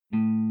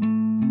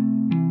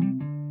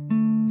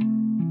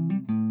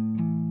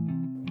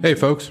Hey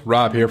folks,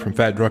 Rob here from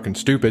Fat, Drunk, and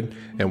Stupid.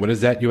 And what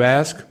is that, you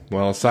ask?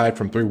 Well, aside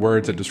from 3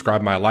 words that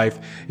describe my life,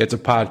 it's a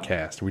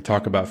podcast. We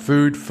talk about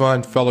food,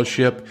 fun,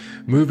 fellowship,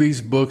 movies,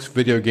 books,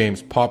 video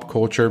games, pop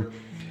culture,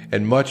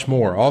 and much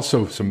more.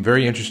 Also, some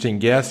very interesting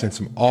guests and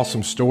some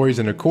awesome stories,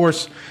 and of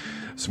course,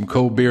 some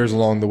cold beers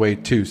along the way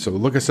too. So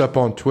look us up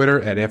on Twitter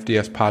at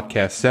FDS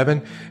Podcast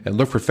 7 and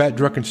look for Fat,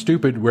 Drunk, and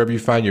Stupid wherever you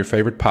find your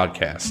favorite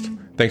podcast.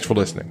 Thanks for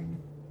listening.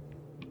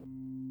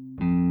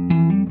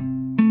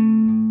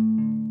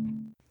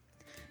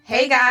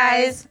 Hey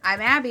guys,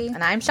 I'm Abby.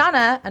 and I'm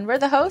Shauna, and we're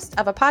the host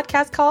of a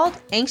podcast called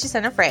Anxious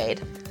and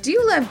Afraid. Do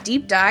you love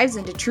deep dives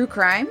into true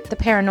crime, The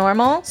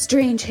paranormal,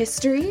 strange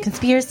history?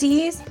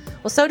 conspiracies?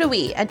 Well, so do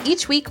we, and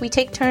each week we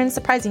take turns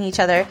surprising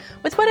each other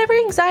with whatever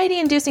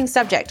anxiety-inducing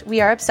subject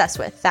we are obsessed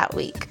with that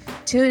week.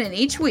 Tune in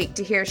each week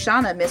to hear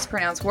Shauna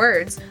mispronounce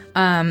words.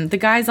 The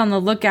guys on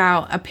the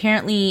lookout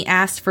apparently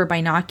asked for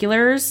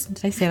binoculars.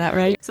 Did I say that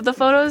right? So the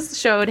photos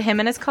showed him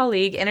and his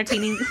colleague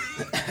entertaining...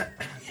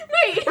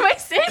 Wait, am I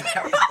saying it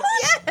wrong?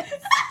 Yes!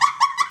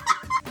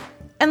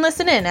 And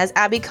listen in as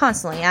Abby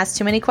constantly asks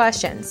too many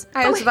questions.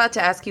 I was about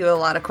to ask you a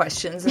lot of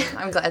questions, and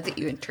I'm glad that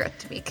you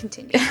interrupted me.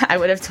 Continue. I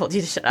would have told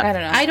you to shut up. I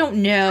don't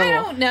know. I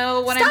don't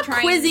know what Stop I'm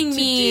trying quizzing to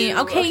me. do.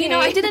 Okay, you know,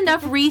 I did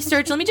enough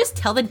research. Let me just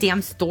tell the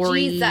damn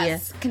story.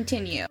 Jesus.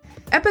 Continue.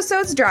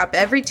 Episodes drop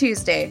every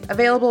Tuesday,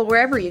 available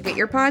wherever you get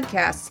your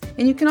podcasts.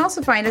 And you can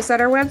also find us at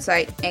our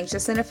website,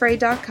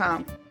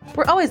 anxiousandafraid.com.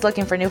 We're always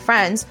looking for new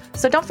friends,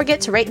 so don't forget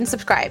to rate and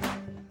subscribe.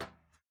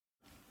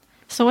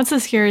 So what's the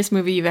scariest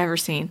movie you've ever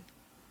seen?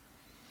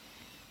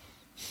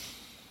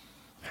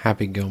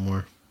 Happy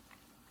Gilmore.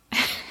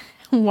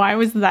 Why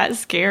was that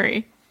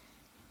scary?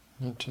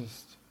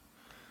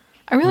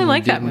 I really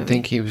like that movie. Didn't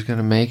think he was going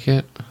to make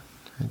it.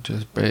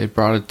 It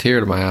brought a tear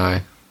to my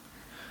eye.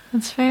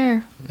 That's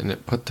fair. And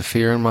it put the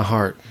fear in my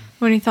heart.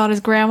 When he thought his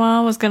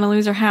grandma was going to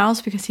lose her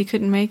house because he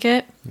couldn't make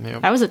it.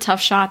 Yep. That was a tough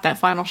shot, that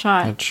final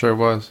shot. It sure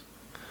was.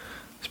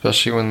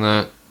 Especially when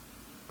that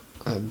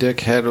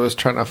dickhead was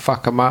trying to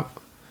fuck him up.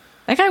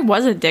 That guy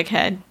was a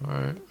dickhead.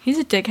 Right. He's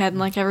a dickhead in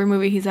like every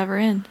movie he's ever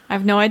in. I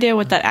have no idea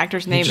what that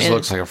actor's name He just is.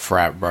 looks like a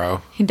frat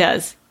bro. He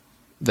does.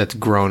 That's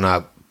grown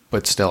up,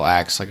 but still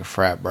acts like a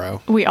frat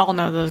bro. We all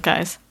know those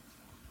guys.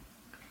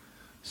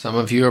 Some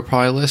of you are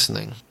probably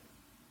listening.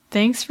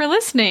 Thanks for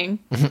listening.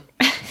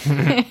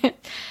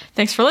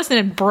 Thanks for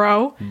listening,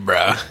 bro.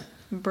 Bruh.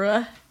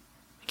 Bruh.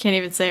 I can't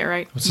even say it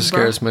right. What's the Bruh.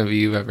 scariest movie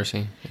you've ever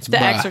seen? It's The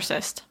bruh.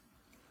 Exorcist.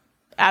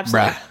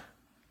 Absolutely.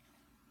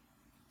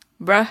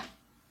 Bruh. Bruh.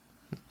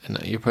 No,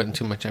 you're putting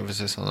too much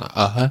emphasis on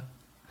the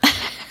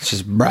It's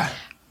just bruh.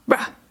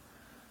 Bruh.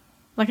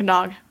 Like a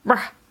dog.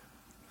 Bruh.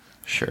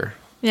 Sure.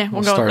 Yeah,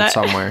 we'll We'll go with start that.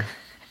 somewhere.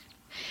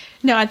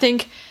 No, I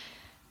think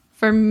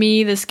for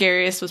me, the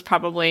scariest was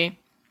probably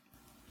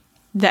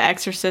The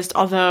Exorcist,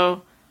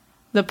 although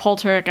the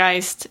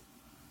Poltergeist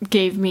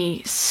gave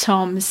me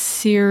some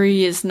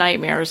serious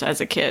nightmares as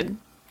a kid.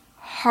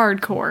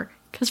 Hardcore.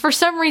 Because for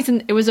some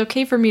reason, it was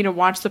okay for me to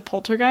watch the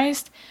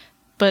Poltergeist,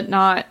 but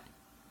not...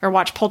 Or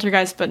watch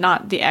Poltergeist, but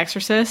not The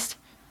Exorcist.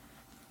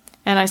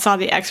 And I saw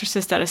The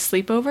Exorcist at a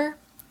sleepover.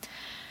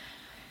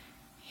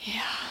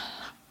 Yeah.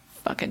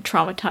 Fucking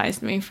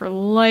traumatized me for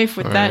life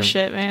with that Right.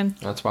 shit, man.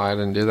 That's why I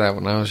didn't do that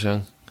when I was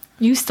young.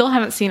 You still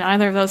haven't seen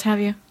either of those,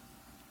 have you?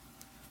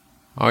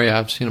 Oh yeah,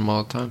 I've seen them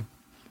all the time.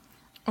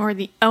 Or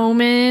The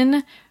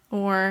Omen,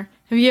 or...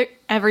 Have you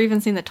ever even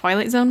seen the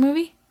Twilight Zone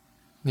movie?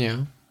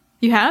 Yeah.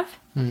 You have?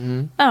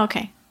 Mm-hmm. Oh,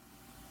 okay.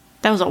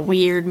 That was a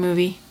weird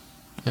movie.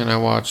 And I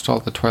watched all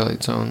the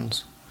Twilight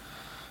Zones.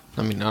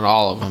 I mean, not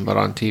all of them, but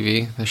on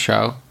TV, the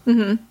show.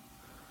 Mm-hmm.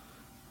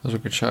 Those were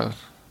good shows.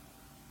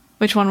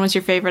 Which one was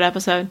your favorite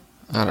episode?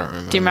 I don't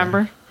remember. Do you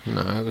remember?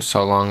 No, it was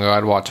so long ago.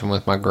 I'd watch them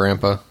with my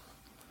grandpa.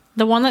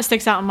 The one that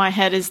sticks out in my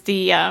head is it's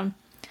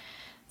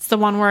the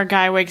one where a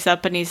guy wakes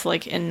up and he's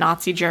like in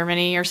Nazi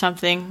Germany or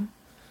something.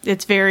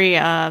 It's very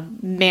Man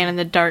in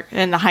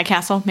the High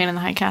Castle.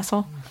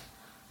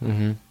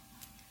 Mm-hmm.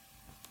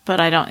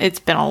 But it's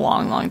been a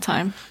long, long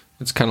time.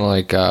 It's kind of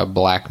like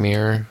Black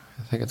Mirror,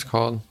 I think it's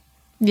called.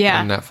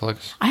 Yeah. On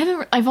Netflix.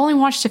 I've only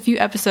watched a few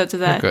episodes of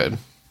that. They're good.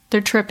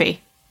 They're trippy.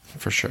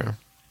 For sure.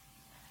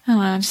 I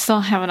don't know, I just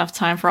don't have enough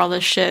time for all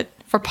this shit.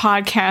 For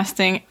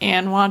podcasting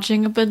and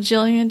watching a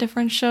bajillion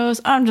different shows.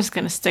 I'm just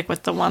going to stick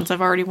with the ones I've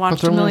already But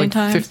watched they're a only million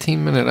like times.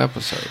 15-minute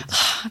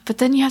episodes. But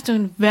then you have to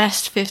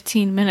invest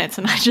 15 minutes,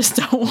 and I just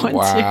don't want to.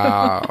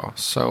 Wow.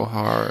 So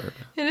hard.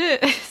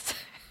 It is.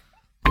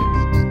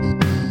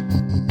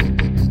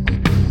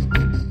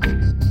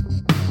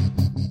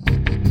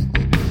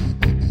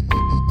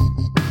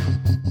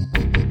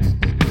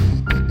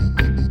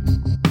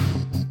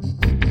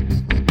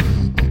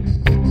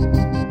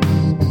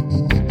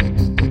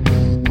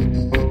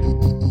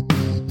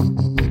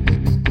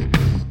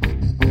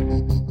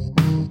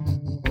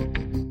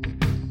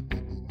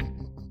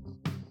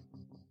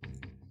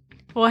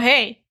 Well,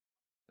 hey,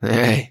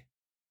 Hey,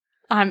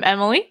 I'm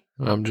Emily,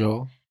 I'm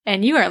Joel.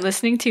 and you are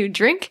listening to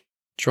Drink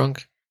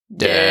Drunk.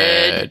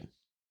 Dead.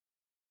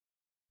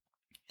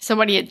 So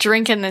what are you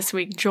drinking this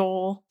week,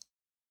 Joel?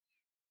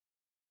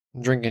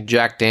 I'm drinking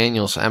Jack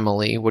Daniels,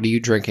 Emily. What are you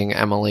drinking,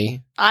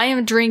 Emily? I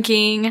am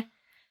drinking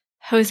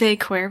Jose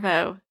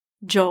Cuervo,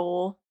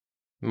 Joel.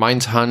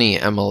 Mine's honey,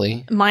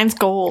 Emily. Mine's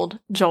gold,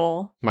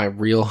 Joel. My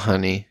real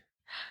honey,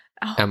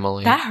 Oh,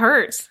 Emily. That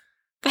hurts.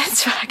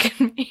 That's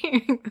fucking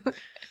mean.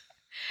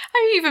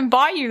 I even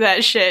bought you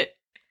that shit.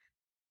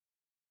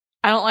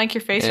 I don't like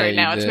your face Yeah, right you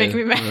now. It's did. making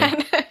me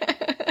mad.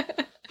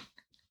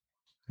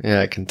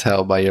 Yeah, I can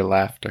tell by your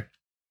laughter.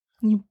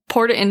 You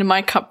poured it into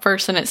my cup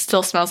first and it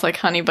still smells like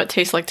honey but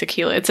tastes like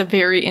tequila. It's a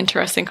very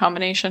interesting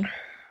combination.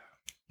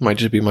 Might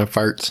just be my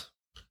farts.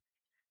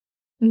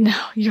 No,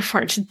 your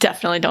farts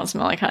definitely don't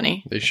smell like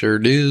honey. They sure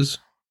does.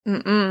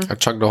 Mm-mm. I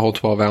chugged a whole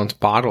 12-ounce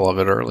bottle of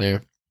it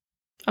earlier.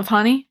 Of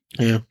honey?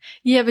 Yeah.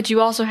 Yeah, but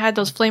you also had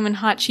those flaming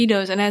hot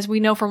Cheetos, and as we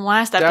know from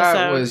last episode...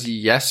 That was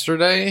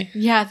yesterday?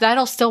 Yeah,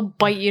 that'll still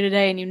bite you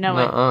today, and you know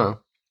it.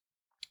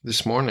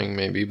 This morning,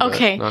 maybe, but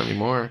Okay. not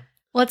anymore.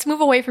 Let's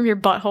move away from your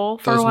butthole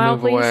for a while,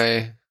 please.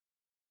 Away.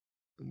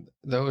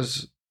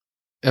 Those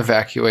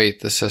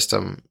evacuate the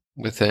system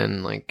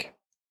within,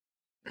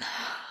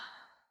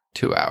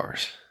 2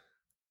 hours.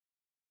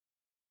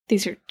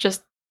 These are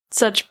just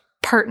such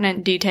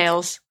pertinent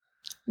details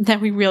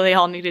that we really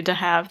all needed to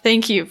have.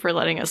 Thank you for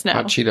letting us know.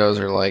 Hot Cheetos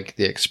are like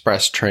the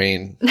express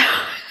train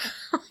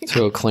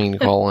to a clean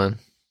colon.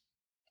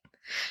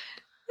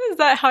 Is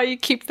that how you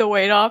keep the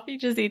weight off? You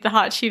just eat the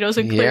hot Cheetos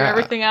and clear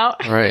everything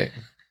out? Right.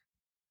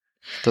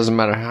 Doesn't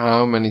matter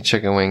how many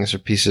chicken wings or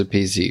pieces of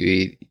pizza you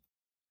eat.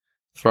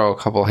 Throw a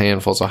couple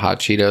handfuls of hot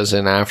Cheetos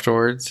in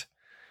afterwards.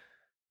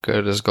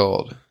 Good as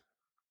gold.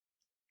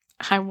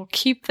 I will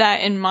keep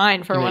that in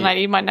mind for when I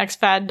eat my next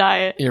fad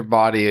diet. Your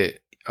body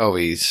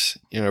always,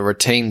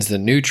 retains the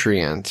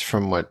nutrients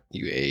from what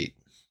you ate,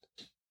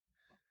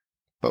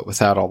 but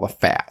without all the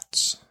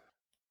fats.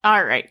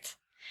 All right.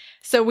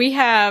 So we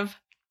have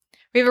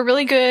a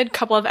really good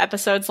couple of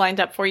episodes lined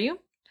up for you.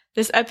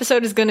 This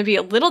episode is going to be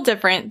a little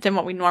different than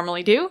what we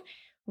normally do.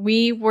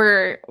 We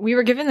were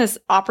given this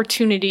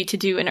opportunity to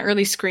do an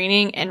early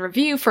screening and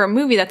review for a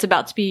movie that's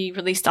about to be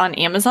released on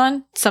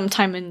Amazon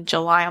sometime in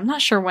July. I'm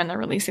not sure when they're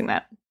releasing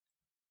that.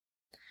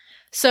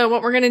 So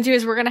what we're going to do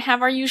is we're going to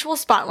have our usual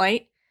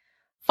spotlight,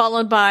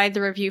 followed by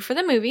the review for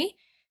the movie,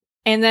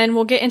 and then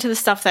we'll get into the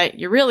stuff that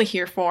you're really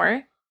here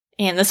for.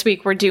 And this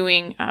week we're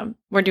doing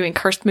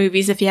cursed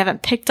movies. If you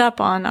haven't picked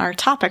up on our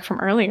topic from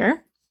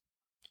earlier,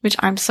 which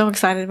I'm so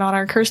excited about,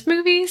 our cursed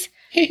movies.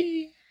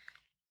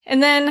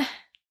 And then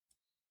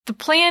the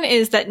plan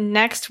is that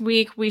next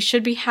week we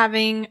should be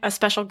having a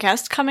special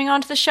guest coming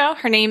onto the show.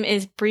 Her name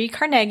is Bree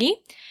Carnegie,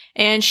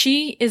 and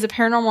she is a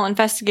paranormal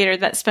investigator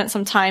that spent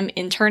some time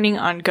interning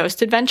on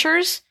Ghost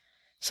Adventures.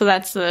 So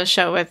that's the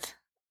show with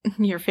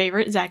your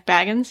favorite, Zach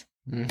Baggins.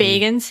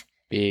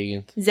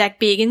 Mm-hmm. Zach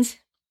Bagans.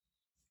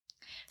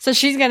 So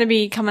she's going to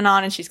be coming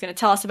on and she's going to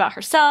tell us about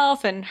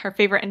herself and her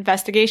favorite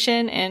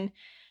investigation, and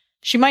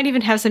she might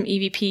even have some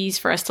EVPs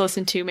for us to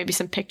listen to, maybe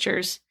some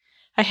pictures.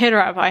 I hit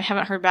her up. I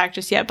haven't heard back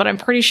just yet, but I'm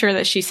pretty sure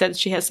that she said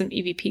she has some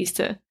EVPs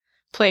to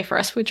play for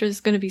us, which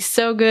is going to be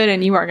so good,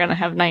 and you are going to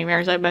have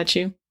nightmares, I bet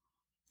you.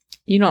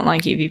 You don't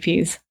like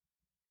EVPs.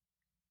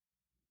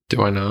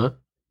 Do I not?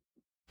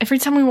 Every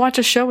time we watch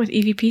a show with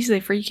EVPs, they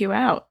freak you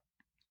out.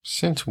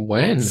 Since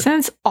when?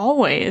 Since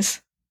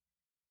always.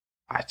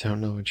 I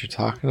don't know what you're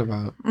talking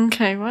about.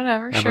 Okay,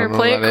 whatever. I Sure, don't know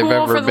play that it cool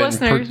I've for ever the been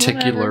listeners.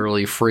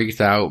 particularly freaked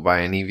out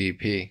by an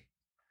EVP.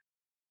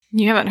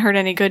 You haven't heard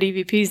any good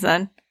EVPs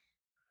then.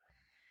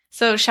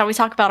 So, shall we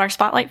talk about our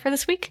spotlight for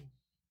this week?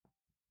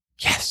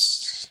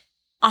 Yes.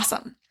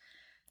 Awesome.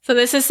 So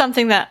this is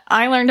something that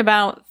I learned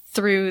about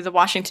through the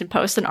Washington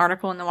Post, an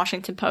article in the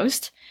Washington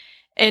Post,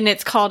 and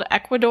it's called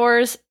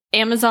Ecuador's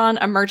Amazon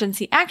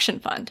Emergency Action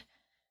Fund.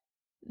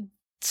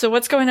 So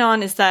what's going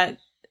on is that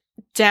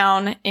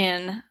down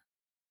in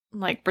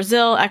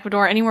Brazil,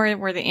 Ecuador, anywhere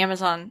where the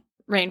Amazon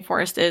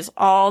rainforest is,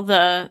 all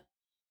the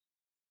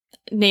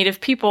native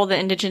people, the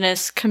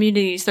indigenous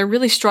communities, they're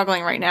really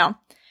struggling right now.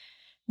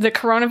 The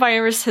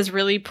coronavirus has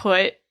really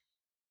put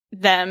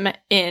them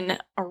in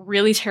a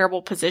really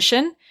terrible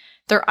position.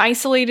 They're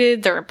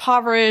isolated, they're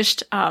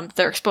impoverished,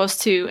 they're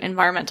exposed to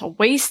environmental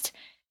waste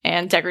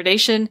and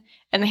degradation,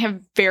 and they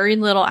have very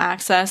little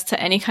access to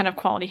any kind of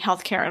quality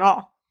healthcare at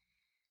all.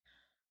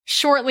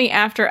 Shortly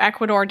after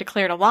Ecuador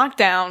declared a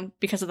lockdown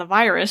because of the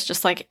virus,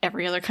 just like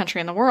every other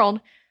country in the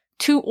world,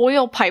 2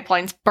 oil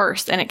pipelines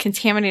burst and it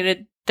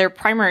contaminated their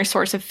primary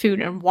source of food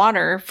and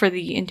water for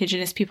the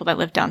indigenous people that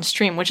live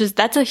downstream,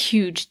 that's a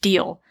huge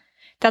deal.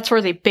 That's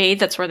where they bathe,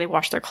 that's where they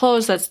wash their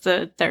clothes, that's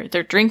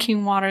their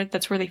drinking water,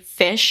 that's where they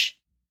fish.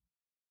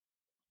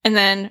 And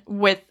then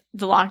with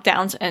the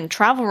lockdowns and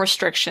travel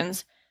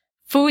restrictions,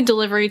 food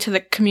delivery to the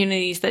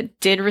communities that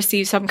did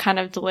receive some kind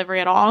of delivery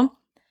at all,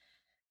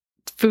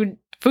 food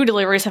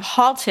deliveries have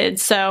halted,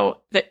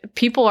 so that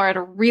people are at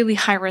a really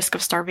high risk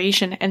of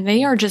starvation, and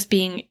they are just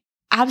being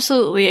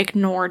absolutely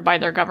ignored by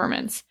their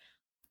governments.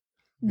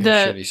 A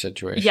shitty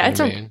situation. Yeah, it's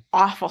an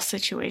awful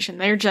situation.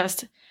 They're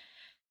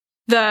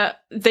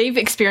they've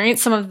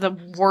experienced some of the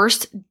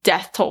worst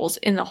death tolls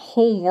in the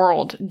whole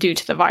world due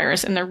to the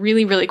virus, and they're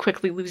really, really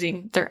quickly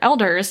losing their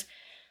elders.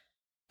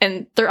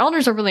 And their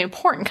elders are really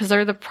important because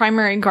they're the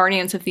primary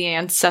guardians of the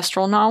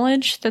ancestral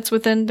knowledge that's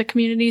within the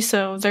community.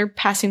 So they're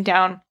passing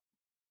down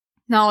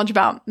knowledge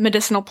about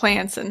medicinal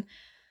plants and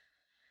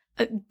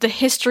the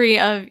history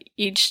of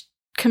each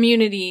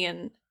community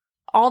and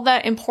all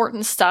that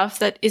important stuff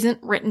that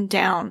isn't written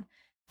down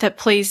that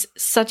plays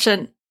such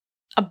a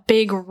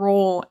big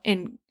role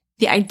in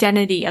the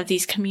identity of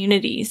these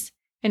communities.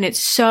 And it's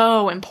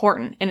so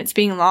important, and it's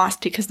being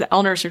lost because the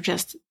elders are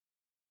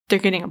they're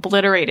getting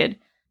obliterated.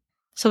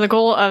 So the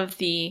goal of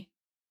the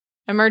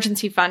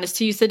emergency fund is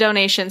to use the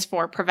donations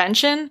for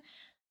prevention,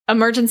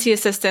 emergency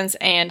assistance,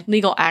 and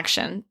legal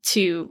action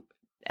to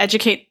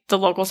educate the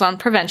locals on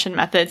prevention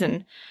methods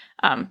and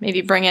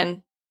maybe bring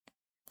in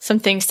some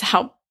things to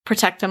help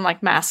protect them,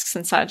 like masks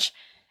and such.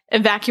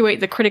 Evacuate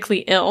the critically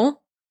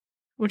ill,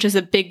 which is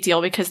a big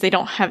deal because they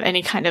don't have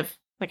any kind of,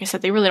 like I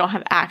said, they really don't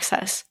have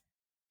access.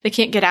 They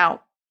can't get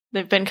out.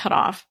 They've been cut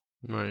off.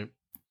 Right.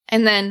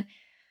 And then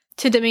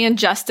to demand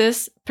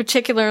justice,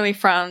 particularly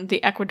from the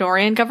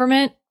Ecuadorian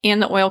government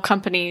and the oil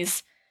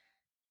companies,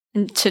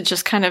 and to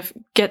just kind of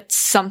get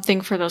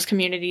something for those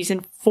communities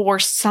and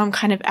force some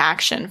kind of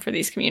action for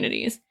these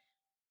communities.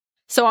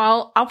 So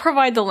I'll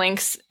provide the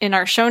links in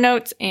our show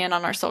notes and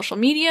on our social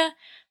media,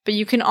 but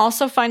you can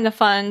also find the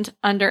fund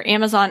under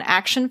Amazon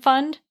Action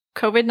Fund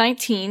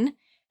COVID-19,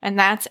 and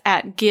that's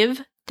at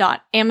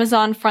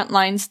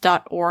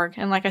give.amazonfrontlines.org.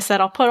 And like I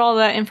said, I'll put all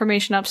that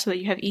information up so that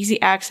you have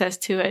easy access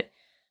to it.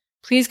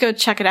 Please go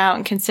check it out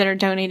and consider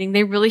donating.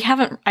 They really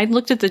haven't, I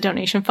looked at the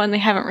donation fund, they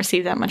haven't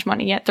received that much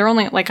money yet. They're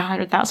only at like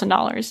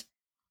 $100,000.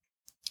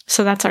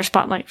 So that's our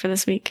spotlight for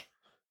this week.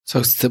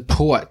 So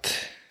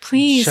support.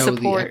 Please Show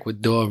support. the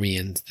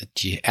Ecuadorians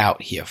that you're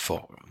out here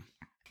for them.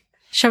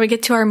 Shall we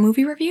get to our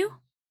movie review?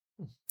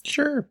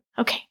 Sure.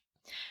 Okay.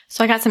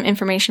 So I got some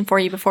information for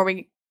you before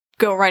we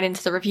go right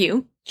into the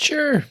review.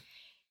 Sure.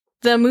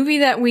 The movie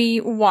that we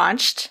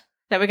watched,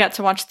 that we got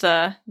to watch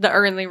the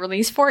early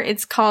release for,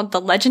 it's called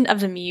The Legend of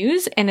the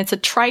Muse, and it's a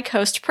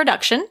Tri-Coast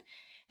production.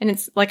 And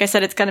it's, like I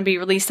said, it's going to be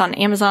released on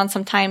Amazon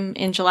sometime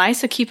in July,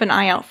 so keep an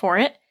eye out for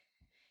it.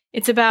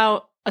 It's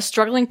about a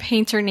struggling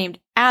painter named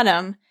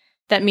Adam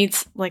that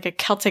meets like a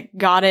Celtic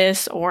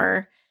goddess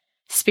or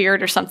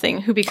spirit or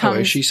something who becomes... Oh,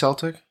 is she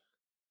Celtic?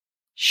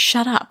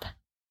 Shut up.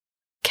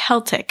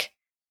 Celtic.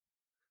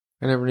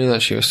 I never knew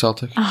that she was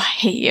Celtic. Oh, I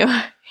hate you.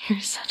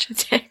 You're such a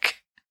dick.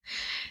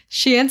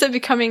 She ends up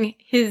becoming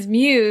his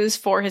muse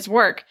for his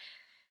work,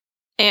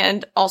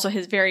 and also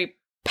his very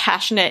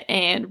passionate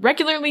and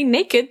regularly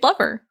naked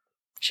lover.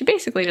 She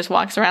basically just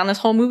walks around this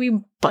whole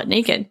movie butt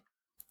naked.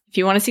 If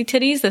you want to see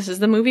titties, this is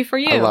the movie for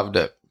you. I loved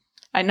it.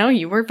 I know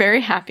you were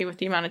very happy with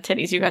the amount of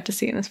titties you got to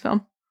see in this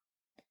film.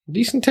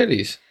 Decent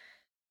titties.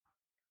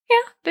 Yeah,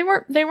 they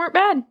weren't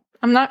bad.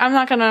 I'm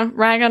not gonna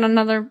rag on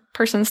another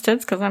person's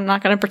tits because I'm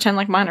not gonna pretend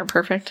like mine are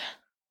perfect.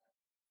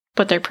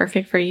 But they're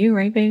perfect for you,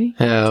 right, baby?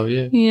 Hell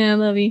yeah. Yeah, I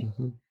love you.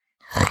 Mm-hmm.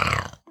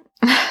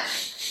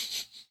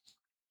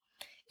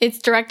 It's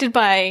directed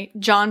by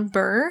John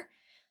Burr,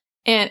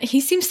 and he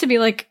seems to be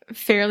like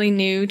fairly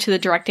new to the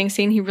directing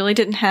scene. He really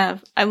didn't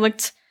have... I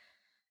looked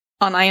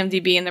on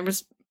IMDb and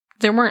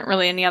there weren't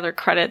really any other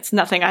credits,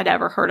 nothing I'd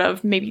ever heard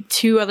of, maybe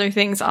 2 other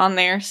things on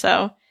there,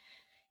 so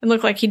it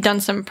looked like he'd done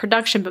some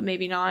production, but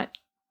maybe not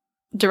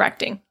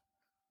directing.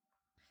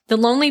 The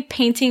lonely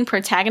painting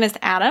protagonist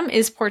Adam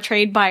is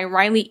portrayed by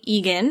Riley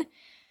Egan,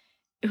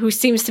 who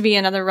seems to be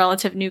another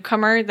relative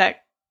newcomer.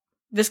 That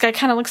this guy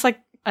kind of looks like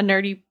a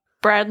nerdy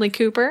Bradley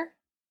Cooper.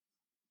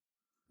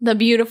 The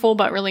beautiful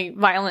but really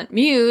violent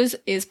muse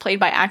is played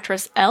by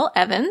actress Elle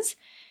Evans,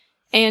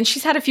 and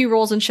she's had a few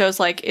roles in shows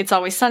like It's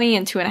Always Sunny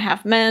and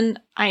 2.5 Men.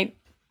 I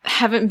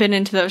haven't been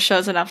into those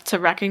shows enough to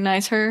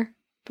recognize her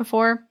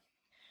before.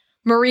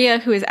 Maria,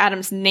 who is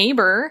Adam's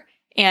neighbor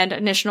and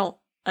initial?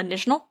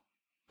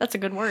 That's a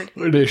good word.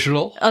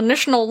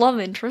 Initial love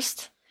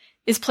interest,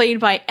 is played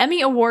by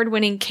Emmy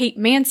Award-winning Kate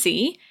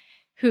Mansi,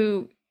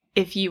 who,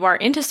 if you are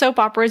into soap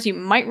operas, you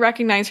might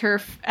recognize her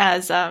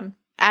as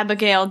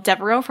Abigail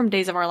Devereaux from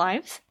Days of Our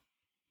Lives.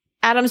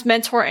 Adam's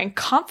mentor and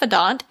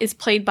confidant is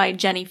played by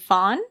Jenny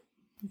Fawn.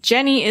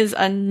 Jenny is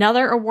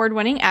another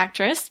award-winning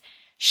actress.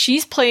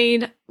 She's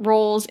played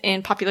roles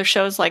in popular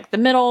shows like The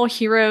Middle,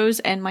 Heroes,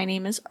 and My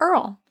Name is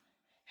Earl.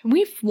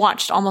 We've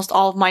watched almost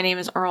all of My Name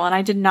is Earl, and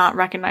I did not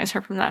recognize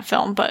her from that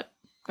film,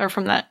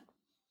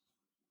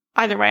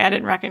 either way, I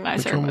didn't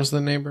recognize her. Which one was the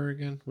neighbor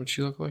again? What'd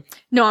she look like?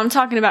 No, I'm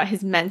talking about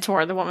his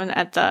mentor, the woman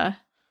at the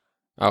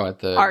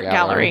art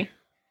gallery.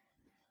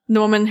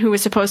 The woman who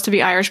was supposed to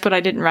be Irish, but I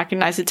didn't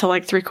recognize it till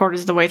like 3/4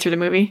 of the way through the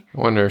movie.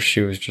 I wonder if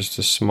she was just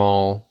a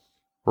small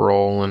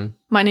role in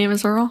My Name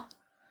is Earl?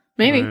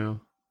 Maybe.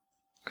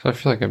 Because I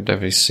feel like I've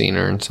definitely seen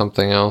her in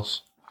something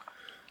else.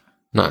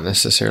 Not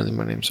necessarily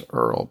My Name's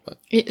Earl, but...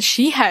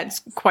 She had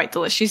quite the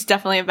list. She's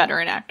definitely a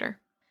veteran actor.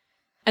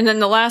 And then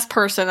the last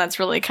person that's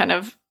really kind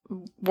of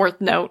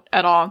worth note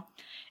at all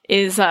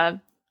is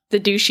the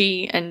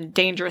douchey and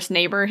dangerous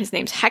neighbor. His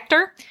name's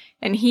Hector.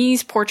 and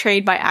he's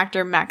portrayed by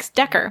actor Max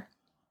Decker.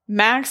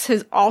 Max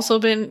has also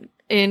been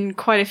in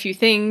quite a few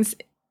things,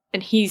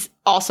 and he's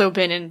also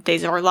been in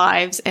Days of Our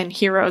Lives and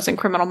Heroes and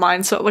Criminal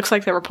Minds, so it looks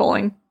like they were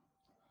pulling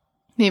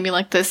maybe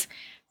like this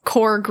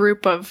core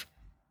group of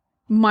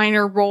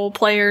minor role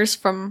players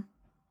from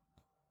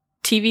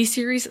TV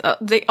series.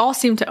 They all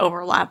seem to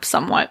overlap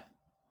somewhat.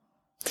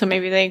 So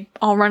maybe they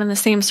all run in the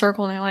same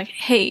circle and they're like,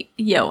 hey,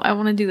 yo, I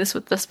want to do this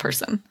with this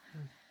person.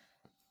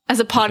 As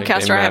a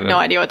podcaster, I have no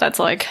idea what that's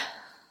like.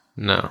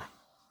 No.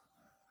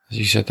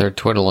 You sit there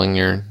twiddling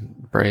your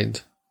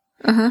braids.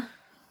 Uh-huh.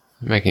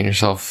 Making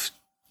yourself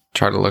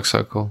try to look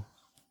so cool.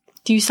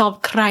 Do you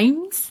solve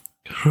crimes?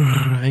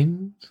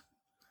 Crimes?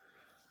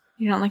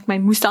 You don't like my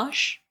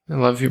mustache? I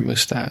love your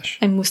mustache.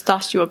 I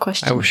mustached you a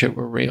question. I wish it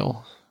were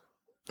real.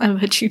 I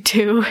bet you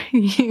do.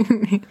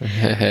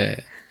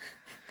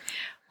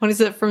 What is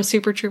it from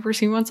Super Troopers?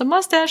 He wants a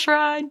mustache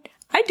ride.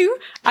 I do.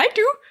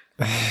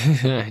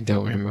 I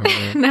don't remember.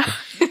 No.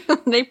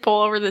 They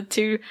pull over the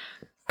two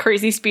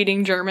crazy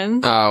speeding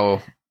Germans.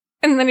 Oh.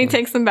 And then he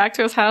takes them back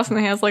to his house and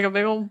he has like a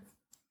big old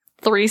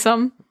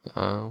threesome.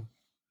 Oh.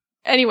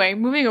 Anyway,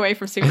 moving away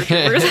from Super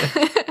Troopers,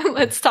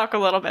 let's talk a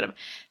little bit of,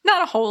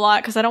 not a whole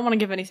lot because I don't want to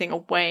give anything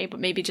away, but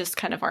maybe just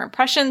kind of our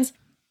impressions.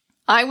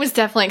 I was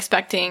definitely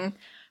expecting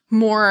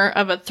more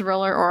of a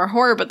thriller or a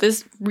horror, but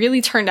this really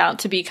turned out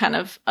to be kind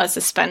of a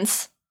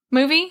suspense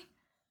movie.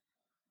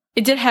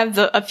 It did have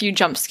a few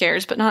jump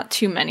scares, but not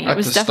too many. It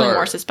was definitely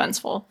more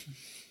suspenseful.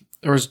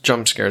 There was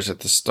jump scares at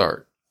the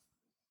start.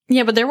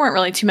 Yeah, but there weren't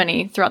really too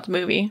many throughout the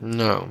movie.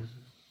 No.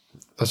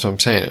 That's what I'm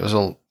saying. It was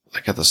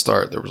like at the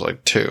start, there was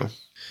like 2.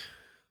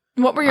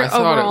 What were your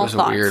overall thoughts? I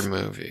thought it was a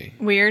weird movie.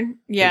 Weird?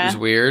 Yeah. It was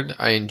weird.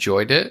 I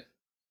enjoyed it.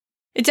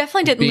 It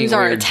definitely didn't lose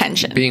our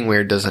attention. Being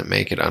weird doesn't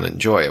make it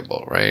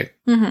unenjoyable, right?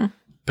 Mm-hmm.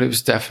 But it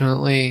was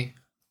definitely...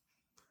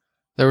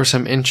 There were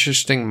some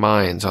interesting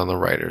minds on the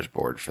writer's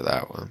board for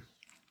that one.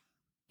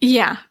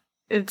 Yeah.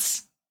 It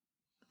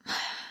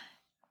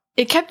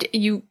kept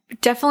your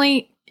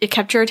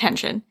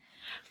attention,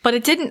 but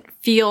it didn't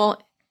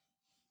feel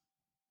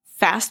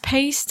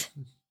fast-paced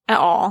at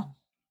all.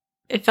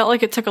 It felt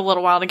like it took a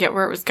little while to get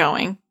where it was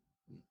going.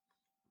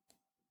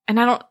 And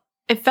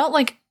it felt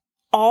like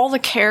all the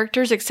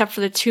characters except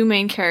for the 2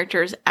 main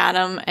characters,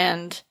 Adam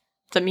and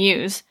the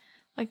Muse,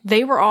 like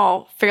they were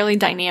all fairly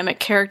dynamic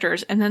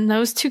characters. And then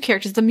those 2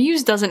 characters, the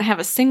Muse doesn't have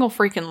a single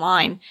freaking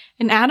line.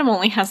 And Adam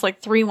only has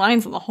like 3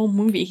 lines in the whole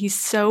movie. He's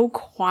so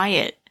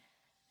quiet.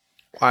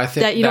 I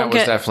think that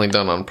was definitely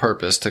done on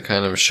purpose to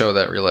kind of show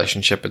that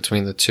relationship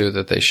between the 2,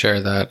 that they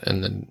share that,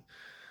 and then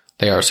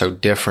they are so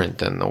different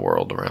than the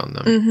world around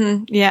them.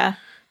 Mm-hmm, yeah.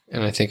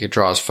 And I think it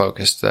draws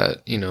focus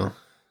that,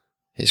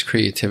 his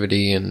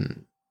creativity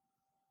and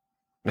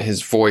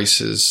his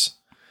voice is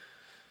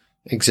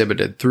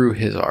exhibited through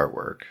his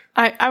artwork.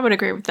 I would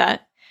agree with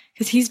that.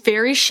 Because he's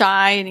very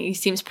shy and he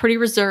seems pretty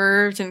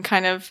reserved and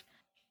kind of,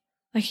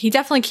 like, he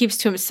definitely keeps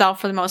to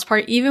himself for the most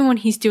part. Even when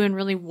he's doing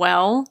really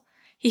well,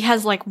 he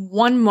has like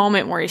one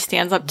moment where he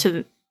stands up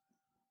to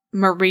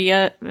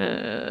Maria's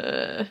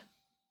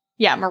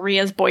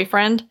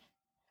boyfriend,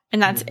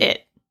 and that's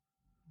it.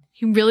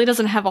 He really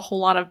doesn't have a whole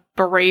lot of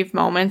brave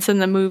moments in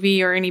the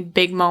movie or any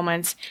big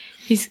moments.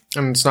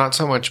 And it's not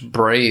so much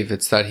brave,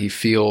 it's that he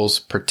feels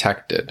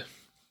protected.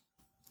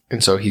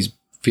 And so he's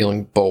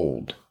feeling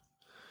bold.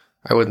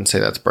 I wouldn't say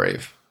that's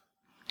brave.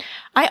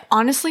 I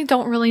honestly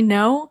don't really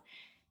know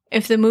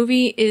if the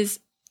movie is...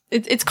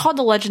 It's called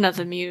The Legend of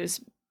the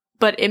Muse,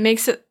 but it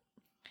makes it...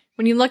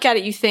 When you look at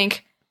it, you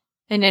think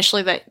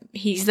initially that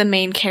he's the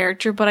main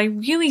character, but I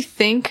really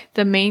think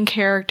the main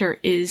character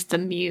is the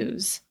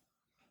Muse.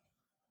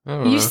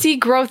 You see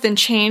growth and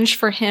change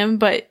for him,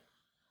 but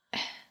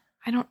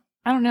I don't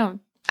know.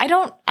 I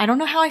don't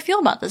know how I feel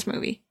about this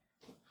movie.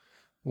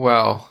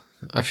 Well,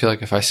 I feel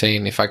like if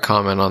I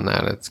comment on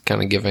that, it's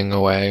kind of giving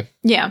away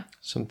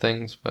some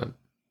things, but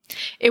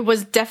it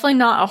was definitely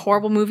not a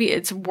horrible movie.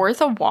 It's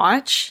worth a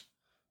watch.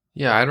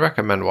 Yeah, I'd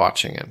recommend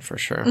watching it for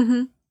sure.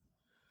 Mm-hmm.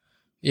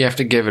 You have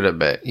to give it a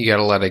bit. You got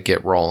to let it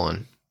get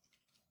rolling.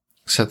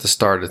 Because at the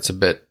start, it's a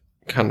bit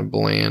kind of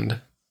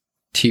bland,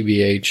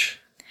 TBH,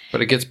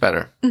 but it gets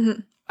better.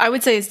 Mm-hmm. I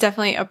would say it's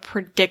definitely a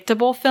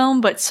predictable film,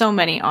 but so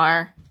many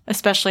are,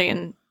 especially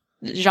in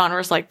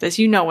genres like this.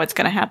 You know what's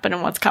going to happen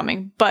and what's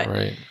coming, but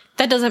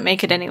that doesn't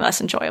make it any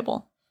less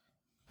enjoyable.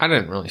 I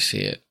didn't really see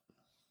it.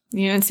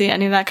 You didn't see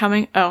any of that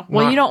coming? Oh,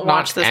 well, you don't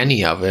watch this. Not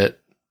any of it,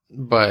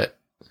 but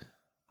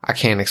I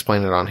can't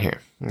explain it on here.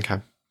 Okay.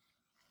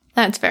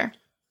 That's fair.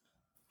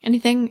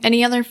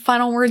 Any other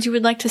final words you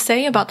would like to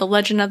say about The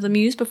Legend of the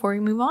Muse before we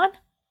move on?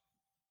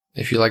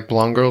 If you like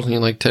blonde girls and you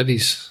like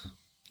titties.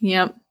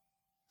 Yep.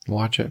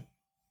 Watch it.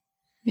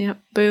 Yep.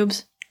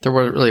 Boobs. There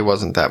really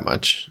wasn't that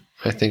much.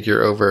 I think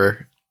you're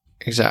over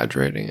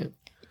exaggerating it.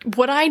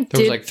 There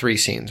was like 3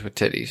 scenes with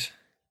titties.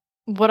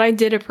 What I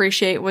did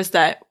appreciate was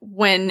that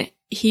when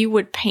he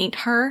would paint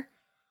her,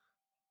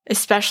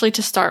 especially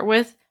to start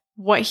with,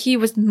 what he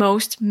was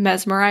most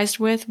mesmerized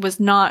with was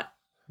not...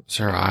 It was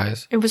her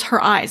eyes. It was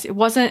her eyes. It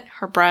wasn't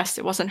her breast.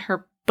 It wasn't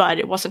her butt.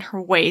 It wasn't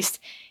her waist.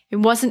 It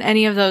wasn't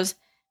any of those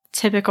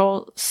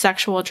typical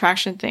sexual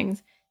attraction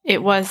things.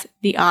 It was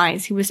the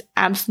eyes. He was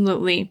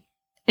absolutely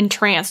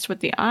entranced with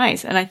the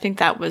eyes. And I think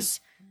that was,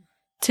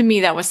 to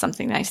me, that was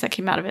something nice that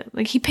came out of it.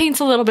 Like, he paints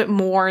a little bit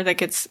more that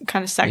gets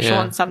kind of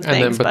sexual in some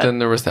things. But then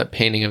there was that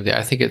painting of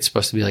I think it's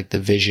supposed to be like the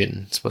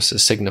vision. It's supposed to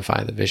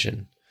signify the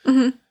vision.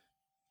 Mm-hmm.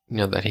 You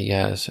know, that he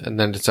has. And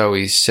then it's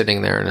always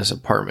sitting there in his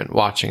apartment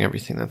watching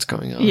everything that's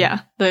going on.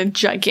 Yeah, the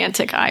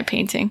gigantic eye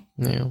painting.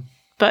 Yeah.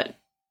 But,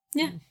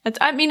 yeah.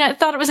 I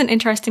thought it was an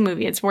interesting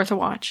movie. It's worth a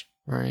watch.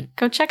 Right.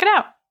 Go check it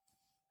out.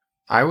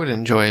 I would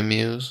enjoy a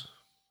muse.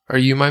 Are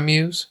you my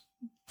muse?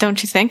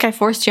 Don't you think I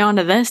forced you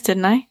onto this,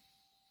 didn't I?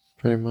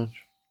 Pretty much.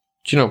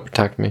 But you don't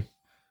protect me.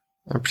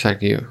 I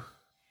protect you.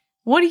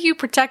 What do you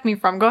protect me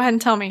from? Go ahead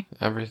and tell me.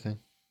 Everything.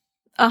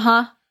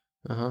 Uh-huh.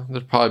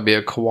 There'd probably be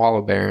a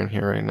koala bear in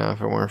here right now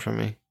if it weren't for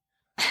me.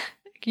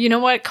 You know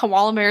what?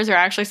 Koala bears are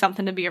actually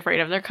something to be afraid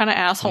of. They're kind of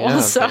assholes.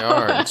 Yeah, so. they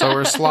are. And so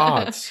are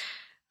sloths.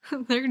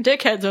 They're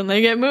dickheads when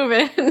they get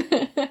moving.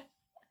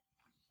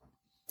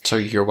 So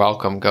you're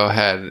welcome. Go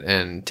ahead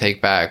and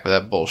take back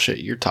that bullshit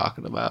you're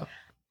talking about.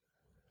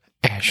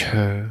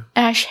 Asshole.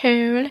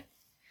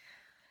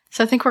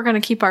 So I think we're going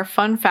to keep our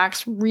fun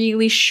facts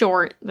really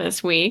short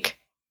this week.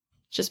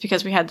 Just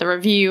because we had the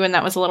review and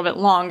that was a little bit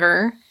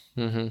longer.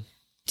 Mm-hmm.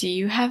 Do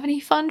you have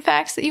any fun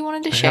facts that you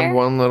wanted to share? I have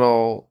one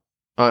little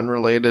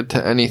unrelated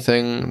to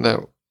anything that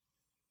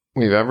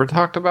we've ever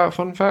talked about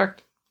fun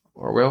fact.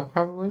 Or will,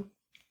 probably.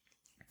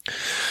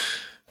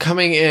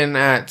 Coming in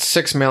at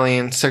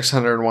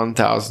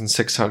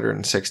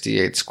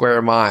 6,601,668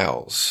 square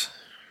miles.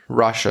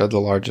 Russia, the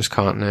largest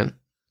continent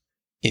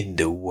in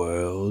the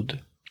world.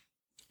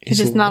 It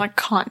is not a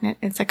continent,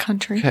 it's a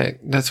country. Okay,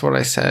 that's what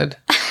I said.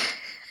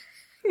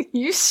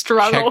 You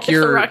struggle with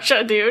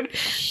Russia, dude.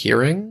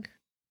 Hearing?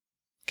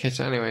 Okay,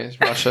 so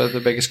anyways, Russia, the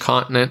biggest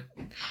continent.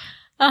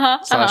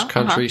 Slash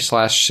country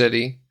slash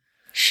city.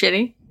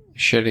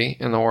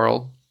 Shitty in the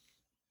world.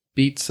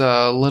 Beats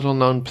a little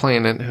known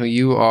planet who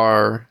you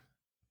are,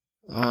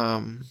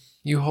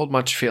 you hold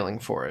much feeling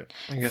for it.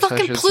 I guess fucking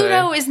I should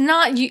Pluto say. is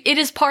not, it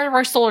is part of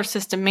our solar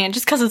system, man.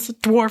 Just because it's a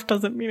dwarf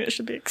doesn't mean it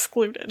should be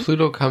excluded.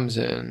 Pluto comes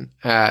in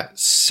at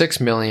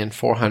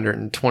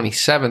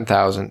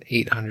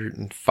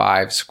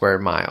 6,427,805 square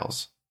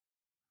miles.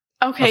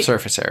 Okay. Of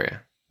surface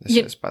area. This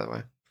is, by the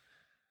way.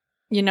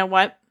 You know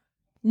what?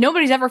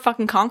 Nobody's ever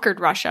fucking conquered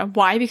Russia.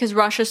 Why? Because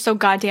Russia's so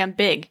goddamn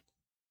big.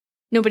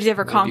 Nobody's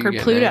ever conquered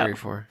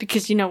Pluto.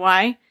 Because you know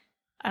why?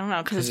 I don't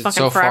know, because it's fucking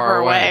so forever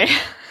away.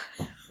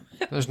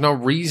 There's no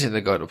reason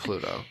to go to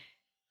Pluto.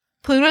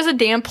 Pluto's a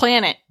damn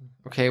planet.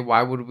 Okay,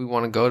 why would we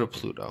want to go to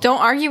Pluto?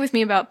 Don't argue with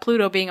me about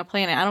Pluto being a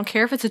planet. I don't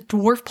care if it's a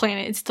dwarf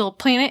planet. It's still a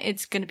planet.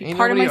 It's going to be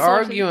part of my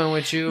solar system. Arguing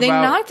with you They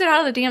about knocked it out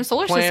of the damn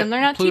solar system.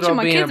 They're not Pluto teaching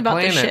my being kids a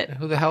about this planet. shit.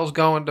 Who the hell's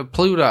going to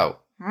Pluto?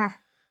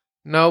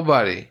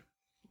 Nobody.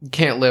 You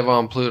can't live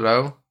on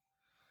Pluto.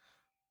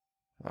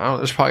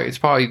 It's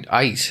probably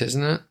ice,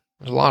 isn't it?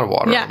 There's a lot of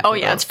water. Yeah. Oh,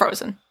 yeah. It's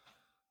frozen.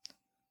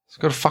 Let's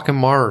go to fucking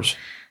Mars.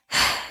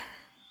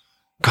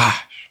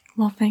 Gosh.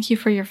 Well, thank you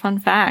for your fun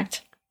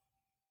fact.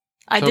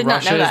 I did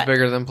not know that. Russia is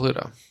bigger than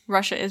Pluto.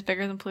 Russia is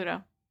bigger than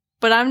Pluto.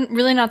 But I'm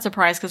really not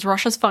surprised because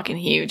Russia's fucking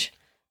huge.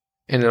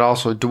 And it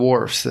also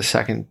dwarfs the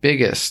second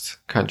biggest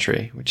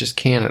country, which is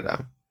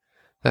Canada,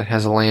 that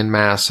has a land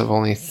mass of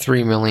only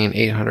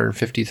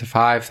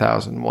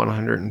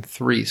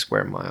 3,855,103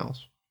 square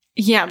miles.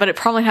 Yeah, but it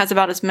probably has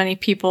about as many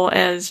people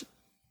as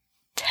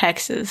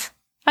Texas.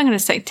 I'm going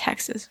to say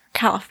Texas,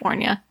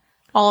 California,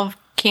 all of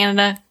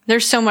Canada.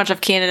 There's so much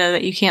of Canada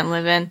that you can't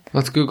live in.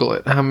 Let's Google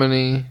it. How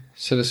many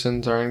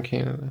citizens are in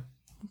Canada?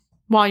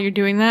 While you're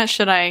doing that,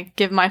 should I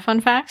give my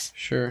fun facts?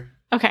 Sure.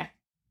 Okay.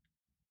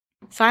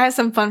 So I have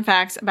some fun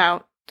facts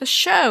about the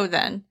show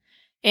then.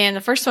 And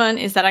the first one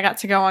is that I got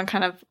to go on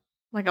kind of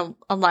like a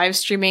live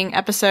streaming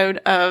episode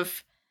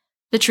of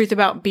The Truth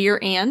About Beer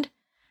and,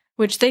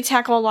 which they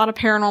tackle a lot of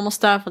paranormal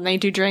stuff and they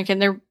do drink, and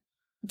they're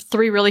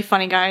 3 really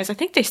funny guys. I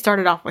think they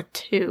started off with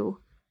 2.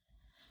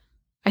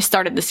 I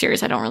started the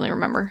series. I don't really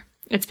remember.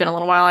 It's been a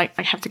little while. I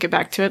have to get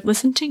back to it.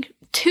 Listen to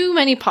too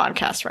many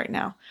podcasts right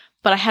now.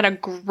 But I had a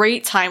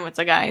great time with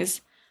the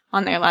guys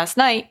on there last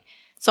night.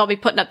 So I'll be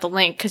putting up the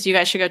link because you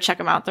guys should go check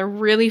them out. They're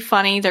really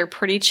funny. They're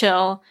pretty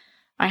chill.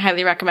 I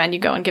highly recommend you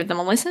go and give them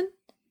a listen.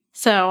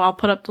 So I'll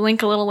put up the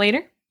link a little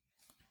later.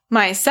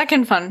 My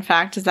second fun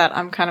fact is that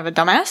I'm kind of a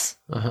dumbass.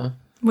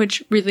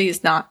 Which really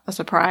is not a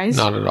surprise.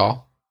 Not at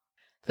all.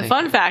 The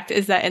fun fact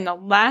is that in the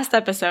last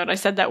episode, I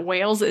said that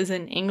Wales is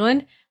in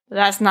England. But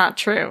that's not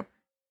true.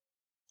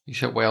 You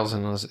said Wales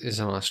is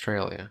in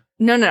Australia.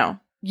 No.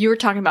 You were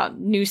talking about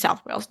New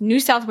South Wales. New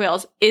South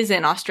Wales is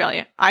in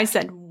Australia. I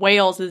said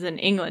Wales is in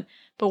England.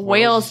 But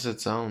Wales is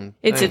its own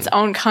It's thing. its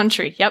own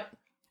country. Yep.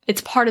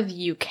 It's part of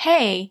the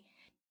UK.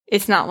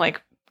 It's not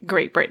like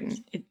Great Britain.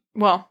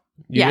 You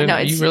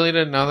really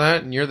didn't know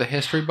that? And you're the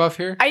history buff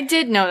here? I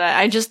did know that.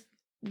 I just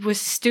was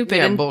stupid.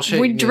 Yeah, and bullshit.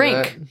 We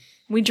drink.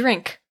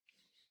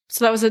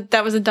 So that was a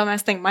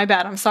dumbass thing. My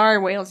bad. I'm sorry,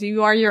 Wales.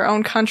 You are your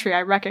own country.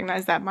 I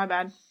recognize that. My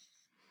bad.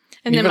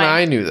 And Even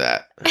I knew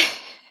that.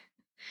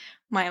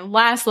 my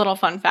last little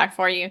fun fact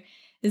for you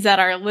is that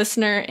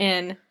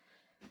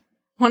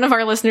one of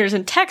our listeners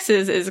in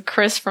Texas is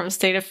Chris from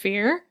State of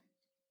Fear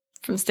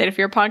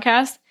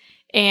podcast.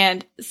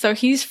 And so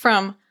he's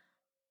from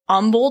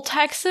Humble,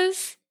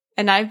 Texas.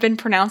 And I've been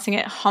pronouncing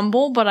it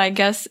humble, but I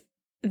guess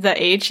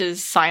the H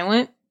is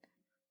silent.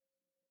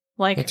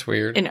 Like, that's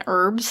weird. In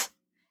herbs.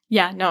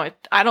 Yeah, no,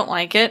 I don't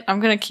like it.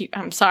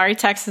 I'm sorry,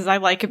 Texas. I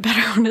like it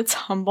better when it's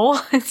humble.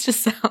 It's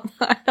just,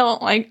 I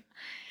don't like.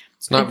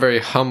 It's not very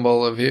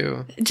humble of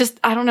you.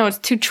 I don't know. It's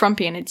too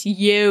Trumpian. It's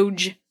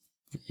huge.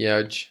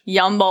 Huge.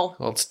 Yumble.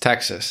 Well, it's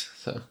Texas,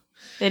 so.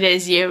 It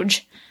is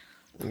huge.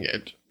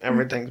 Huge.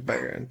 Everything's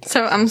bigger in Texas.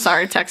 So I'm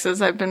sorry,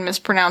 Texas. I've been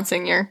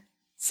mispronouncing your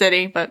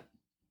city, but.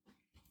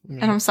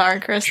 And I'm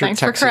sorry, Chris. Sure, thanks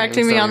for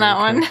correcting me on that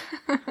one.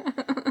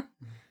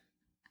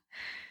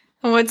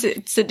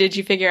 So did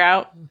you figure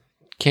out?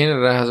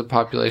 Canada has a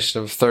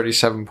population of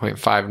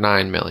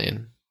 37.59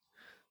 million.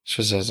 This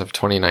was as of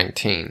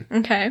 2019.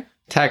 Okay.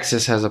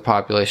 Texas has a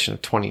population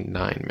of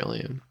 29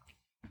 million.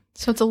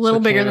 So it's a little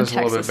bigger than Texas.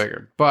 A little bit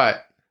bigger.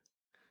 But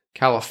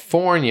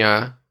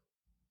California,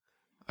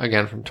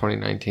 again from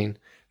 2019,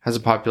 has a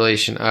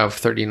population of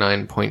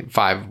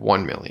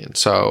 39.51 million.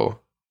 So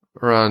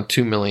around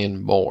 2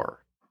 million more.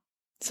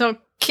 So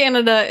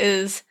Canada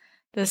is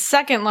the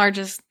second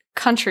largest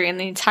country in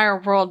the entire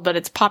world, but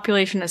its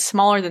population is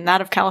smaller than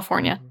that of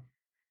California.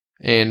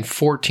 And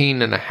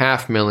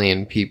 14.5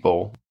 million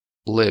people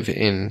live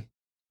in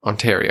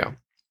Ontario.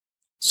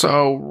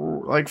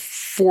 So like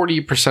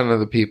 40% of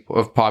the people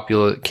of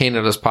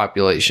Canada's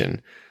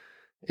population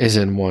is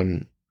in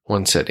one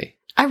city.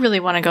 I really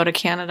want to go to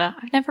Canada.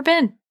 I've never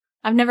been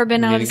out of this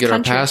country. We need to get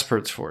our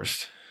passports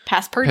forced.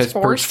 Passports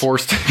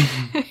forced?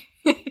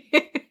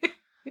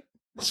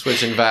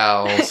 Switching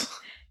vowels.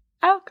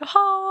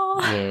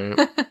 Alcohol.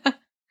 Yeah.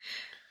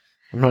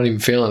 I'm not even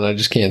feeling it. I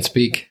just can't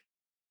speak.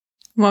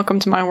 Welcome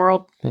to my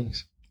world.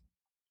 Thanks.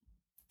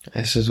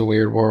 This is a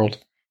weird world.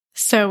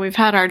 So we've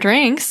had our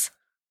drinks.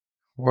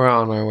 We're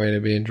on our way to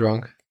being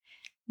drunk.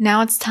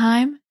 Now it's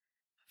time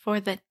for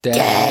the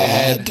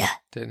Dad.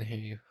 Didn't hear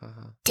you.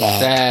 Uh-huh.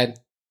 Dad.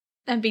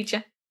 I beat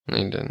you. No,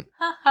 you didn't.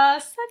 Haha,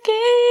 suck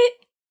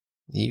it.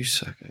 You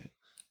suck it.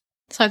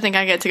 So I think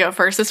I get to go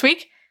first this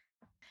week.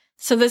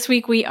 So this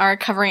week we are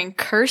covering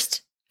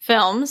cursed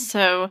films.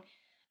 So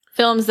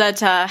films that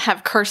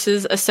have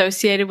curses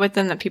associated with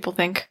them that people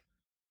think.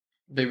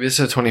 Baby, this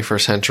is the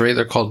 21st century.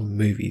 They're called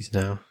movies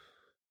now.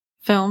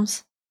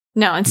 Films?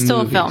 No, it's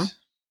still a film.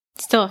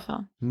 It's still a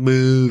film.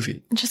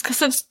 Movie. Just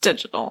because it's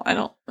digital.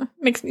 It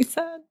makes me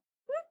sad.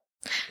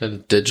 That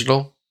is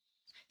digital?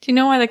 Do you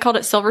know why they called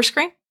it silver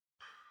screen?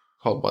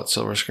 Called what?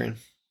 Silver screen?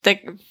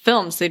 The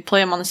films, they'd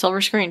play them on the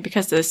silver screen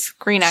because the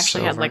screen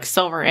actually had like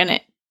silver in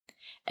it.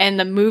 And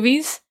the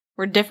movies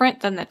were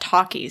different than the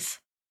talkies.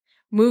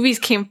 Movies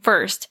came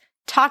first.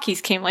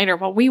 Talkies came later.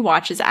 What we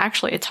watch is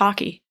actually a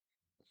talkie.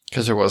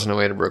 Because there wasn't a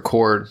way to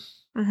record.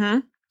 Mm-hmm.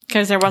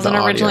 Because there wasn't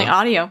originally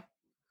audio.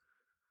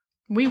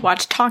 We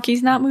watch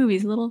talkies, not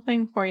movies. Little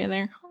thing for you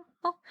there.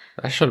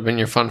 That should have been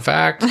your fun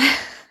fact.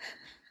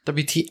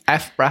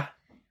 WTF, bruh.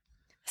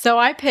 So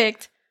I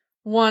picked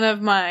one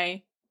of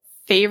my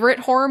favorite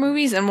horror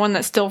movies and one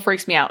that still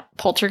freaks me out.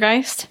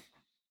 Poltergeist.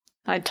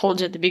 I told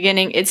you at the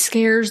beginning, it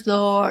scares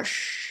the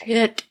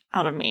shit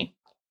out of me.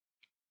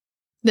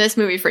 This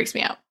movie freaks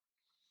me out.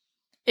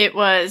 It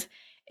was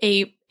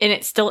and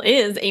it still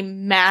is, a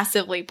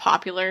massively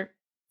popular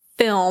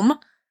film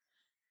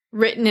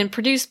written and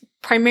produced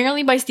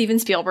primarily by Steven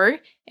Spielberg,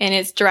 and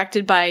it's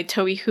directed by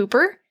Tobe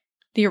Hooper,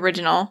 the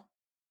original,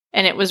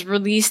 and it was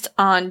released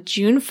on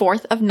June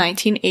 4th of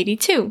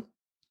 1982.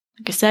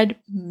 Like I said,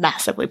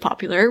 massively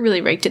popular. It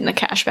really raked in the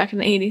cash back in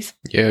the 80s.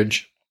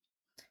 Huge.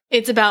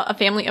 It's about a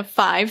family of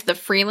 5, the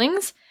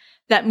Freelings,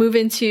 that move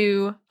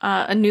into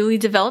a newly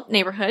developed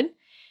neighborhood.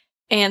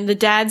 And the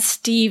dad,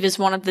 Steve, is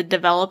one of the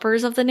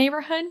developers of the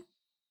neighborhood.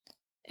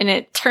 And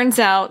it turns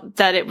out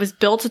that it was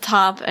built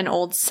atop an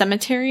old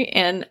cemetery.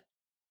 And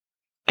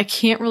I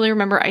can't really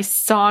remember. I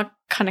saw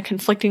kind of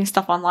conflicting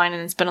stuff online,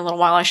 and it's been a little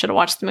while. I should have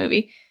watched the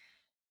movie.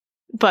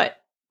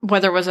 But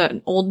whether it was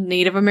an old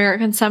Native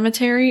American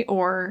cemetery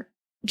or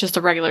just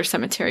a regular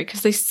cemetery,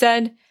 because they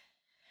said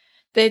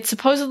they'd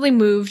supposedly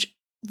moved,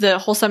 the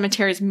whole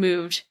cemetery is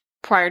moved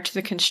prior to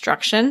the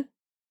construction,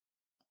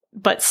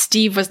 but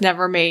Steve was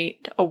never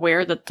made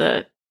aware that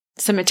the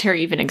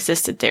cemetery even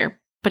existed there.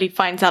 But he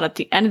finds out at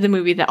the end of the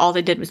movie that all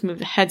they did was move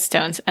the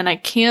headstones, and I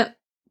can't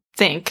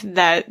think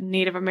that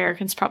Native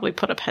Americans probably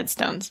put up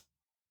headstones.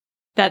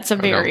 That's I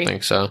don't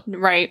think so.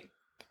 Right.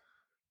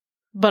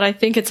 But I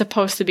think it's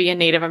supposed to be a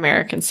Native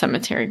American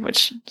cemetery,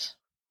 which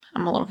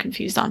I'm a little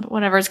confused on, but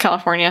whatever. It's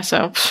California,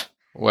 so.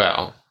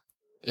 Well,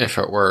 if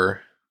it were.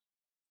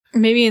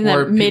 Maybe in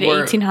the mid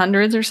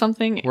 1800s or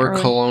something. Were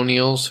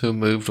colonials who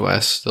moved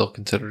west still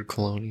considered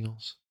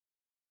colonials?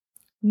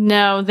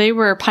 No, they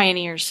were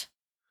pioneers.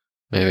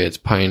 Maybe it's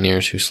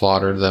pioneers who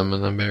slaughtered them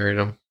and then buried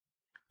them.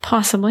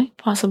 Possibly.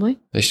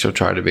 They still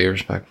try to be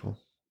respectful.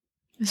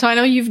 So I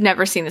know you've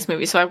never seen this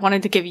movie, so I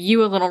wanted to give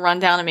you a little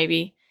rundown, and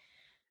maybe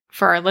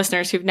for our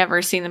listeners who've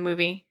never seen the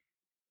movie,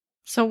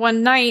 So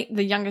one night,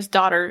 the youngest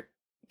daughter,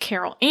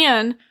 Carol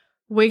Ann,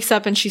 wakes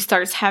up and she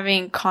starts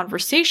having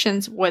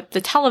conversations with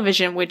the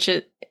television, which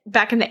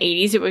back in the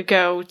 80s, it would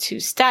go to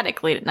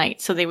static late at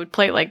night. So they would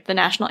play like the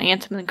national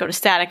anthem and then go to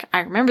static.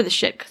 I remember the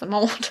shit because I'm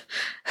old.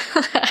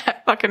 I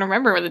fucking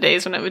remember the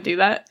days when it would do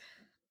that.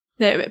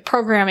 The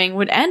programming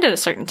would end at a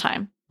certain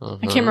time. I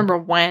can't remember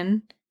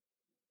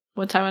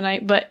what time of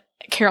night, but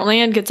Carol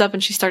Ann gets up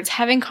and she starts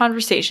having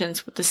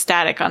conversations with the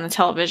static on the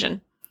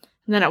television.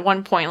 And then at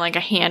one point, like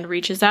a hand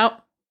reaches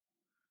out.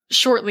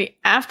 Shortly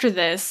after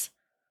this,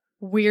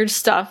 weird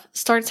stuff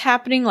starts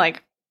happening,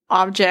 like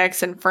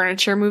objects and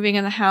furniture moving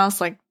in the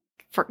house, like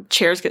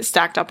chairs get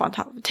stacked up on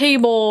top of a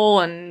table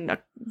and a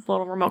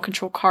little remote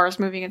control car is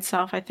moving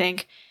itself, I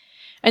think.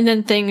 And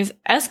then things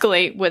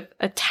escalate with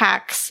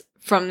attacks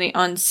from the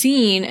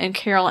unseen, and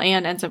Carol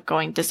Ann ends up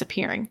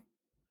disappearing.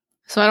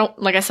 So I don't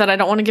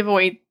want to give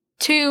away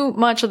too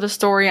much of the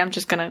story. I'm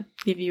just going to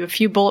give you a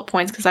few bullet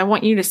points because I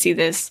want you to see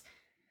this.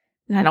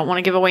 And I don't want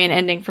to give away an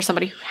ending for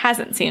somebody who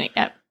hasn't seen it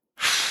yet.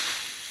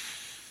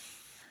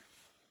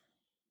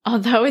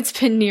 Although it's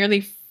been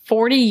nearly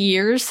 40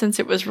 years since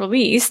it was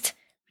released,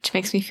 which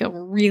makes me feel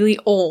really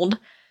old,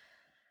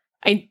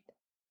 I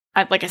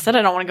like I said,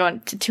 I don't want to go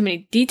into too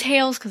many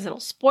details because it'll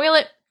spoil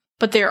it.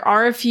 But there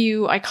are a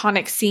few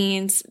iconic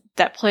scenes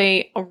that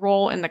play a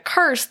role in the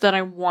curse that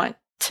I want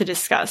to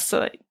discuss so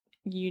that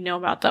you know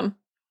about them.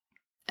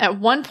 At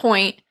one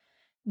point,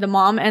 the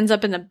mom ends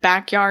up in the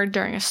backyard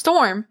during a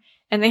storm,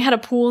 and they had a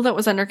pool that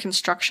was under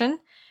construction,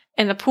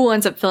 and the pool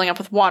ends up filling up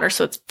with water,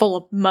 so it's full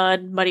of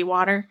muddy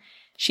water.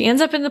 She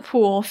ends up in the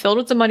pool filled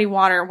with the muddy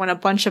water when a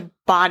bunch of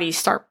bodies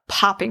start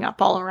popping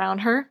up all around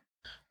her.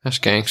 That's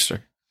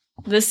gangster.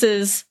 This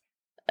is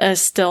a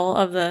still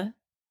of the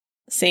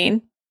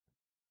scene.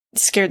 It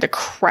scared the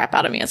crap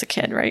out of me as a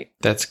kid, right?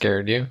 That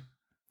scared you?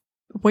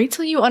 Wait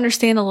till you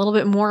understand a little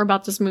bit more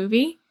about this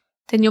movie,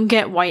 then you'll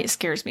get why it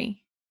scares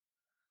me.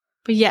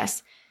 But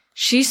yes,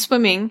 she's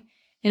swimming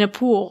in a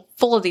pool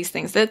full of these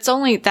things.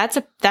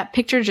 That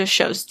picture just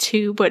shows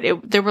two, but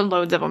there were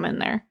loads of them in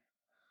there.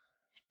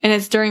 And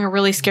it's during a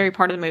really scary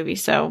part of the movie,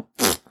 so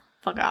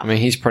fuck off. I mean,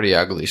 he's pretty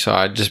ugly, so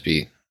I'd just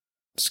be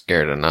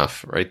scared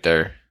enough right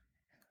there.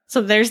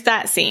 So there's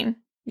that scene.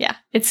 Yeah,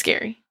 it's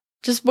scary.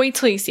 Just wait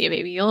till you see it,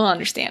 baby. You'll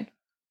understand.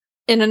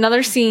 In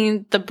another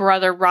scene, the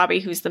brother, Robbie,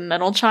 who's the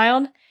middle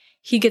child,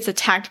 he gets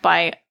attacked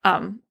by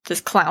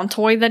this clown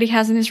toy that he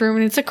has in his room,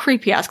 and it's a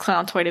creepy-ass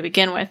clown toy to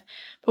begin with.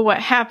 But what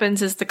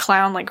happens is the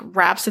clown,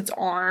 wraps its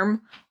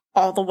arm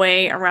all the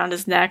way around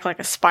his neck like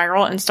a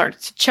spiral and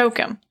starts to choke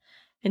him.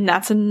 And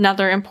that's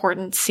another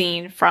important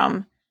scene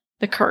from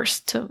The Curse,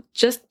 to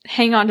just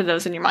hang on to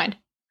those in your mind.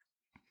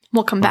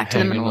 We'll come back to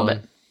them in a little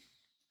bit.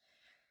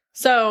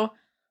 So,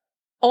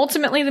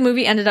 ultimately, the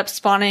movie ended up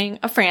spawning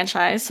a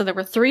franchise. So there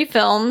were 3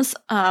 films,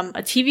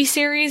 a TV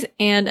series,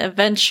 and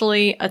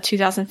eventually a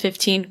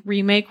 2015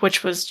 remake,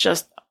 which was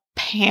just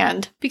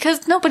panned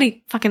because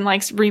nobody fucking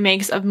likes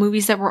remakes of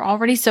movies that were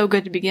already so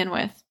good to begin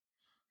with.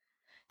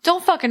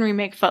 Don't fucking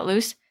remake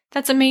Footloose.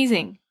 That's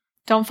amazing.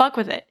 Don't fuck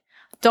with it.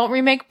 Don't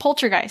remake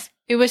Poltergeist.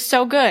 It was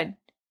so good.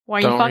 Why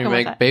are you fucking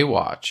with that? Don't remake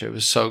Baywatch. It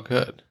was so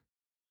good.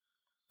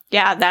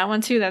 Yeah, that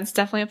one too. That's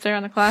definitely up there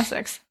on the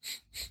classics.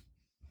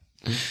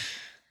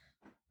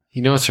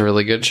 You know what's a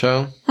really good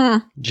show?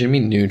 Jimmy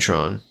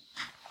Neutron.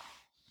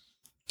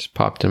 Just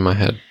popped in my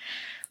head.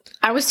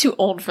 I was too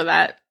old for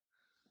that.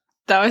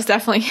 That was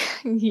definitely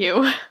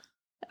you.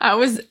 I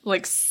was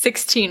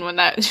 16 when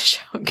that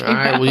show came out. All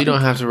right, well, you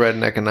don't have to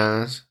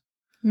redneckinize.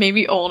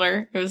 Maybe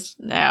older. I was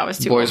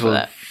too old for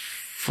that.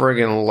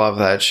 Friggin' love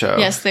that show.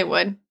 Yes, they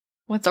would.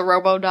 With the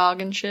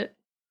Robo-Dog and shit.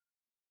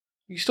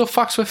 You still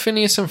fucks with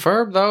Phineas and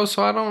Ferb, though,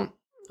 so I don't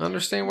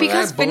understand where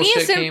that bullshit came from.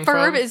 Because Phineas and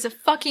Ferb is a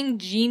fucking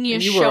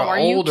genius show. Are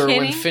you kidding? You were older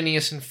when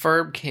Phineas and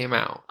Ferb came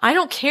out. I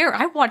don't care.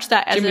 I watched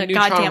that as a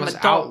goddamn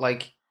adult.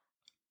 Out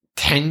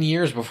 10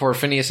 years before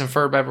Phineas and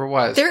Ferb ever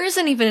was. There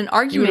isn't even an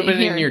argument. You would have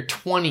been in your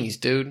 20s,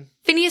 dude.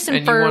 Phineas and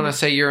Ferb. And you want to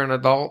say you're an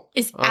adult?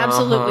 Is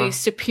absolutely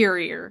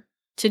superior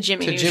to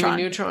Jimmy Neutron.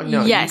 Jimmy Neutron?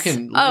 No, yes. You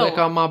can lick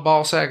on my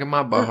ball sack and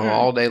my butthole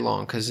all day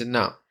long, because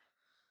no.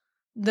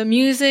 The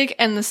music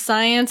and the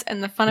science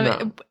and the fun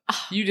of it.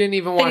 You didn't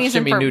even watch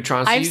Jimmy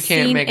Neutron, so you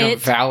can't make a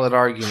valid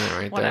argument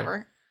right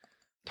there.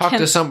 Talk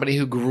to somebody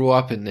who grew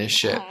up in this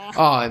shit.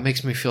 Oh, it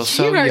makes me feel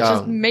so young. You're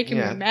just making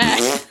me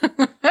mad.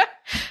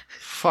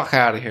 Fuck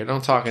out of here.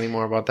 Don't talk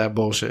anymore about that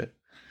bullshit.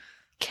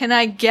 Can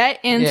I get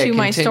into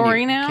my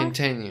story now?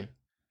 Continue.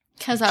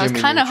 Because I was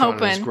kind of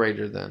hoping... is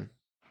greater than...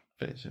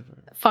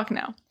 Fuck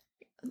no.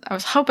 I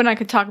was hoping I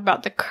could talk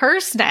about The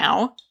Curse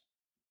now.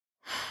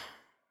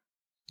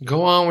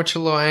 Go on with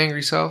your little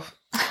angry self.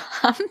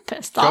 I'm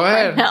pissed off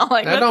right now.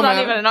 That's not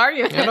even an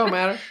argument. It don't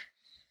matter.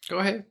 Go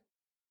ahead.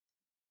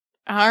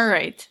 All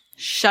right.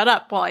 Shut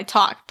up while I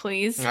talk,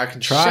 please. I can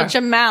try. Shut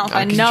your mouth.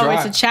 I know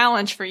it's a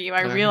challenge for you.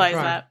 I realize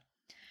that.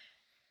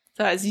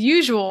 So as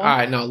usual... All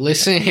right, now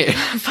listen here.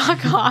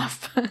 Fuck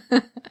off.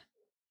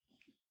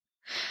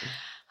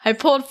 I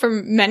pulled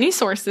from many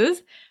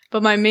sources,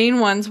 but my main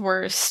ones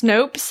were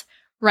Snopes,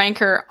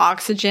 Ranker,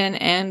 Oxygen,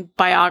 and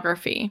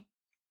Biography.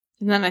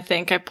 And then I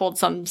think I pulled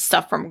some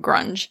stuff from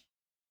Grunge.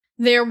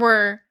 There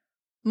were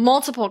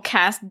multiple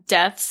cast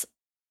deaths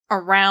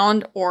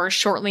around or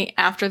shortly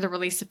after the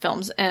release of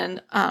films.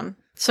 And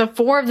so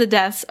 4 of the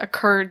deaths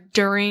occurred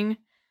during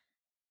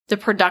the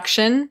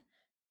production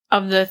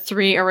of the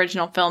 3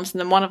 original films, and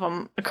then one of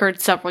them occurred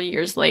several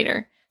years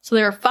later. So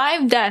there are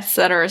 5 deaths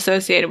that are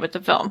associated with the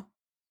film.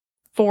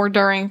 4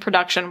 during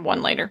production,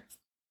 1 later.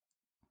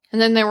 And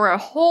then there were a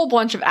whole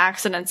bunch of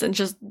accidents and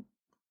just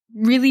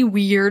really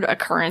weird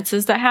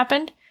occurrences that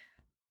happened.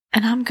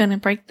 And I'm gonna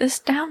break this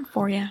down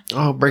for you.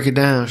 Oh, break it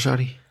down,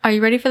 shawty. Are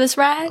you ready for this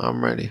ride?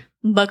 I'm ready.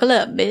 Buckle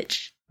up,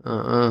 bitch.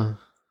 I'm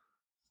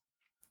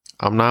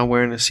not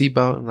wearing a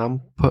seatbelt, and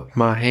I'm putting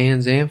my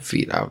hands and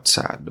feet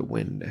outside the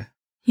window.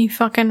 You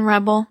fucking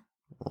rebel.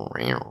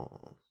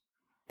 Meow.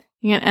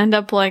 You're gonna end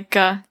up like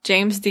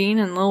James Dean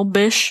and Lil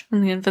Bish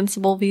in the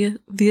Invincible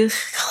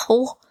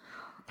vehicle.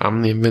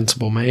 I'm the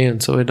invincible man,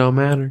 so it don't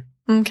matter.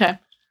 Okay.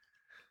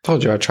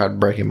 Told you I tried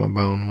breaking my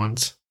bone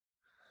once.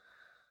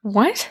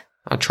 What?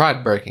 I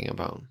tried breaking a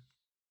bone.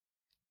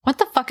 What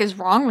the fuck is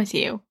wrong with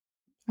you?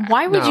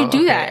 Why would you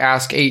do that?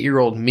 Ask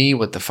 8-year-old me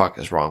what the fuck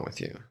is wrong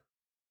with you.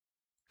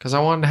 Because I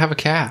wanted to have a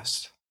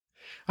cast.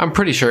 I'm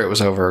pretty sure it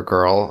was over a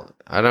girl.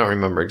 I don't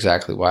remember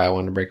exactly why I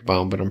wanted to break a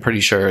bone, but I'm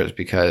pretty sure it was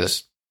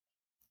because,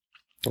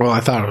 well,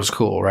 I thought it was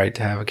cool, right,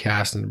 to have a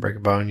cast and to break a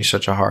bone. You're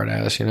such a hard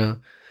ass, you know?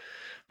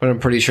 But I'm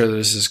pretty sure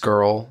there's this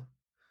girl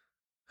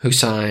who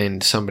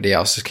signed somebody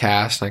else's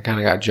cast, and I kind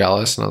of got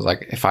jealous, and I was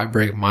like, if I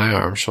break my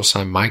arm, she'll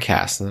sign my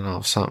cast, and then I'll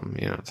have something,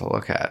 you know, to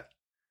look at.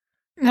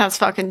 That's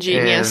fucking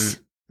genius.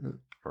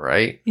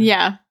 Right?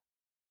 Yeah.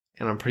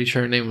 And I'm pretty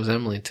sure her name was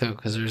Emily, too,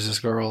 because there's this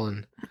girl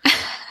in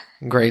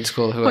grade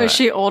school who... Was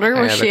she older?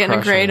 Was she in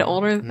a grade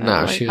older?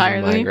 No, she was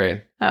in my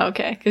grade. Oh,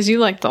 okay. Because you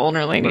like the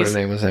older ladies. But her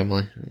name was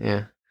Emily,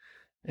 yeah.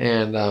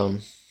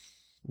 And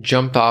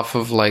jumped off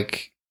of,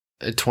 like,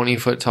 a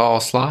 20-foot tall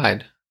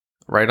slide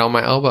right on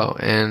my elbow,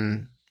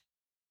 and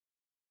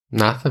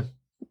nothing.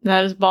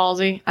 That is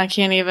ballsy. I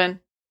can't even.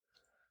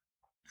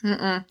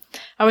 I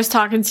was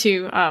talking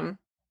to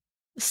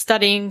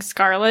Studying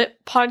Scarlet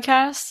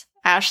podcast,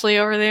 Ashley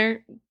over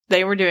there.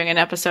 They were doing an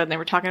episode and they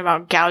were talking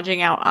about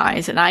gouging out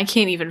eyes, and I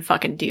can't even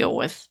fucking deal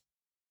with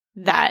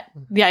that.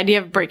 The idea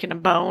of breaking a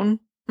bone.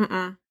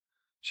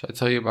 Should I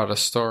tell you about a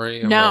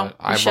story of no, an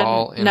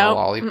eyeball in a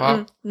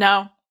lollipop?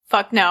 No.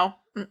 Fuck no.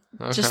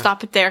 Okay. Just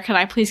stop it there. Can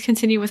I please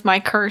continue with my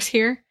curse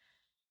here?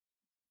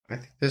 I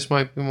think this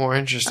might be more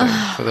interesting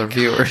for the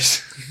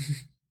viewers.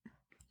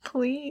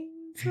 Please.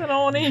 I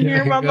don't want to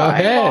hear about the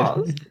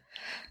eyeballs.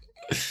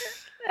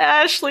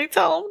 Ashley,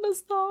 tell him to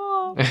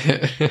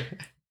stop.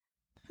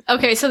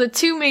 Okay, so the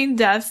 2 main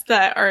deaths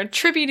that are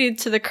attributed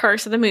to the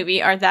curse of the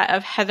movie are that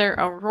of Heather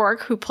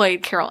O'Rourke, who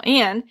played Carol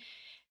Ann,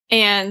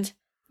 and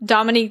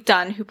Dominique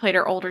Dunn, who played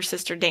her older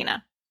sister,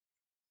 Dana.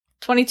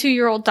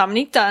 22-year-old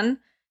Dominique Dunn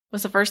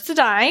was the first to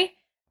die,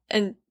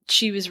 and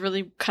she was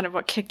really kind of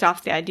what kicked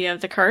off the idea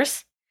of the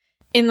curse.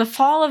 In the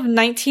fall of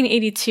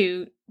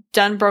 1982,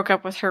 Dunn broke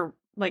up with her,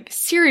 like,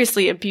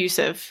 seriously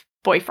abusive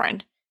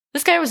boyfriend.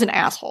 This guy was an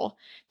asshole.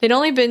 They'd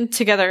only been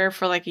together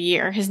for, like, a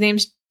year. His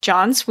name's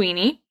John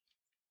Sweeney.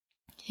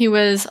 He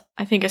was,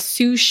 I think, a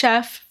sous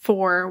chef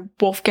for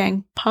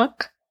Wolfgang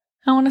Puck,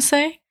 I want to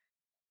say.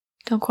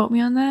 Don't quote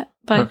me on that,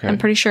 but okay. I'm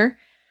pretty sure.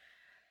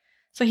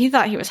 So he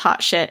thought he was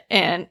hot shit,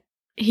 and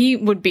he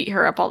would beat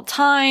her up all the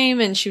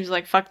time, and she was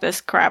like, fuck this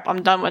crap,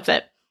 I'm done with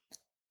it.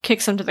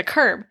 Kicks him to the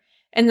curb.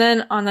 And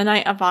then on the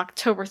night of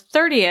October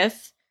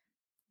 30th,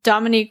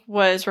 Dominique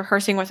was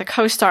rehearsing with a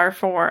co-star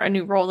for a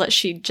new role that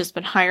she'd just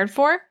been hired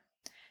for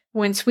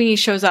when Sweeney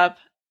shows up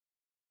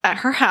at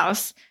her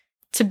house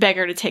to beg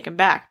her to take him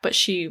back, but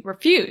she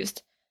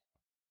refused.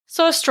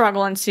 So a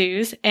struggle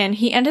ensues, and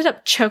he ended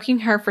up choking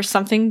her for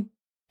something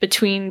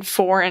between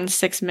 4 and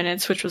 6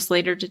 minutes, which was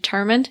later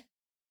determined.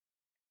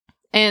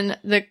 And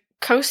the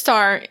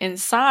co-star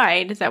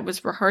inside that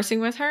was rehearsing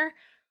with her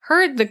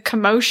heard the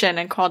commotion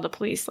and called the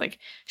police. Like,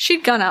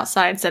 she'd gone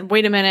outside, said,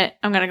 wait a minute,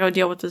 I'm gonna go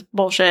deal with this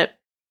bullshit.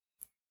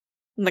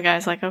 And the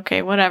guy's like,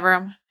 okay,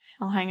 whatever,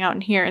 I'll hang out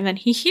in here. And then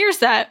he hears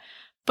that,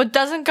 but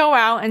doesn't go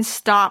out and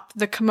stop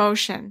the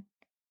commotion.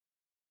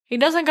 He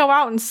doesn't go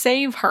out and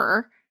save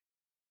her.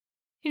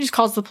 He just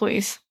calls the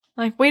police.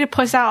 Like, way to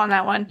puss out on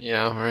that one.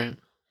 Yeah, right.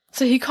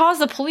 So he calls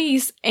the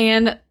police,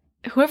 and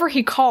whoever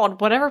he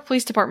called, whatever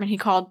police department he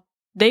called,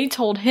 they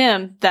told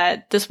him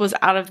that this was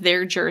out of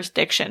their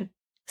jurisdiction.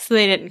 So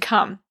they didn't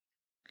come.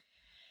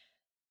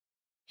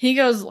 He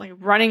goes, like,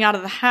 running out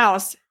of the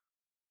house,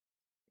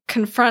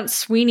 confronts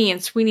Sweeney,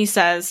 and Sweeney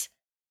says,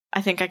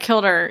 I think I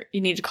killed her.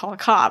 You need to call the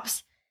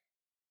cops.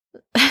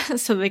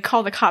 So they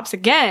call the cops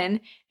again,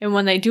 and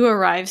when they do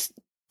arrive,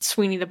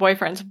 Sweeney, the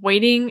boyfriend's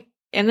waiting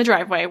in the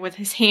driveway with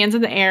his hands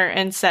in the air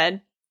and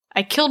said,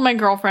 I killed my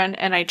girlfriend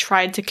and I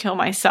tried to kill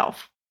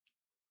myself.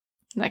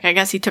 Like, I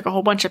guess he took a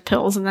whole bunch of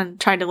pills and then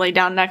tried to lay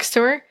down next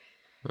to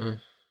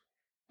her.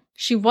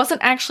 She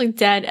wasn't actually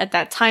dead at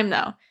that time,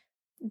 though.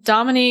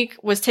 Dominique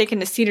was taken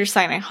to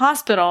Cedars-Sinai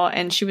Hospital,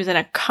 and she was in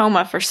a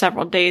coma for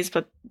several days,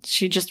 but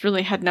she just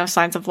really had no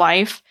signs of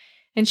life.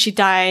 And she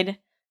died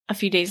a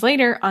few days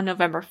later on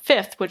November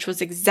 5th,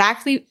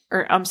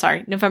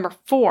 November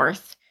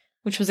 4th,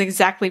 which was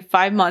exactly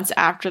 5 months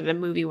after the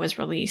movie was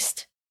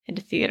released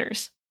into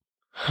theaters.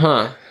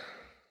 Huh.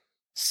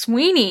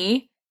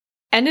 Sweeney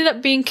ended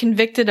up being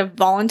convicted of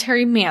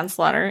voluntary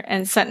manslaughter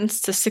and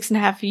sentenced to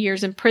 6.5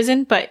 years in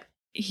prison, but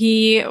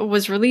he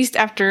was released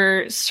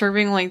after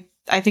serving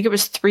I think it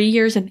was 3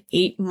 years and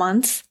 8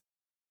 months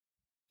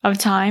of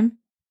time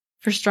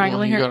for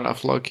strangling her. He got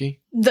off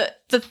lucky.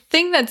 The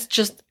thing that's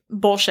just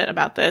bullshit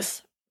about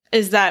this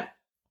is that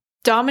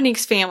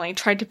Dominique's family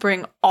tried to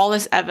bring all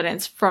this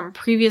evidence from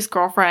previous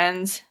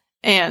girlfriends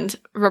and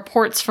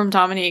reports from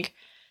Dominique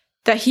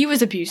that he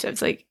was abusive.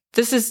 It's like,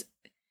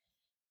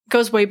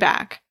 goes way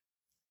back.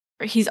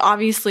 He's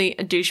obviously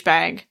a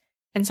douchebag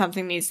and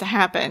something needs to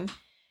happen.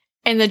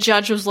 And the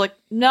judge was like,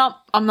 nope,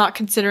 I'm not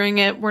considering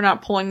it. We're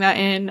not pulling that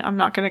in. I'm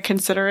not going to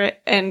consider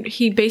it. And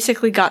he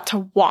basically got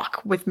to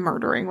walk with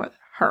murdering with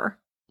her.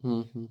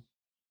 Mm-hmm.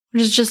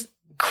 Which is just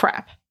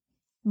crap.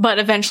 But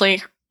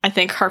eventually, I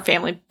think her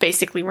family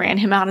basically ran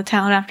him out of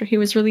town after he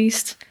was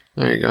released.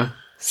 There you go.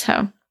 So,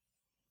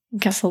 I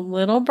guess a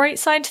little bright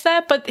side to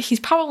that. But he's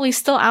probably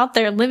still out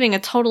there living a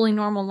totally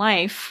normal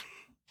life,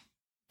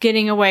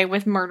 getting away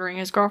with murdering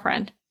his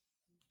girlfriend.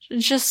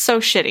 It's just so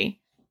shitty.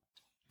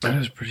 That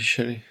is pretty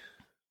shitty.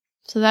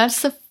 So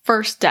that's the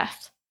first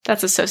death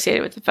that's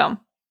associated with the film.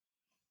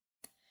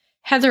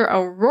 Heather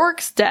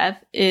O'Rourke's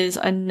death is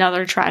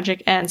another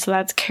tragic end. So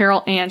that's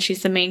Carol Ann.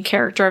 She's the main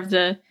character of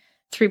the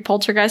 3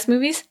 Poltergeist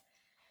movies.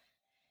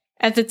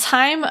 At the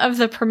time of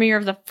the premiere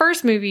of the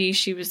first movie,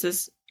 she was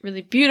this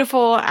really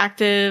beautiful,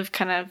 active,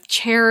 kind of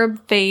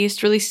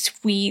cherub-faced, really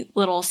sweet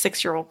little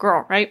 6-year-old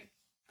girl, right?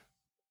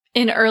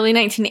 In early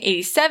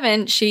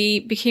 1987, she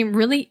became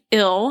really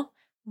ill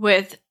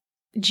with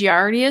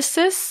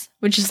giardiasis,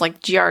 which is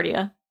like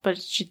giardia, but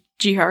it's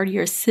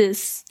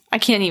giardiasis. I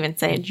can't even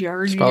say it.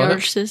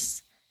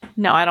 Giardiasis.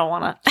 No, I don't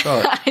want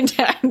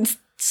to. I'm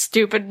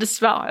stupid to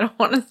spell. I don't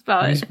want to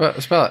spell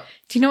it. Spell it.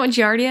 Do you know what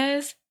giardia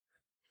is?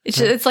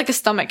 It's like a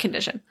stomach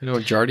condition. I know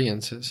what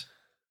Jardians is.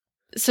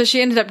 So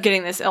she ended up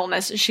getting this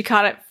illness. She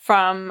caught it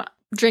from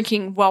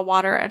drinking well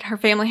water at her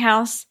family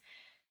house.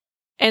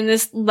 And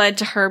this led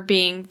to her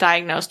being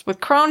diagnosed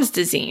with Crohn's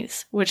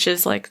disease, which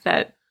is like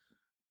that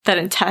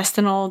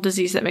intestinal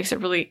disease that makes it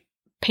really,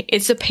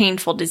 it's a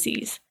painful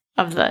disease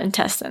of the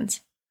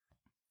intestines.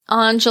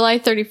 On July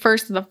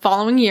 31st of the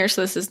following year,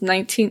 so this is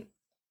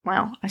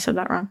wow, I said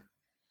that wrong.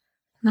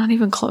 Not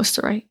even close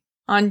to right.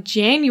 On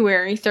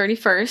January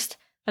 31st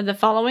of the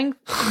following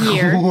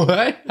year.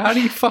 What? How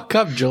do you fuck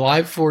up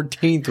July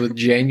 14th with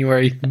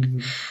January?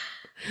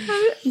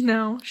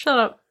 No, shut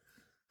up.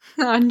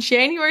 On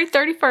January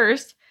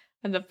 31st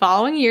of the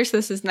following year, so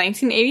this is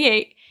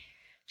 1988,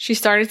 she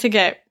started to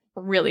get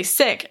really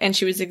sick and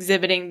she was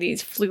exhibiting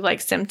these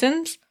flu-like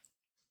symptoms.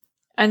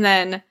 And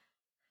then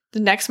the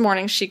next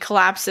morning she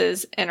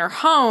collapses in her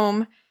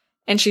home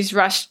and she's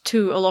rushed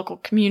to a local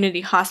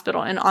community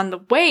hospital. And on the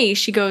way,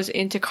 she goes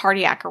into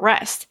cardiac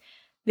arrest.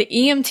 The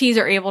EMTs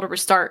are able to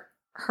restart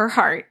her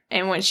heart.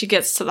 And when she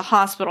gets to the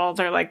hospital,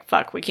 they're like,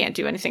 fuck, we can't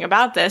do anything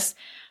about this.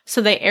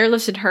 So they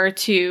airlifted her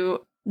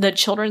to the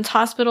Children's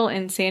Hospital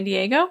in San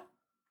Diego.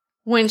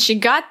 When she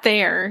got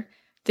there,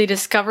 they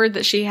discovered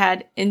that she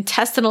had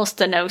intestinal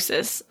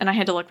stenosis. And I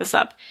had to look this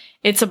up.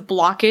 It's a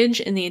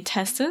blockage in the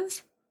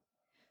intestines.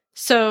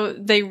 So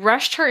they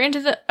rushed her into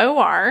the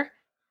OR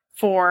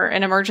for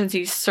an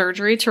emergency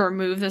surgery to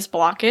remove this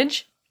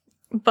blockage.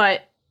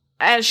 But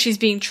as she's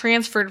being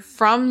transferred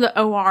from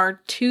the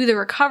OR to the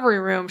recovery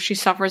room, she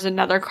suffers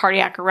another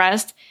cardiac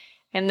arrest.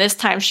 And this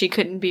time she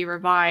couldn't be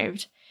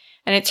revived.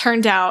 And it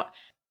turned out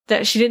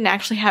that she didn't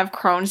actually have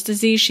Crohn's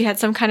disease. She had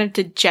some kind of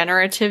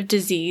degenerative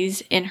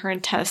disease in her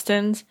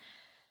intestines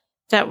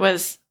that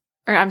was,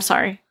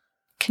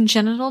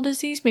 congenital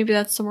disease? Maybe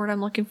that's the word I'm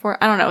looking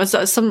for. I don't know. It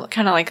was some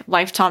kind of like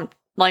lifelong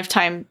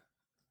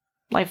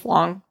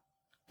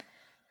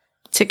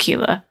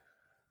tequila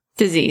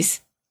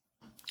disease.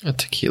 A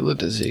tequila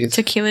disease.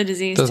 Tequila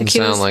disease. Doesn't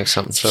sound like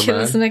something so bad.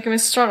 Tequila's making me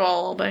struggle a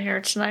little bit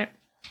here tonight.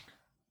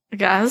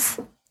 Guys,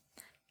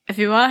 if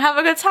you want to have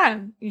a good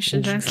time, you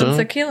should drink some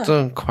tequila.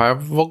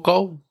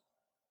 Cuervo.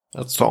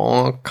 That's the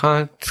only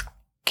kind of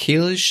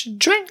tequila you should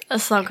drink.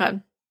 That's so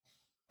good.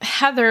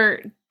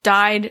 Heather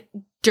died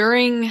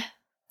during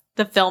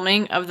the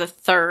filming of the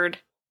third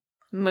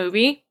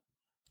movie.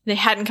 They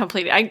hadn't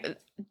completed.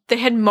 They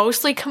had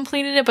mostly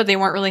completed it, but they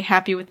weren't really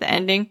happy with the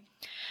ending.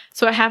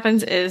 So what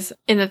happens is,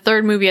 in the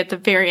third movie, at the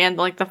very end,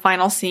 like the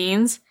final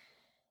scenes,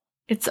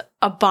 it's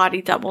a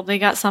body double. They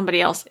got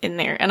somebody else in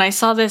there. And I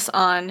saw this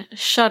on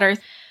Shudder.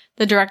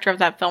 The director of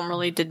that film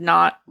really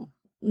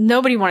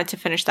nobody wanted to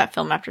finish that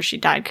film after she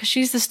died, because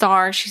she's the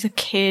star, she's a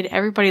kid,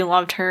 everybody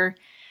loved her.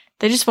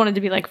 They just wanted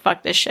to be like,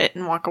 fuck this shit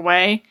and walk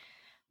away.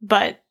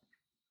 But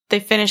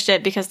they finished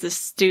it because the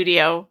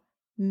studio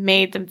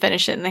made them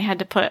finish it, and they had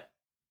to put,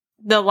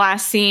 the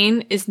last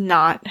scene is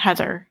not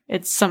Heather.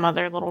 It's some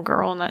other little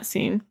girl in that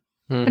scene,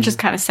 which is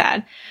kind of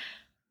sad.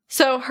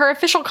 So her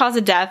official cause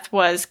of death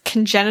was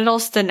congenital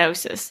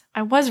stenosis.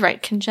 I was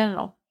right,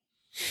 congenital.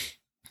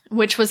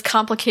 which was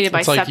complicated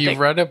by septic. It's like you've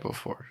read it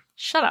before.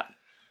 Shut up.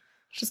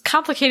 Which was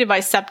complicated by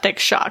septic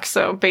shock.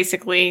 So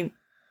basically,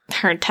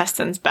 her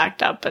intestines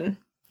backed up and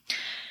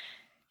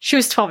she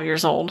was 12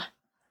 years old.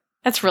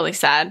 That's really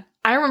sad.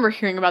 I remember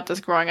hearing about this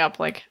growing up.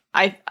 Like,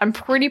 I'm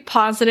pretty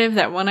positive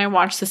that when I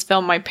watched this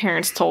film, my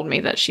parents told me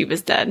that she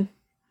was dead.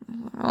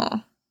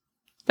 Oh,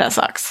 that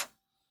sucks.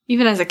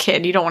 Even as a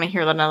kid, you don't want to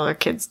hear that another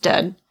kid's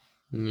dead.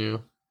 Yeah.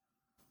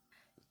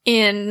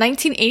 In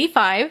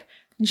 1985,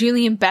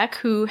 Julian Beck,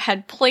 who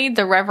had played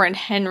the Reverend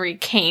Henry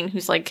Kane,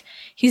 he's the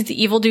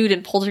evil dude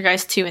in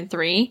Poltergeist 2 and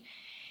 3,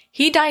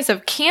 he dies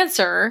of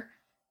cancer,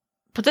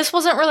 but this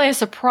wasn't really a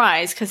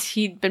surprise because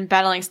he'd been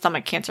battling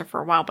stomach cancer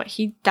for a while, but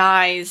he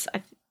dies...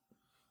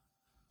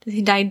 Did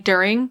he die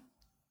during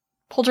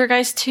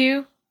Poltergeist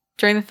 2?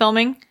 During the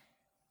filming?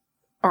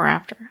 Or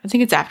after? I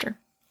think it's after.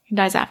 He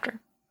dies after.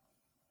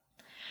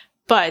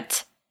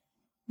 But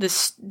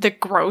the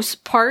gross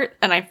part,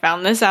 and I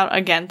found this out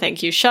again,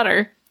 thank you,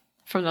 Shudder,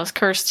 from those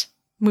cursed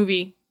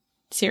movie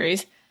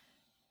series,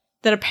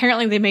 that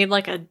apparently they made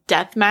like a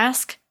death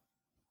mask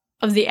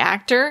of the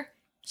actor.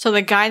 So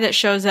the guy that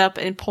shows up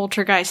in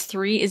Poltergeist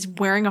 3 is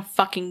wearing a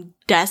fucking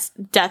death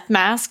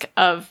mask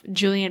of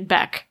Julian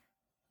Beck.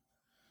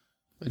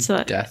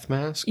 A death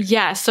mask?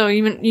 Yeah, so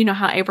even, you know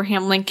how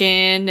Abraham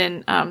Lincoln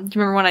and, do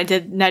you remember when I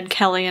did Ned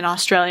Kelly in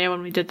Australia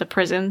when we did the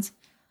prisons?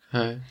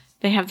 Hi.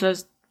 They have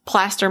those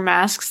plaster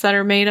masks that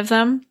are made of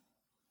them.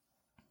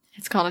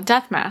 It's called a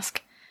death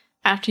mask.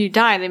 After you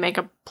die, they make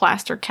a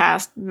plaster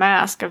cast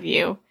mask of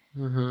you.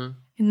 Mm-hmm.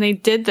 And they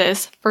did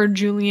this for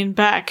Julian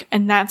Beck,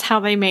 and that's how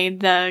they made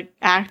the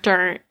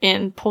actor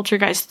in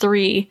Poltergeist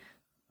 3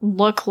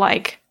 look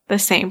like the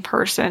same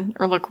person,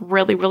 or look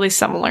really, really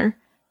similar.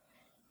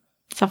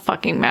 It's a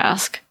fucking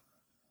mask.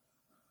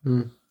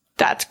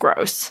 That's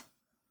gross.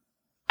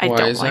 I Why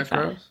don't is like that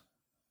gross?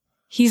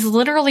 He's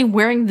literally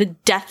wearing the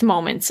death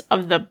moments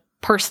of the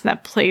person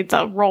that played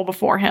the role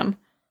before him.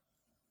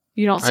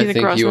 You don't see the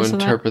grossness of that? I think you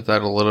interpret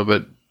that a little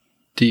bit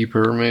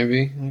deeper,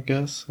 maybe, I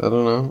guess. I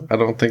don't know. I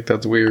don't think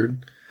that's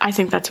weird. I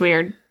think that's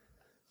weird.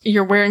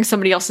 You're wearing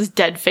somebody else's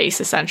dead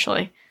face,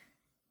 essentially.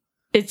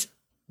 It's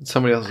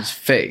somebody else's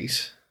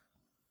face.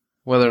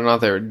 Whether or not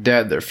they were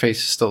dead, their face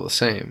is still the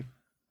same.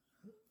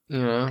 You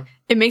know?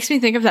 It makes me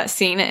think of that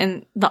scene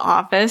in The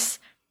Office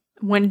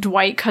when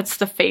Dwight cuts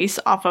the face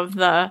off of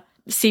the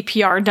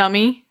CPR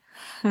dummy.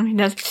 And he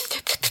does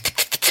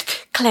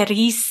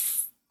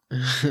Clarice.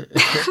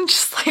 I'm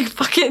just like,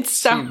 fucking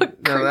so creepy.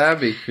 Now that'd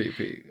be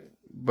creepy.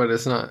 But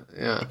it's not,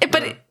 yeah.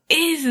 But it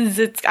is.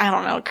 It's, I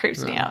don't know, it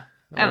creeps me out.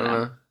 I don't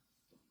know.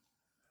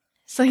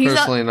 So he's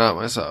personally not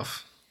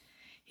myself.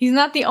 He's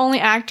not the only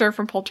actor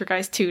from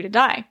Poltergeist 2 to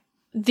die.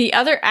 The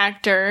other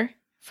actor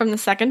from the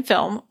second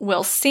film,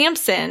 Will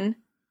Sampson,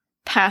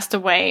 passed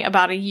away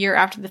about a year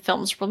after the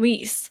film's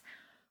release.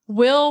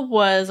 Will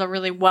was a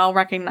really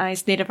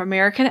well-recognized Native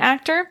American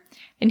actor,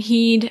 and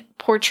he'd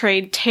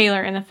portrayed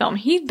Taylor in the film.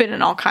 He'd been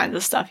in all kinds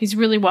of stuff. He's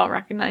really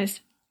well-recognized.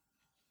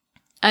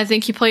 I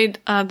think he played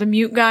the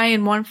mute guy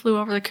in One Flew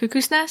Over the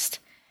Cuckoo's Nest,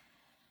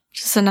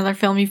 which is another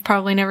film you've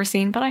probably never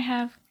seen, but I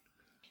have.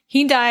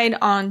 He died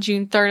on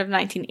June 3rd of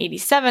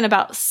 1987,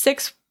 about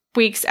 6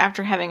 weeks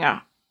after having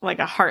a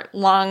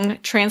heart-lung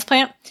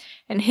transplant,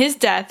 and his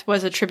death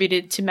was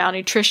attributed to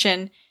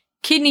malnutrition,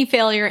 kidney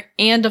failure,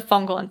 and a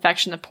fungal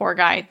infection. The poor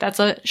guy.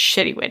 That's a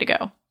shitty way to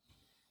go.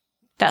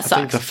 That sucks. I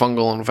think the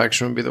fungal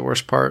infection would be the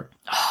worst part.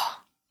 Oh,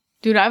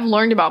 dude, I've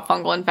learned about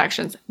fungal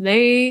infections.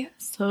 They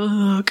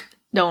suck.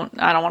 I don't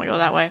want to go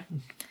that way.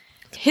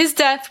 His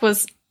death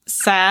was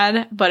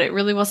sad, but it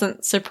really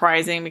wasn't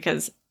surprising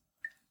because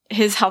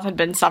his health had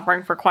been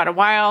suffering for quite a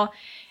while.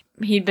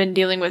 He'd been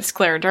dealing with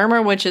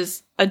scleroderma, which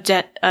is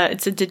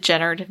it's a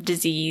degenerative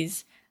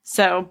disease.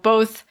 So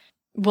both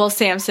Will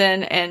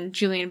Sampson and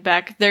Julian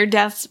Beck, their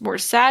deaths were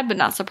sad but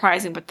not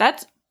surprising. But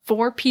that's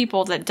 4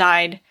 people that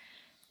died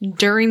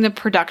during the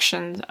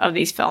production of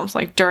these films,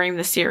 like during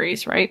the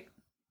series, right?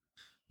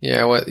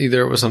 Yeah,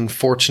 either it was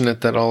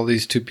unfortunate that all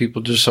these 2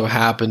 people just so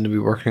happened to be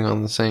working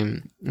on the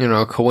same,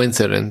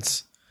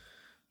 coincidence.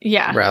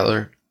 Yeah.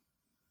 Rather,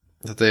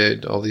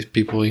 that all these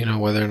people,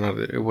 whether or not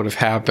it would have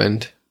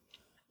happened.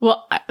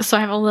 Well, so I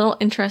have a little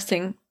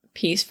interesting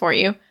piece for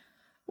you.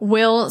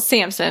 Will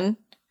Sampson,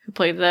 who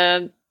played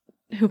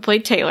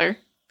Taylor,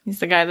 he's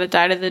the guy that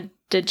died of the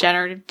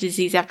degenerative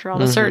disease after all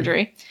the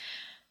surgery.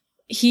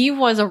 He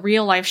was a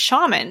real life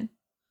shaman,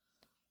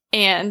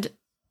 and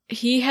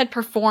he had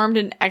performed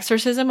an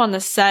exorcism on the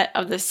set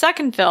of the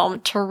second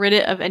film to rid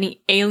it of any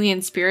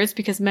alien spirits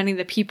because many of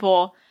the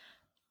people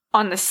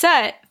on the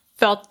set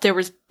felt there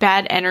was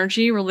bad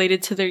energy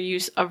related to their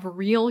use of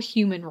real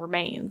human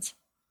remains.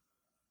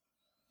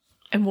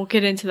 And we'll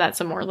get into that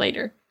some more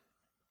later.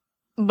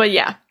 But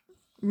yeah,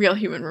 real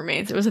human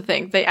remains. It was a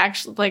thing. They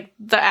actually,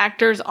 the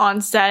actors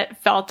on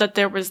set felt that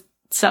there was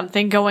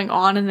something going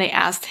on and they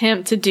asked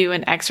him to do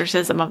an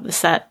exorcism of the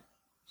set.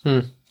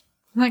 Isn't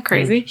that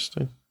crazy?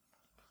 Interesting.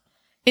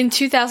 In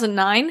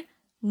 2009,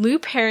 Lou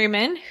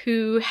Perryman,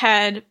 who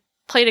had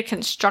played a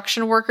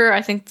construction worker,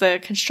 I think the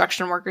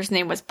construction worker's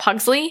name was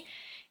Pugsley,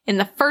 in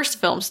the first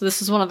film, so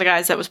this is one of the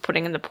guys that was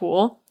putting in the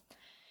pool,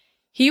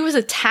 he was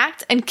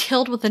attacked and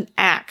killed with an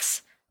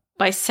axe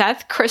by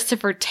Seth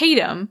Christopher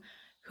Tatum,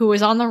 who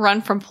was on the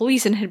run from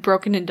police and had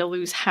broken into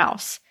Lou's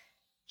house.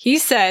 He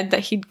said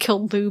that he'd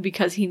killed Lou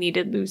because he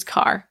needed Lou's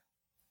car.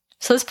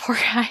 So this poor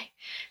guy,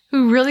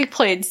 who really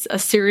played a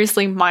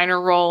seriously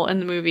minor role in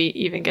the movie,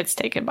 even gets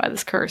taken by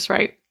this curse,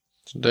 right?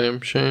 It's a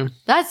damn shame.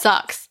 That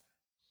sucks.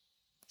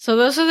 So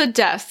those are the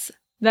deaths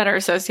that are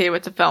associated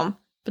with the film.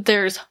 But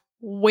there's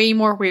way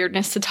more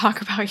weirdness to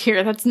talk about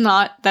here. That's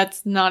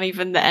not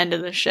even the end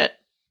of the shit.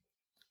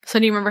 So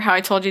do you remember how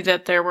I told you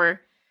that there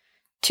were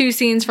 2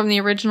 scenes from the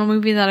original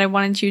movie that I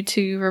wanted you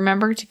to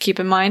remember, to keep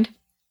in mind?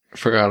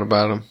 Forgot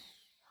about them.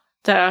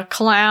 The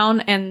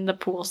clown and the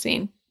pool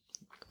scene.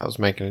 I was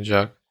making a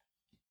joke.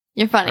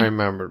 You're funny. I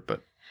remembered,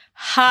 but...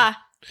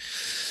 Ha!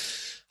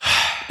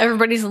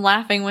 Everybody's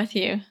laughing with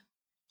you.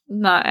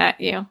 Not at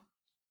you.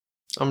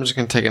 I'm just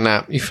going to take a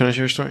nap. You finish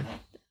your story?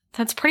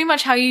 That's pretty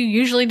much how you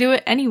usually do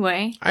it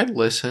anyway. I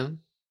listen.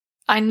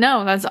 I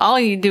know. That's all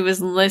you do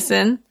is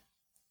listen.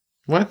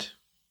 What?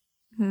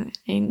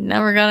 You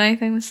never got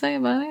anything to say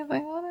about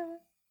anything. Whatever.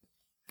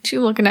 What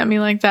you looking at me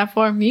like that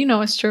for? You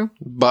know it's true.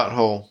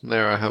 Butthole.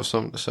 There, I have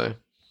something to say.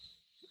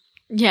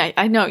 Yeah,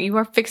 I know. You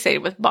are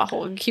fixated with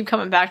butthole. You keep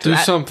coming back to Do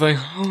that. something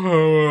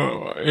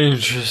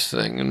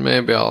interesting, and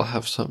maybe I'll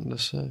have something to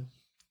say.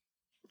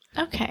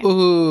 Okay.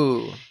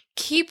 Ooh.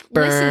 Keep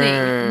Burn.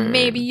 listening.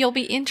 Maybe you'll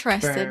be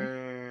interested.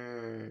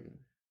 Burn.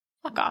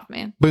 Fuck off,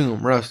 man.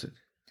 Boom, roasted.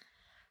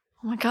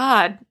 Oh my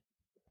god.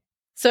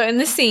 So in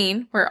the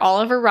scene where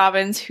Oliver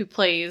Robbins, who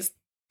plays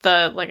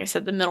like I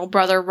said, the middle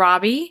brother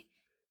Robbie,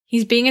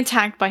 he's being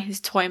attacked by his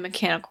toy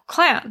mechanical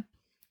clown.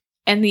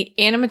 And the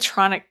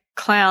animatronic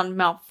clown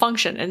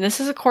malfunctioned. And this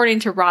is according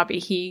to Robbie.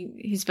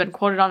 He's been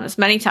quoted on this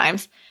many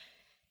times.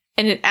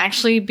 And it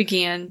actually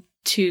began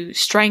to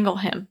strangle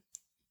him.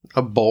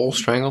 A bowl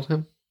strangled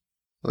him?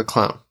 The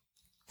clown.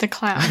 The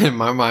clown. In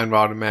my mind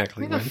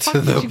automatically Where the went fuck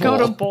to the did you bowl.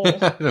 go to bowl?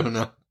 I don't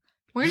know.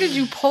 Where did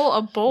you pull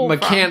a bowl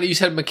from? You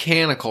said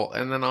mechanical,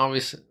 and then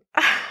obviously...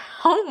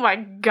 Oh my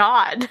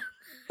god.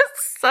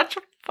 Such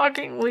a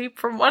fucking leap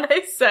from what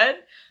I said.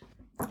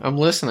 I'm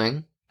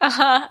listening.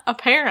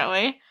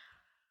 Apparently.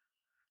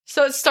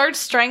 So it starts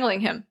strangling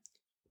him.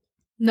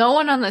 No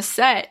one on the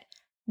set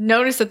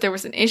noticed that there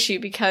was an issue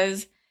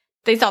because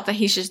they thought that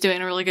he's just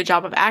doing a really good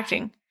job of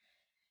acting.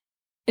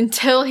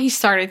 Until he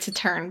started to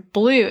turn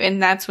blue,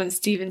 and that's when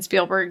Steven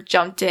Spielberg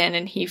jumped in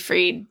and he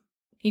freed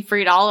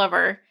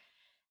Oliver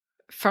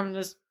from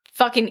this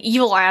fucking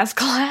evil ass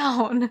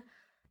clown.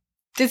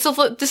 This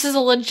is a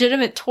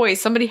legitimate toy.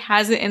 Somebody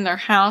has it in their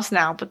house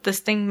now, but this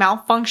thing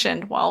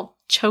malfunctioned while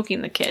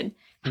choking the kid.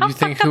 How Do you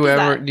think fucked up is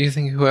that? Do you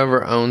think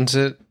whoever owns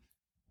it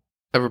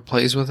ever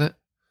plays with it?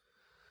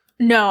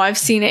 No, I've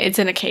seen it. It's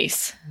in a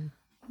case.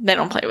 They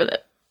don't play with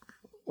it.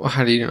 Well,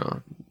 how do you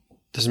know?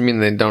 Doesn't mean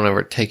they don't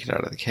ever take it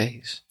out of the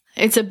case.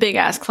 It's a big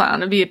ass clown.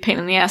 It'd be a pain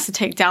in the ass to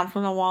take down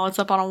from the wall. It's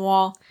up on a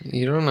wall.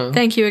 You don't know.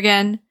 Thank you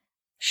again,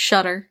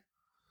 Shudder.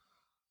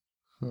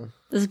 Huh.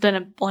 This has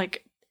been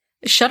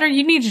Shudder,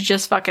 you need to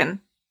just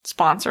fucking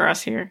sponsor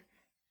us here.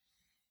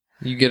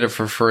 You get it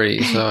for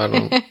free, so I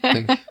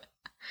don't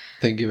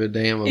think give a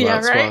damn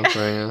about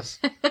sponsoring us.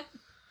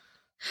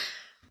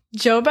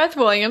 Jo Beth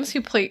Williams,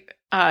 who played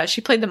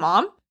the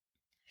mom,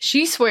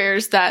 she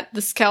swears that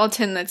the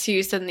skeleton that's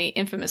used in the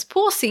infamous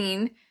pool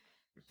scene,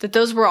 that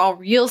those were all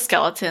real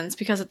skeletons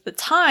because at the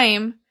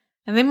time,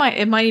 and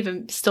it might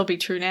even still be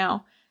true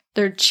now,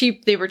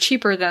 they were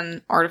cheaper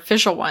than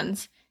artificial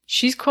ones.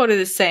 She's quoted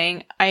as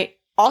saying, "I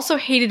also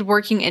hated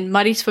working in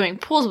muddy swimming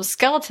pools with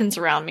skeletons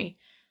around me.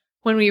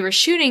 When we were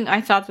shooting, I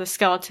thought the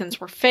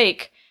skeletons were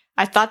fake.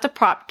 I thought the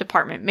prop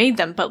department made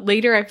them, but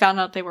later I found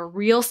out they were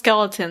real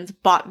skeletons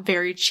bought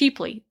very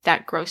cheaply.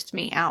 That grossed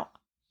me out."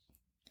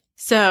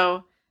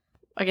 So,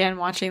 again,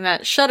 watching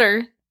that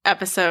Shudder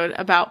episode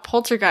about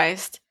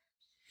Poltergeist,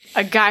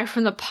 a guy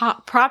from the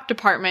prop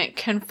department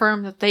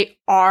confirmed that they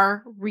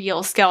are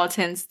real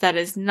skeletons. That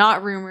is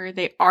not rumor.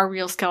 They are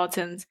real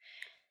skeletons.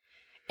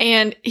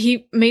 And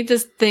he made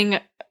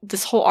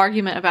this whole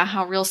argument about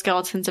how real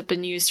skeletons have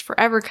been used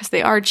forever because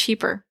they are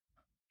cheaper.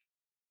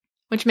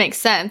 Which makes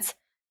sense.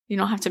 You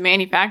don't have to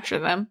manufacture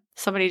them.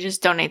 Somebody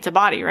just donates a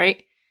body,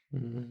 right?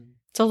 Mm-hmm.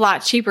 It's a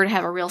lot cheaper to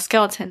have a real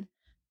skeleton.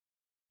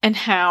 And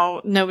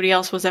how nobody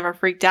else was ever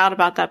freaked out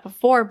about that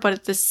before. But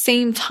at the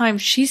same time,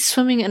 she's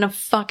swimming in a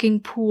fucking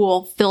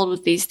pool filled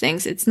with these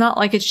things. It's not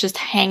like it's just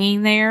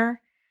hanging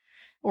there.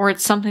 Or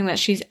it's something that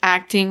she's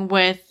acting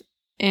with.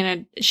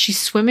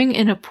 She's swimming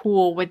in a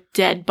pool with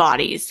dead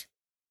bodies.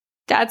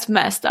 That's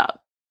messed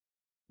up.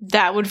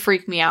 That would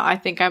freak me out. I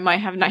think I might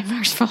have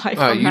nightmares for life.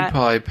 Oh, you'd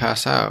probably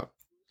pass out.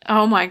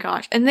 Oh my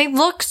gosh. And they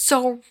look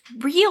so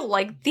real.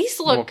 Like, these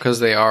look... Well, because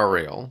they are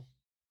real.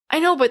 I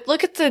know, but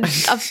look at the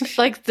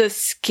the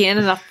skin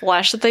and the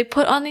flesh that they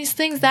put on these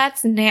things.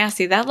 That's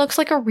nasty. That looks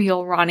like a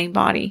real rotting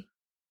body.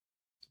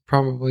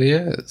 Probably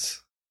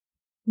is.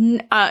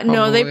 No,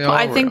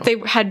 I think real.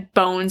 they had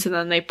bones and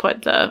then they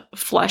put the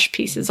flesh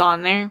pieces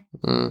on there.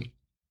 Mm.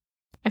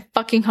 I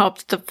fucking hope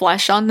that the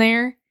flesh on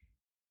there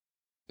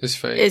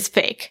is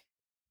fake.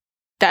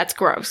 That's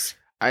gross.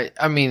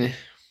 I mean,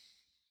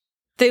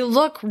 they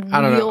look real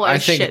I don't know. I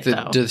think shit, the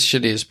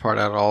shittiest part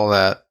out of all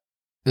that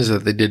is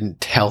that they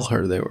didn't tell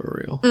her they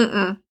were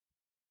real.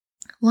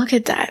 Look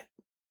at that.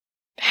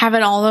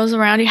 Having all those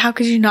around you, how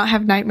could you not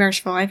have nightmares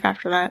for life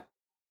after that?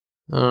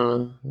 I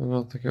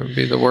don't think it would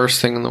be the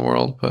worst thing in the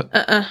world, but...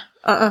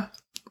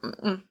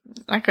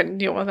 I couldn't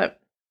deal with it.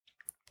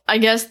 I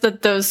guess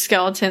that those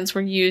skeletons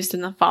were used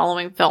in the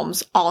following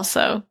films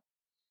also.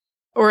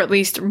 Or at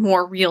least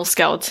more real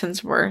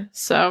skeletons were,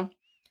 so...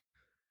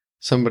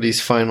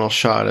 Somebody's final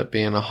shot at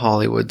being a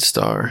Hollywood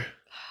star.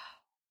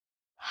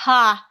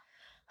 Ha!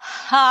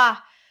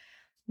 Ha!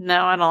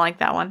 No, I don't like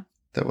that one.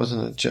 That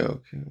wasn't a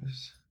joke. It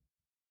was...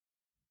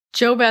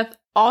 JoBeth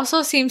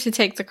also seemed to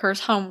take the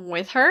curse home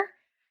with her.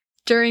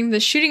 During the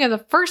shooting of the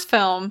first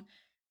film,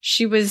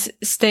 she was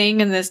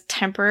staying in this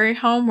temporary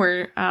home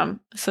where,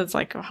 so it's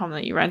like a home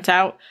that you rent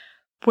out,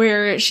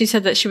 where she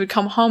said that she would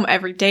come home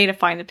every day to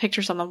find the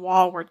pictures on the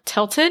wall were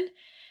tilted,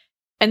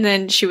 and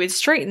then she would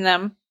straighten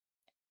them,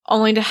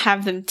 only to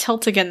have them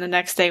tilt again the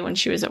next day when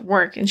she was at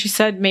work. And she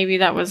said maybe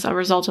that was a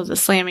result of the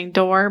slamming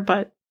door,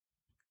 but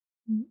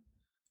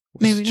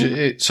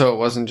maybe not. So it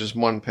wasn't just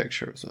one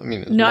picture. I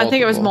mean, no, multiple. I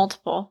think it was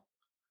multiple.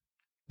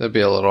 That'd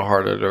be a little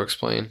harder to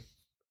explain.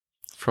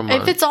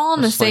 If it's all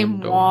on the same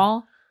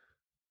wall.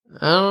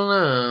 I don't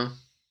know.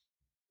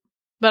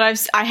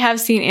 But I have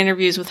seen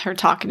interviews with her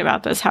talking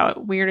about this, how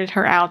it weirded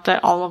her out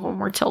that all of them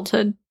were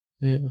tilted.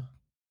 Yeah.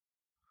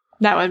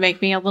 That would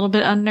make me a little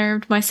bit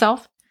unnerved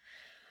myself.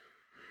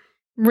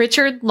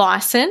 Richard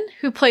Lawson,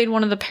 who played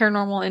one of the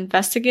paranormal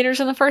investigators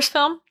in the first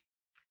film,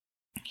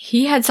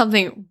 he had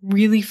something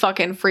really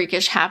fucking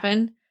freakish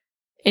happen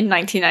in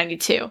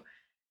 1992.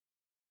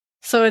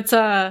 So it's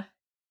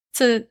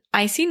an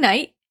icy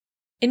night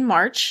in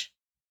March.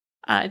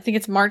 I think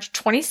it's March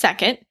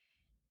 22nd.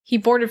 He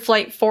boarded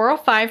flight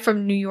 405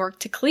 from New York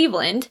to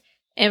Cleveland,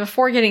 and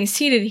before getting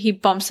seated, he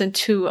bumps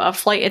into a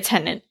flight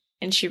attendant,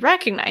 and she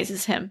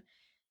recognizes him.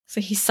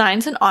 So he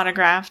signs an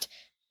autographed.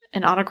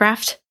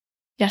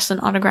 Yes, an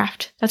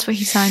autographed. That's what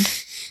he signed.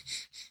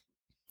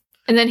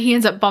 And then he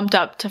ends up bumped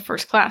up to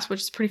first class,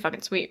 which is pretty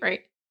fucking sweet,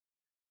 right?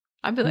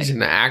 I'd be like... He's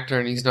an actor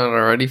and he's not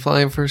already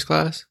flying first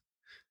class?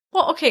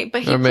 Well, okay,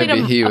 but he played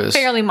a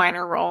fairly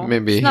minor role.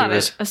 Maybe it's not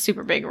a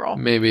super big role.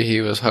 Maybe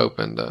he was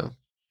hoping to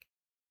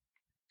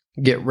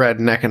get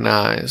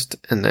redneckanized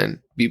and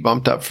then be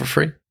bumped up for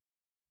free.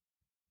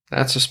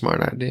 That's a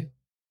smart idea.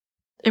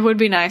 It would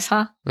be nice,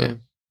 huh? Yeah.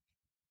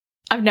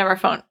 I've never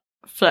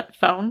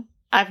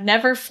I've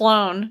never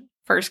flown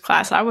first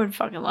class. I would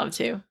fucking love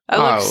to. That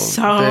looks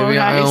so baby,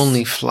 nice. I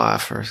only fly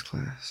first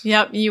class.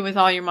 Yep, you with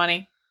all your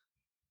money.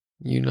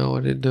 You know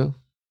what it do.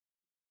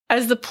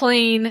 As the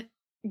plane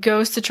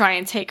goes to try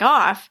and take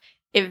off,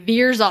 it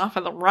veers off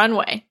of the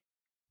runway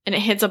and it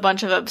hits a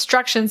bunch of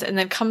obstructions and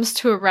then comes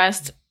to a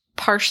rest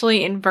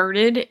partially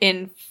inverted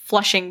in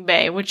Flushing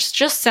Bay, which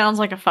just sounds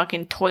like a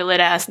fucking toilet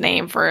ass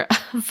name for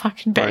a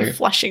fucking bay, right.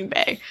 Flushing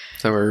Bay.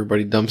 Is that where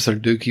everybody dumps their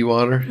dookie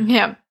water?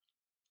 Yeah.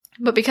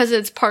 But because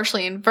it's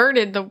partially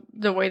inverted,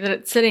 the way that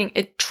it's sitting,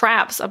 it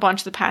traps a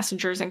bunch of the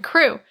passengers and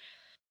crew.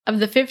 Of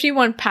the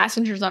 51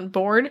 passengers on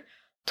board,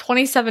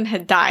 27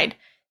 had died,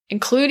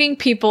 including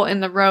people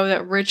in the row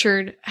that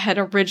Richard had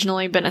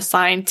originally been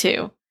assigned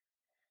to.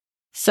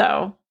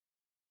 So,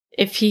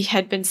 if he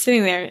had been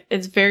sitting there,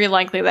 it's very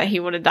likely that he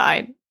would have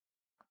died.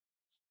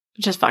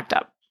 Just fucked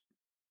up.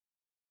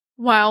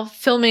 While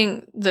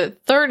filming the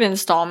third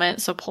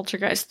installment, so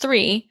Poltergeist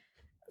 3,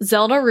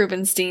 Zelda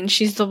Rubinstein,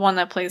 she's the one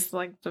that plays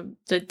like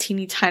the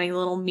teeny tiny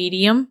little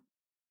medium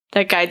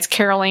that guides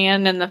Carol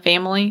Ann and the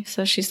family.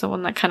 So she's the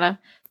one that kind of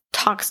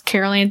talks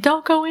Carol Ann,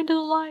 don't go into the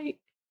light.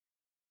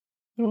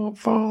 Don't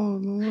follow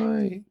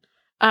the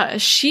light.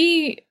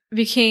 She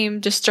became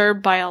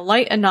disturbed by a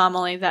light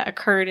anomaly that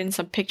occurred in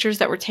some pictures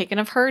that were taken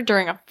of her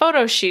during a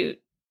photo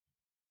shoot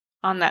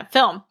on that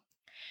film.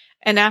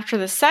 And after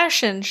the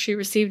session, she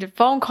received a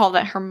phone call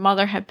that her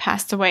mother had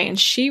passed away, and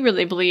she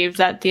really believed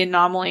that the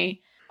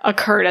anomaly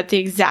occurred at the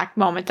exact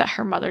moment that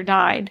her mother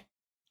died.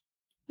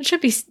 Which should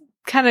be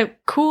kind of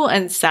cool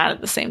and sad at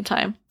the same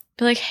time.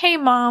 Be like, hey,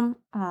 Mom.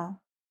 Oh.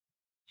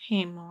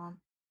 Hey, Mom.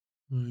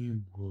 Hey,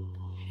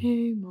 Mom.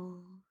 Hey,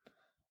 Mom.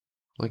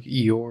 Like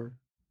Eeyore.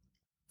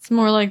 It's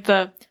more like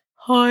the,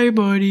 hi,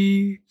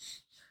 buddy.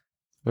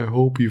 I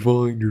hope you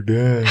find your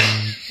dad.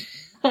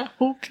 I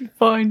hope you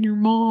find your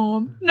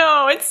mom.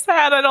 No, it's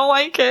sad. I don't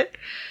like it.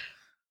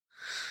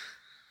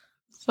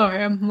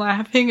 Sorry, I'm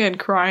laughing and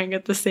crying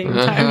at the same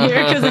time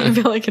here because I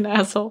feel like an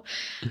asshole.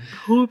 I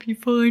hope you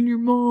find your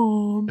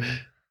mom.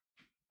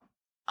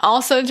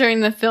 Also,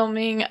 during the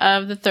filming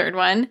of the third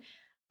one,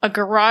 a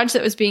garage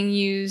that was being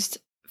used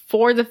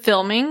for the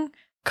filming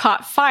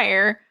caught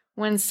fire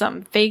when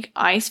some fake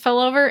ice fell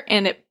over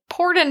and it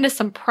poured into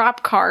some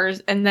prop cars,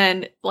 and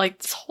then like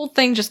this whole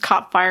thing just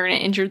caught fire and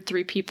it injured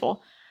 3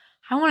 people.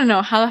 I want to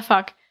know how the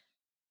fuck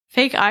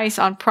fake ice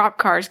on prop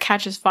cars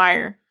catches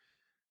fire.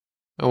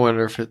 I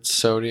wonder if it's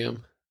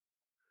sodium.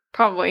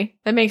 Probably.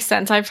 That makes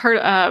sense. I've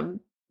heard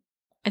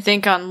I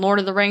think on Lord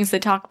of the Rings, they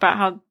talk about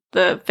how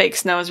the fake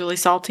snow is really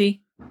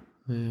salty.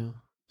 Yeah.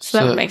 So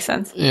that would make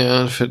sense.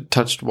 Yeah, if it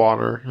touched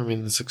water, I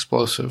mean, it's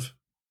explosive.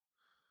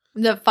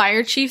 The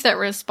fire chief that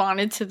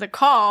responded to the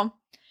call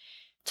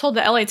told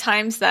the LA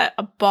Times that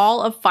a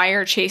ball of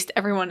fire chased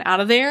everyone out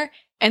of there,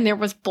 and there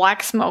was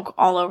black smoke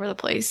all over the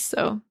place.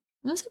 So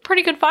it was a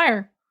pretty good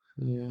fire.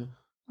 Yeah.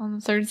 On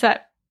the third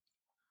set.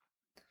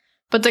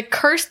 But the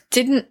curse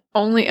didn't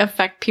only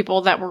affect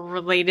people that were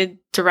related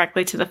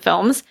directly to the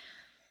films.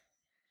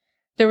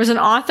 There was an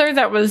author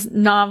that was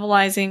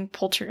novelizing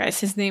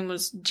Poltergeist. His name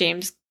was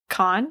James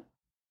Caan.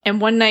 And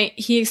one night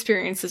he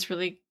experienced this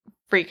really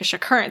freakish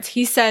occurrence.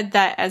 He said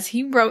that as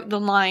he wrote the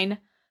line,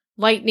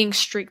 "Lightning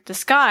streaked the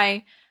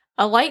sky,"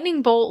 a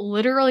lightning bolt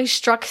literally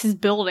struck his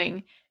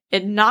building.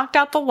 It knocked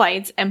out the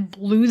lights and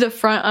blew the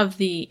front of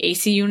the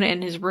AC unit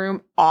in his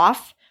room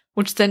off,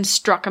 which then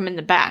struck him in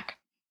the back.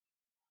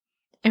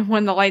 And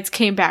when the lights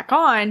came back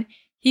on,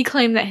 he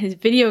claimed that his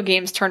video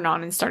games turned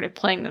on and started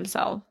playing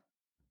themselves.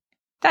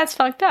 That's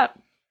fucked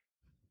up.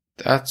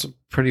 That's a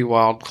pretty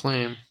wild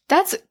claim.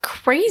 That's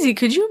crazy.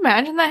 Could you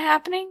imagine that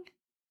happening?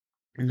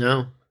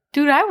 No.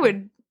 Dude, I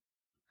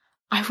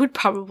would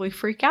probably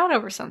freak out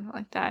over something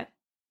like that.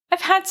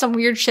 I've had some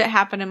weird shit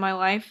happen in my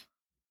life.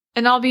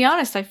 And I'll be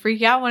honest, I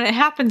freak out when it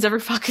happens every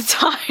fucking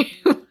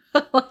time.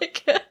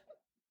 Like,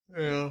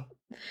 yeah.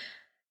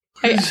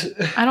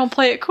 I don't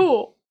play it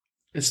cool.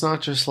 It's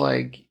not just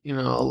like,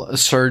 a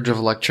surge of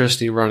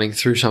electricity running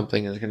through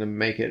something is going to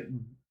make it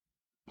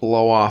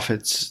blow off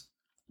its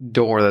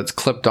door that's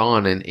clipped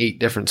on in 8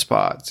 different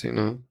spots,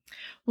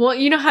 Well,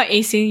 you know how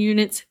AC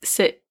units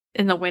sit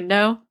in the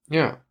window?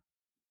 Yeah.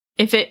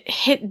 If it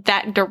hit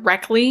that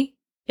directly,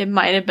 it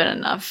might have been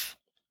enough.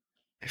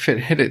 If it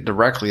hit it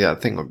directly,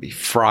 that thing would be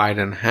fried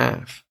in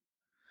half.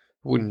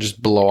 It wouldn't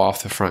just blow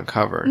off the front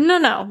cover.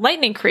 No.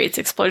 Lightning creates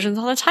explosions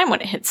all the time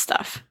when it hits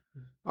stuff.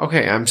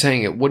 Okay, I'm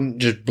saying it wouldn't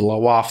just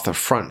blow off the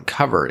front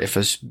cover. If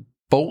a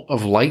bolt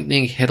of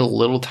lightning hit a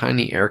little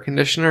tiny air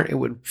conditioner, it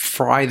would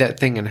fry that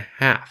thing in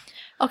half.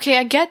 Okay,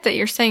 I get that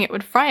you're saying it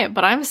would fry it,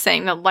 but I'm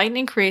saying that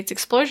lightning creates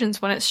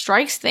explosions when it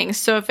strikes things,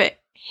 so if it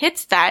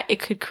hits that, it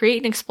could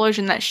create an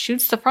explosion that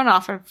shoots the front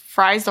off and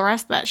fries the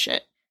rest of that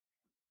shit.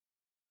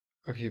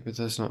 Okay, but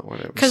that's not what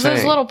it was Because saying.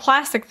 those little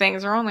plastic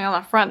things are only on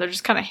the front. They're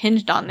just kind of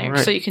hinged on there,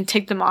 Right. so you can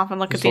take them off and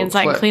look Those at the little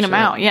inside and clean clips, them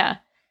out. Yeah.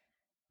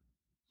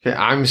 Okay,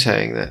 I'm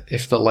saying that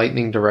if the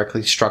lightning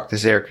directly struck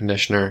this air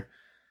conditioner,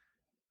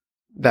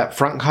 that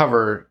front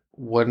cover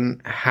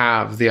wouldn't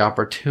have the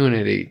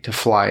opportunity to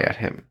fly at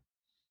him.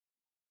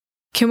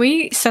 Can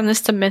we send this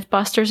to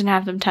Mythbusters and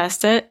have them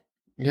test it?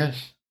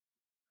 Yes.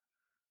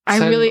 I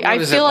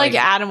feel like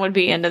Adam would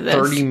be into this.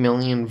 30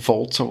 million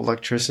volts of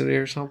electricity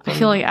or something? I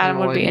feel like Adam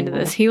would be into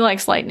this. He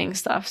likes lightning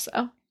stuff,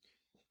 so.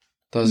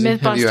 Does he?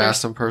 Have you Mythbusters.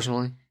 asked him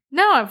personally?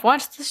 No, I've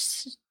watched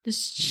this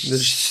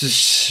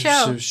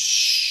show.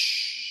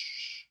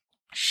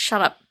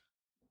 Shut up.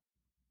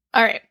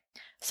 All right.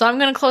 So I'm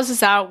going to close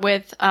this out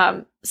with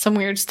some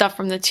weird stuff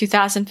from the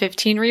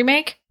 2015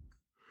 remake.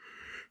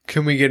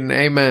 Can we get an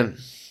amen?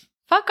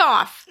 Fuck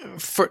off.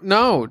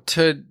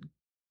 To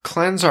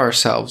cleanse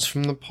ourselves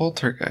from the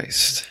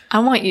Poltergeist. I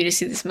want you to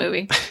see this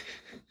movie.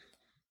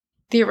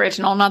 The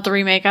original, not the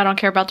remake. I don't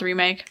care about the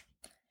remake.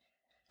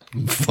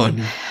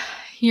 Funny.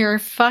 You're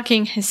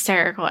fucking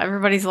hysterical.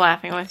 Everybody's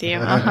laughing with you.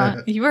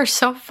 Uh-huh. You are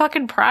so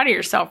fucking proud of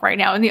yourself right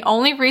now. And the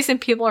only reason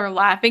people are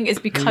laughing is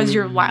because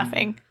you're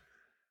laughing.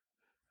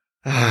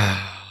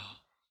 I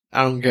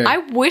don't care. I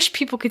wish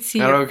people could see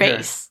your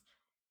face.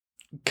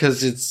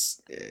 Because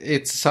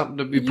it's something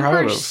to be proud You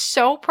are of.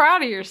 so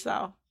proud of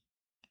yourself.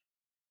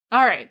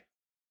 All right.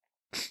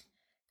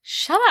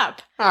 Shut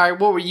up. All right,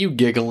 what were you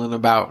giggling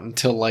about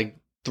until like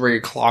 3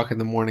 o'clock in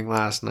the morning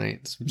last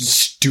night? Some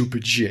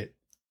stupid shit.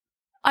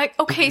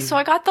 Okay, so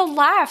I got the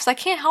laughs. I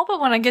can't help it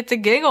when I get the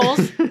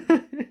giggles.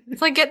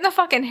 It's like getting the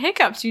fucking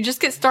hiccups. You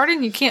just get started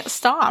and you can't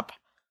stop.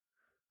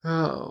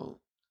 Oh.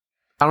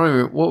 I don't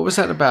even... What was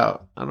that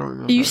about? I don't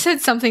remember. You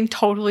said something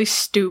totally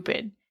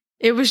stupid.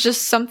 It was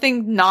just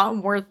something not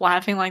worth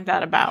laughing like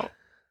that about.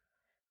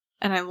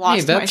 And I lost my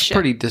shit. That's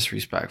pretty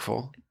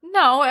disrespectful.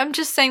 No, I'm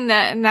just saying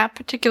that in that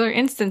particular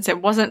instance,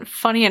 it wasn't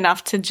funny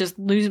enough to just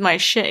lose my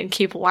shit and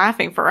keep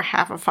laughing for a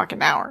half a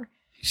fucking hour.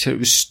 You said it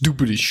was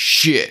stupid as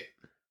shit.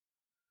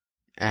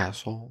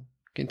 Asshole.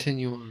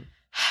 Continue on.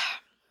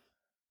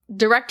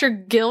 Director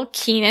Gil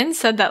Keenan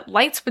said that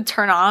lights would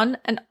turn on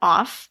and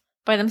off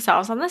by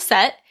themselves on the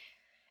set,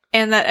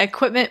 and that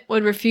equipment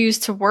would refuse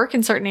to work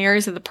in certain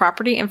areas of the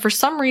property. And for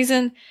some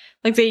reason,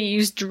 like they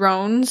used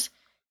drones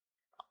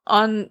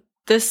on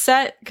this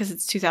set because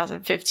it's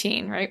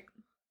 2015, right?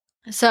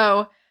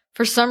 So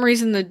for some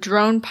reason, the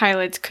drone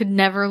pilots could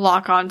never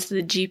lock onto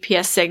the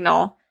GPS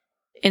signal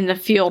in the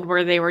field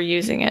where they were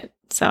using it.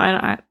 So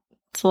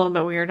it's a little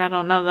bit weird. I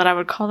don't know that I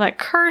would call that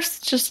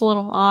cursed. It's just a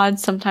little odd.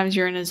 Sometimes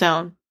you're in a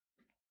zone.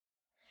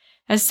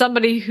 As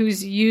somebody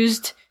who's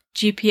used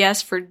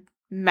GPS for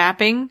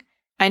mapping,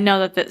 I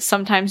know that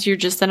sometimes you're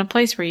just in a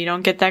place where you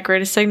don't get that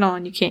great a signal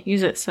and you can't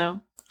use it.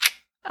 So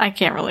I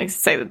can't really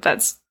say that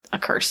that's a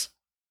curse.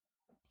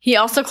 He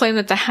also claimed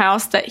that the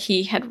house that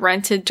he had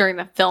rented during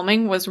the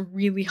filming was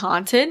really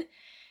haunted.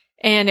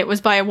 And it was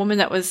by a woman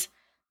that was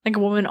like a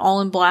woman all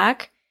in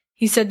black.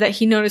 He said that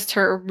he noticed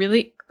her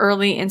really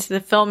early into the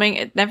filming.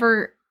 It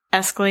never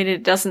escalated.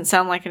 It doesn't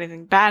sound like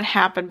anything bad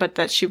happened, but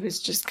that she was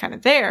just kind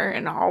of there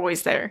and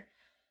always there.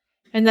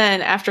 And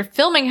then after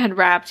filming had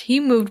wrapped, he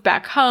moved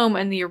back home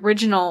and the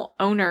original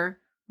owner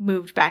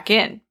moved back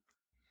in.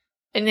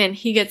 And then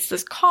he gets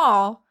this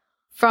call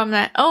from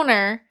that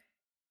owner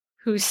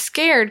who's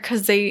scared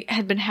because they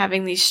had been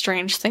having these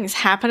strange things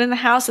happen in the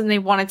house and they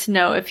wanted to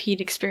know if he'd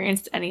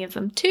experienced any of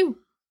them too.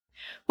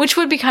 Which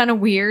would be kind of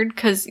weird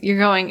because you're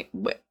going,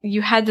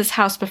 you had this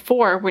house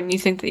before, when you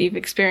think that you've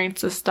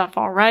experienced this stuff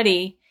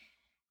already.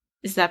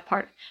 Is that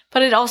part?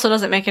 But it also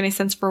doesn't make any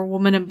sense for a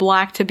woman in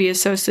black to be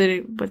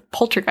associated with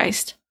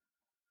Poltergeist.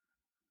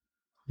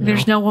 No.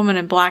 There's no woman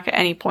in black at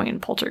any point in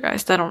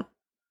Poltergeist.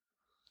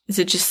 Is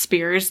it just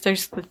spirits?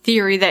 There's the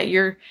theory that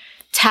you're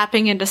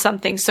tapping into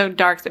something so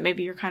dark that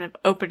maybe you're kind of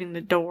opening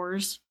the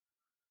doors.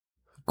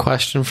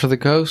 Question for the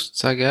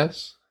ghosts, I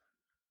guess.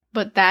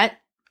 But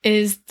that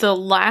is the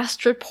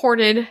last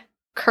reported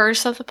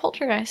curse of the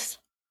Poltergeist.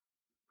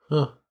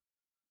 Huh.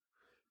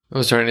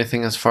 Was there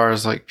anything as far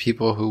as like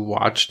people who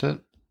watched it?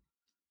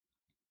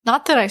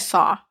 Not that I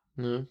saw.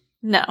 No.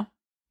 No.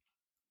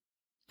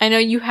 I know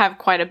you have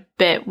quite a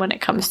bit when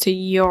it comes to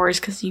yours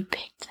because you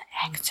picked The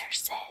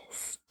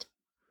Exorcist.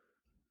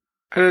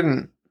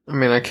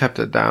 I kept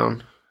it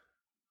down.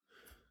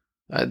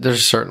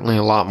 There's certainly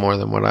a lot more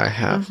than what I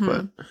have,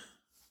 but...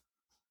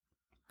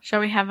 Should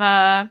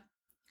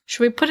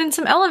we put in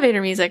some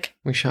elevator music?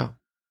 We shall.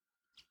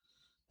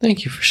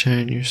 Thank you for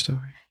sharing your story.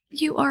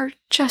 You are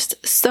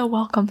just so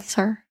welcome,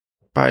 sir.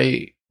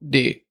 By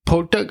the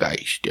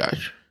Poltergeist,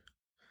 yes.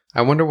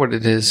 I wonder what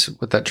it is,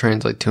 what that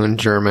translates to in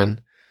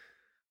German.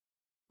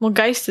 Well,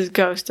 Geist is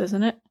ghost,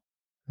 isn't it?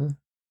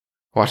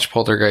 Watch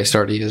Poltergeist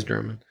already is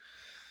German.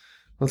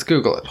 Let's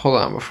Google it. Hold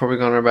on, before we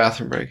go on our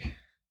bathroom break.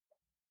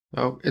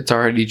 Oh, it's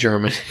already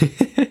German.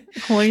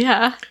 Well,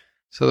 yeah.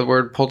 So the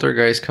word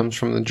poltergeist comes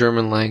from the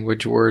German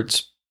language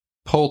words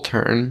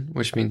poltern,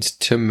 which means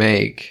to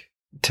make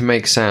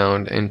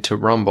sound, and to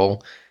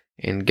rumble,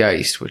 and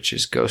Geist, which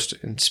is ghost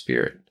and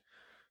spirit.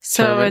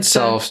 So term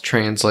itself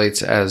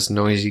translates as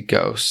noisy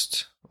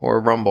ghost, or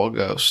rumble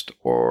ghost,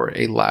 or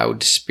a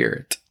loud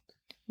spirit.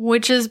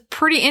 Which is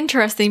pretty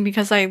interesting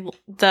because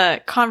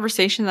the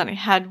conversation that I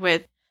had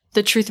with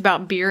The Truth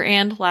About Beer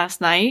and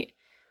last night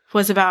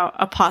was about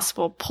a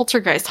possible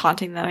poltergeist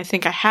haunting that I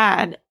think I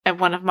had at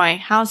one of my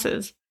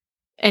houses.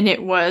 And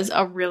it was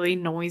a really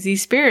noisy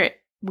spirit.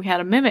 We had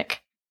a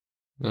mimic.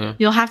 Yeah.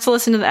 You'll have to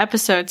listen to the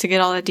episode to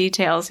get all the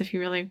details if you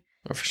really...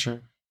 Oh, for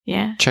sure.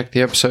 Yeah. Check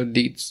the episode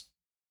deets.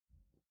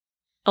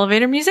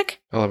 Elevator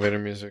music? Elevator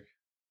music.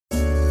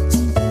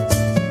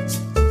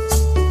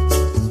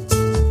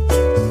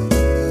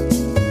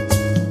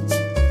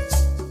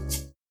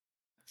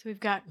 So we've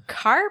got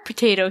Car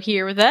Potato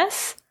here with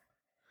us.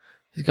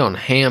 He's going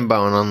ham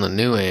bone on the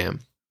new am.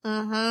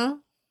 Mm-hmm.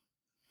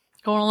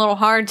 Going a little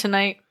hard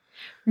tonight.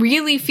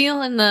 Really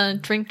feeling the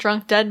drink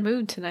drunk dead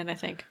mood tonight, I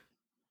think.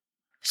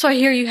 So I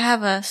hear you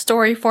have a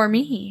story for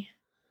me.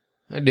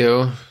 I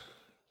do.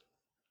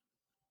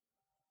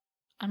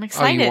 I'm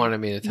excited. Oh, you wanted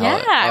me to tell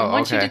it? Yeah, I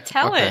want you to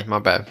tell it. My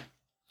bad.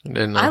 I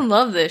didn't know. I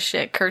love this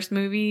shit. Cursed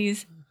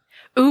movies.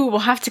 Ooh, we'll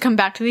have to come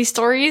back to these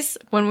stories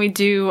when we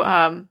do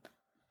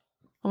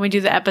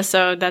the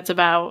episode that's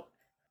about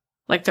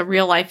like the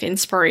real life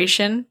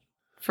inspiration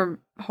for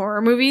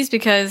horror movies,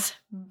 because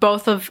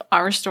both of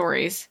our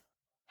stories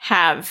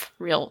have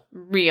real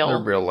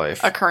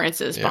life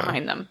occurrences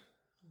behind them.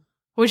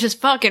 Which is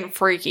fucking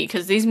freaky,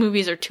 because these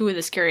movies are two of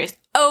the scariest.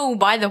 Oh,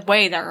 by the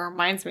way, that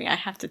reminds me, I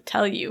have to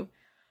tell you.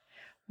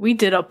 We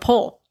did a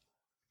poll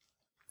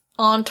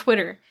on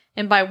Twitter.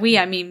 And by we,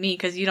 I mean me,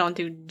 because you don't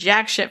do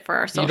jack shit for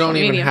our social media.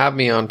 You don't even have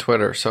me on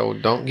Twitter, so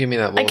don't give me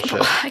that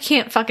bullshit. I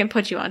can't fucking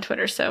put you on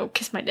Twitter, so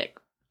kiss my dick.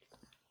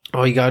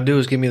 All you gotta do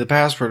is give me the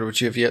password,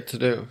 which you have yet to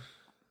do.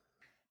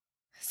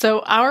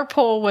 So our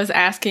poll was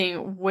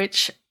asking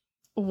which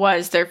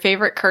was their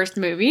favorite cursed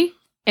movie.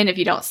 And if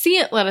you don't see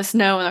it, let us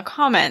know in the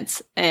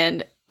comments.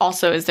 And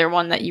also, is there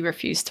one that you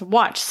refuse to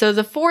watch? So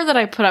the 4 that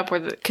I put up were,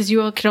 because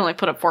you can only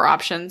put up 4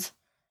 options,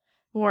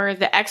 were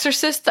The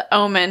Exorcist, The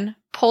Omen,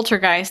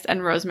 Poltergeist,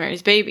 and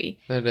Rosemary's Baby.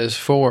 That is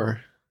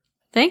 4.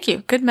 Thank you.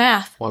 Good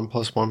math. 1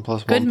 plus 1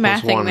 plus 1 Good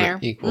plus mathing 1 there.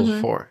 equals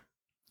 4.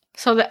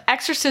 So The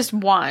Exorcist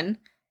won,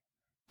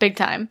 big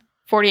time,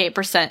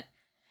 48%.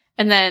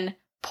 And then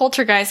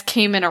Poltergeist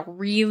came in a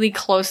really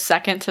close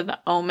second to The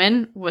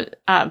Omen. With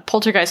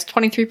Poltergeist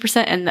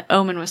 23% and The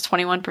Omen was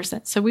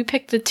 21%. So we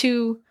picked the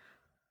 2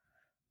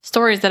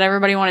 stories that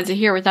everybody wanted to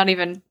hear without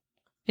even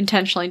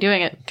intentionally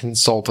doing it.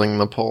 Consulting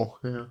the poll.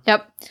 Yeah.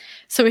 Yep.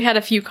 So we had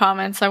a few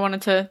comments I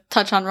wanted to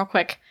touch on real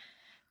quick.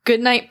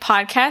 Goodnight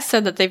Podcast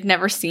said that they've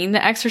never seen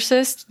The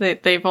Exorcist.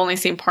 They've only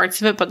seen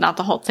parts of it, but not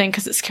the whole thing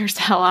because it scares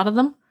the hell out of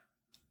them,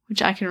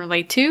 which I can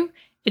relate to.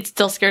 It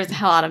still scares the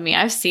hell out of me.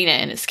 I've seen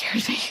it and it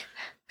scares me.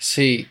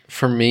 See,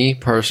 for me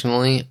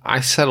personally,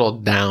 I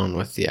settled down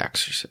with The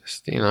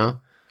Exorcist, you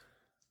know?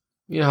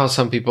 You know how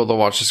some people, they'll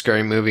watch a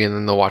scary movie and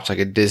then they'll watch like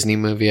a Disney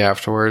movie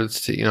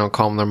afterwards to,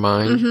 calm their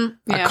mind?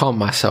 Mm-hmm, yeah. I calm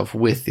myself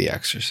with The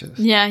Exorcist.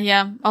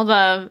 Yeah. All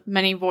the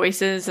many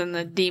voices and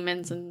the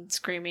demons and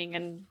screaming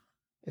and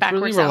it's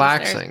really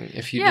relaxing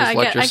if you just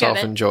let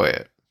yourself enjoy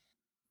it.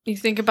 You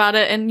think about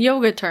it in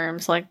yoga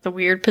terms, like the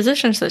weird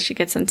positions that she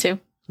gets into.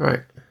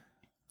 Right.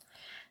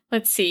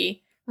 Let's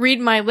see. Read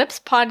My Lips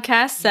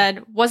podcast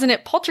said, wasn't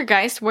it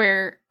Poltergeist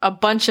where a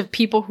bunch of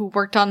people who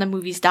worked on the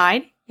movies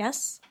died?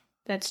 Yes,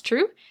 that's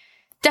true.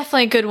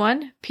 Definitely a good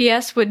one.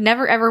 P.S. Would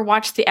never ever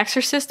watch The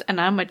Exorcist, and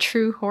I'm a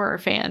true horror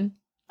fan.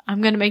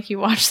 I'm going to make you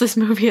watch this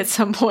movie at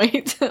some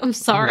point. I'm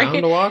sorry. I'm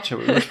down to watch it.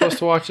 We were supposed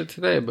to watch it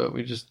today, but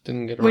we just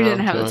didn't get around to it. We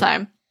didn't have the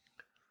time.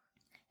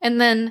 And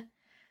then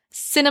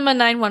Cinema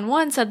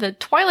 911 said the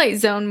Twilight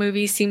Zone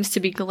movie seems to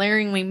be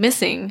glaringly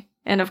missing.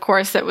 And of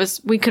course,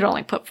 we could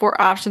only put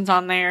 4 options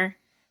on there.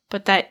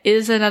 But that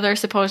is another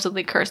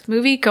supposedly cursed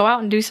movie. Go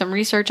out and do some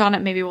research on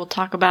it. Maybe we'll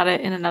talk about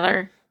it in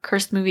another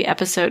cursed movie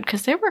episode,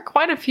 because there were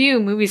quite a few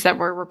movies that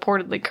were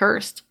reportedly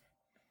cursed.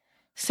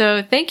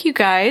 So thank you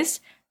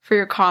guys for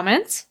your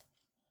comments.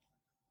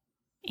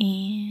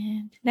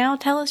 And now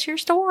tell us your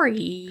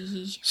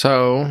story.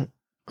 So,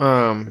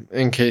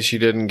 in case you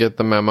didn't get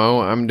the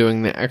memo, I'm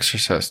doing The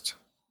Exorcist.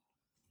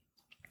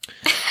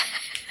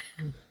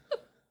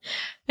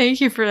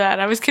 Thank you for that.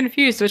 I was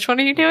confused. Which one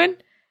are you doing?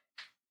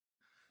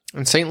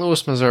 In St.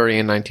 Louis, Missouri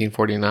in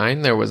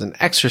 1949, there was an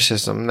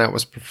exorcism that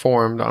was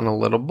performed on a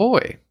little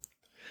boy.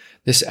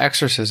 This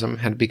exorcism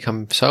had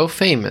become so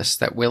famous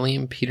that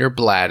William Peter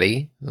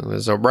Blatty, who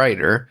was a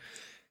writer,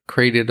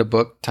 created a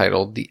book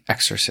titled The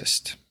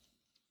Exorcist.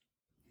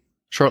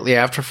 Shortly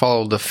after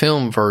followed the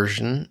film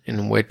version,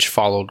 in which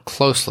followed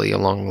closely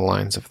along the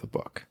lines of the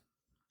book.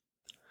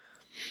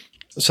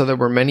 So there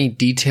were many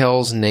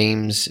details,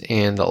 names,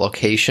 and the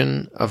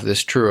location of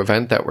this true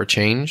event that were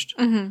changed.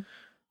 Mm-hmm.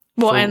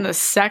 Well, and the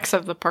sex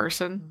of the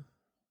person.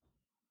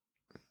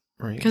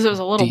 Right. Because it was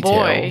a little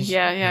boy.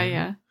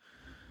 Yeah.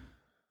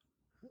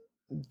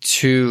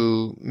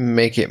 To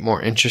make it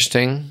more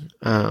interesting,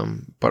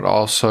 but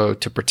also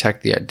to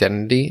protect the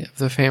identity of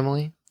the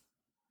family.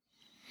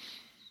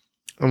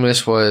 And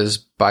this was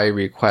by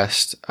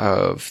request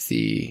of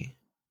the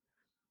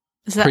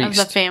Is that priest.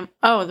 of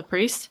the the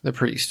priest? The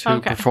priest who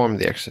performed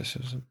the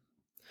exorcism.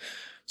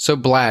 So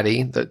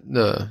Blatty,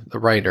 the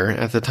writer,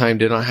 at the time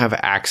did not have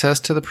access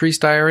to the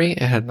priest diary.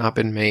 It had not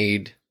been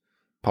made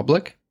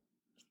public.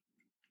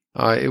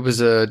 It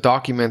was a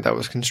document that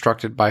was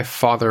constructed by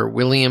Father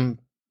William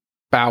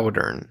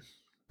Bowdern,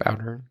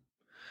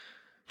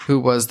 who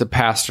was the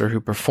pastor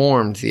who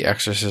performed the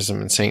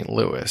exorcism in St.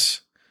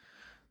 Louis.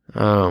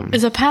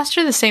 Is a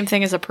pastor the same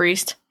thing as a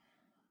priest?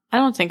 I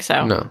don't think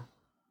so. No.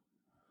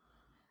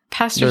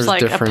 Pastor's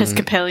like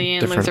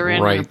Episcopalian,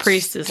 Lutheran, and a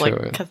priest is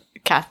like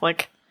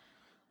Catholic.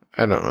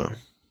 I don't know.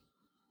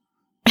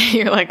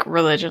 You're like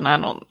religion. I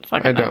don't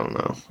fucking know. I don't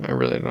know. I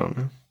really don't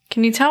know.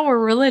 Can you tell we're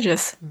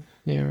religious?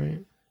 Yeah, right.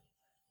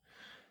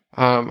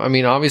 I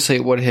mean, obviously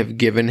it would have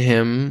given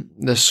him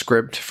the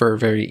script for a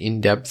very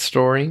in-depth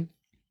story,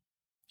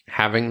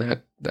 having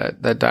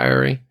that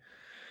diary.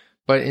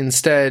 But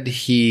instead,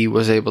 he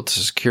was able to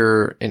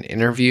secure an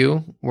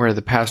interview where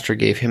the pastor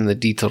gave him the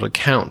detailed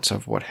accounts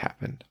of what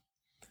happened.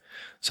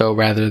 So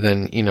rather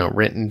than,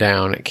 written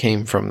down, it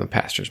came from the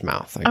pastor's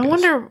mouth, I guess.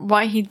 Wonder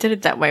why he did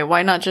it that way.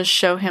 Why not just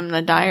show him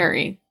the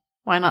diary?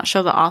 Why not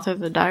show the author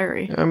the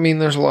diary? I mean,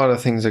 there's a lot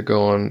of things that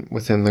go on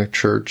within the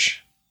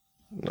church.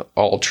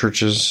 All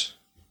churches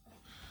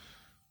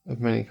of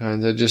many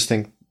kinds.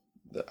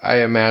 I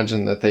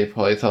imagine that they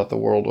probably thought the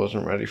world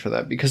wasn't ready for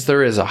that, because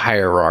there is a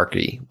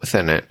hierarchy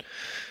within it.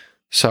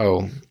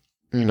 So,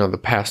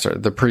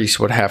 the priest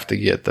would have to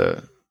get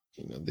the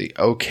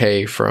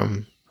okay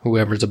from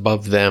whoever's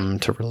above them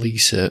to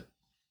release it.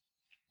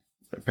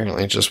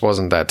 Apparently it just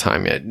wasn't that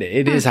time yet.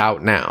 It is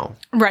out now.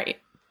 Right.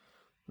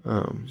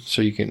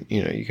 So you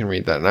can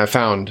read that. And I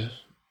found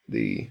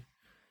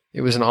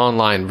it was an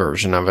online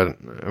version of it,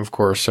 of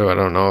course, so I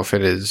don't know if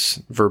it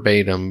is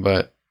verbatim,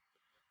 but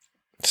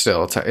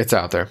still, it's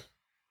out there.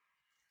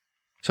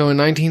 So in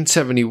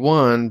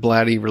 1971,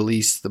 Blatty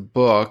released the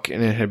book,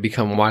 and it had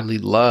become widely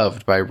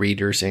loved by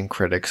readers and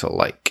critics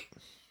alike.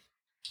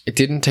 It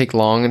didn't take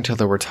long until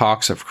there were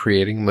talks of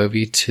creating a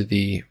movie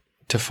to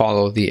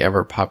follow the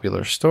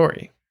ever-popular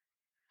story.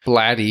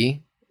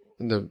 Blatty,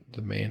 the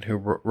man who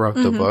wrote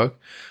the book,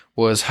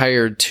 was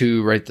hired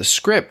to write the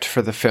script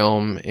for the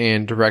film,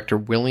 and director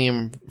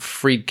William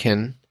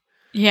Friedkin,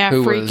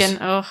 who was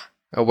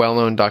a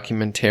well-known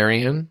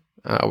documentarian,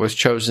 was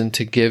chosen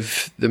to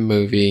give the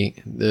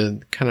movie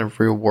the kind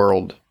of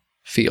real-world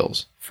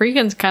feels.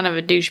 Friedkin's kind of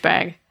a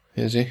douchebag.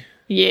 Is he?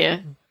 Yeah.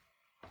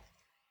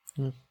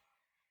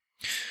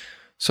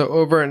 So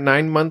over a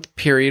 9-month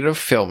period of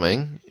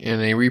filming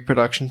in a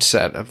reproduction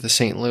set of the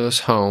St. Louis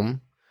home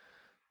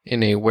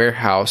in a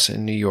warehouse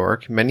in New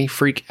York, many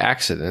freak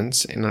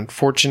accidents and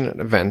unfortunate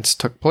events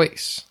took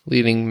place,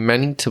 leading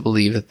many to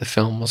believe that the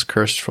film was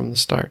cursed from the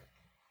start.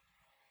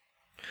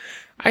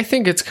 I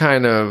think it's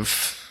kind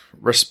of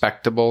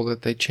respectable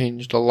that they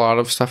changed a lot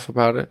of stuff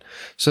about it.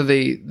 So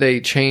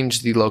they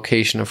changed the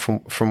location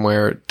from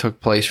where it took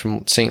place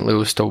from St.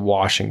 Louis to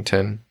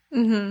Washington,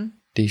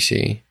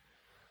 D.C.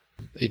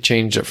 They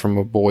changed it from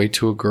a boy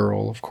to a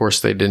girl. Of course,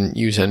 they didn't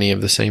use any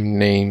of the same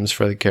names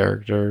for the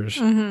characters.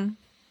 Mm-hmm.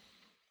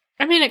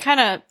 I mean, it kind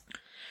of,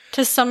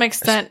 to some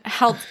extent,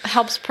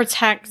 helps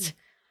protect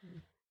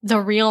the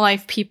real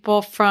life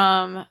people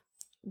from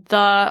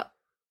the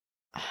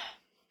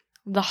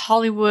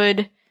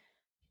Hollywood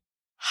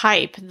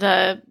hype,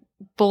 the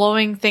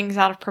blowing things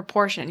out of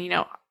proportion. You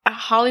know,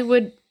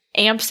 Hollywood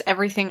amps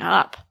everything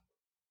up.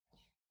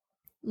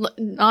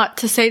 Not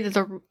to say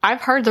that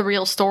I've heard the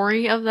real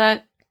story of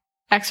that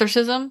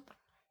exorcism,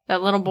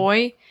 that little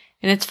boy,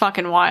 and it's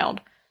fucking wild.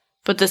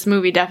 But this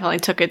movie definitely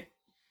took it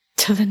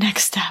to the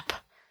next step.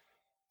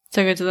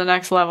 Took it to the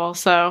next level,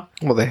 so...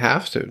 Well, they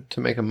have to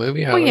make a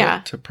movie out of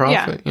it, to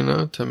profit, you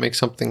know, to make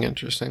something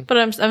interesting. But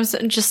I'm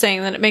just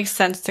saying that it makes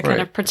sense to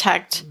kind of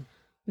protect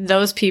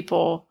those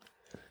people,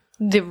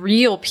 the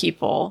real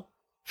people,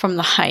 from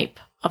the hype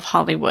of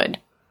Hollywood.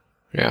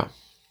 Yeah.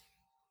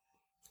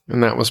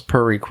 And that was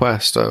per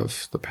request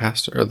of the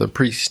pastor, or the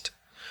priest.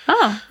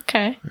 Oh,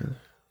 okay.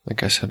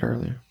 Like I said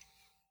earlier.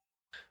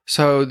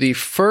 So the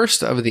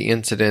first of the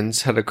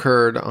incidents had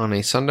occurred on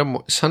a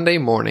Sunday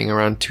morning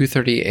around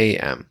 2:30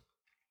 a.m.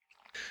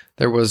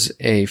 There was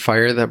a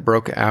fire that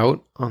broke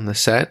out on the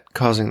set,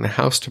 causing the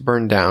house to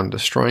burn down,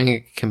 destroying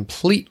it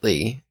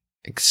completely,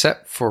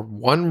 except for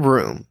one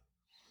room,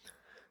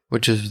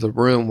 which is the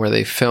room where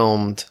they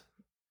filmed.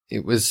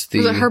 Was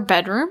it her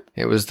bedroom?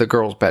 It was the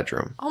girl's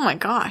bedroom. Oh my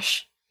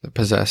gosh. The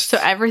possessed. So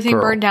everything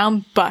girl. burned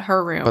down but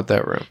her room. But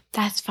that room.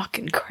 That's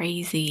fucking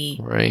crazy.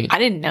 Right. I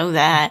didn't know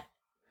that.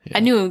 Yeah. I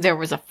knew there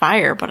was a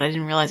fire, but I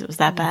didn't realize it was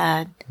that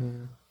bad. Yeah.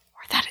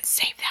 Or that it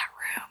saved that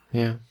room.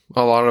 Yeah.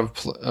 A lot of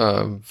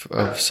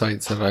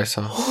sites that I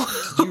saw.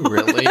 Did you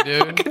really,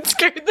 dude? Fucking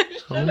scared the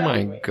shit Oh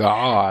my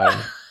god.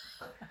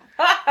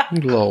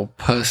 You little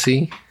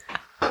pussy.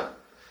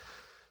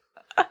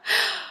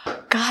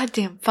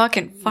 Goddamn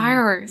fucking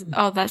fireworks.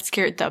 Oh, that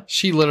scared the...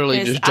 She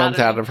literally just jumped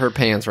out of her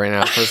pants right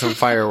now for some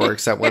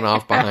fireworks that went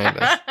off behind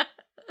us.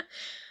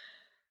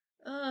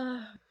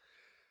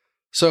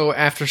 So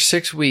after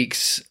 6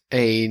 weeks,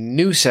 a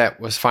new set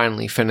was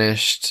finally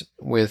finished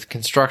with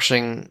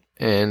construction.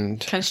 You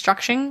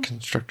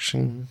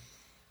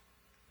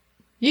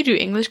do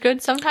English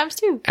good sometimes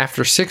too.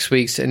 After 6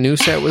 weeks, a new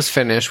set was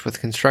finished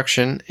with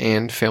construction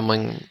and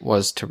filming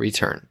was to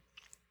return.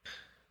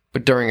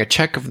 But during a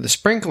check of the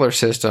sprinkler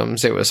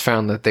systems, it was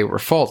found that they were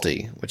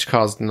faulty, which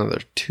caused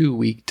another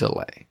 2-week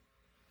delay.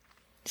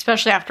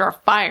 Especially after a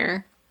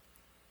fire.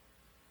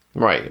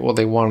 Right. Well,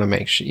 they want to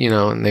make sure,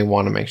 and they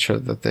want to make sure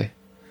that they...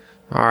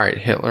 All right,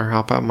 Hitler,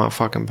 hop out my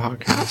fucking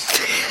podcast.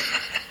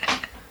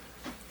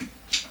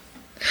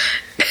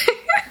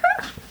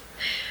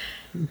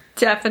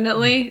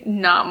 Definitely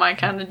not my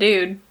kind of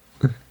dude.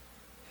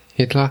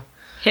 Hitler.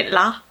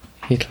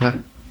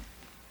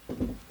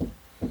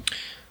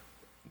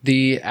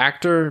 The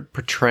actor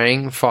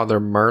portraying Father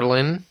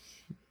Merlin,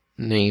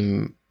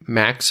 named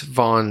Max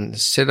von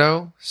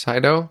Sydow,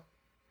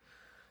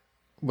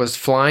 was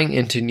flying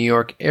into New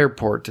York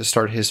Airport to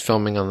start his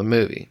filming on the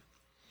movie.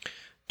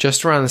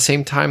 Just around the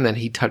same time that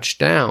he touched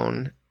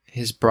down,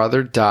 his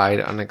brother died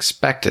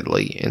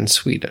unexpectedly in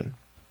Sweden.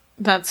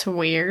 That's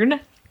weird.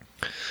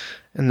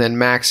 And then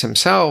Max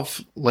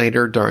himself,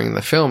 later during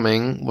the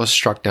filming, was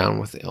struck down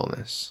with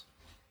illness.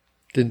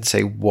 Didn't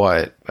say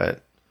what,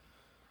 but...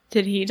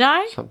 Did he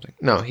die? Something.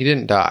 No, he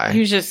didn't die.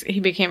 He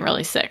became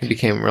really sick. He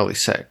became really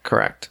sick,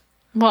 correct.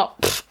 Well,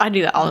 I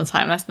do that all the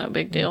time. That's no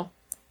big deal.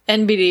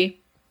 NBD.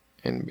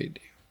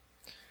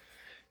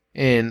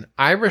 An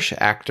Irish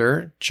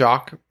actor,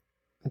 Jack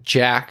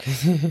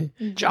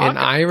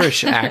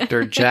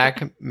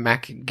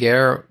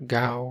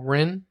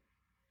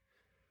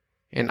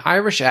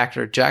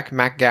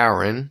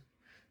McGowan,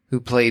 who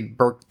played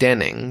Burke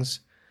Dennings,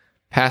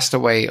 passed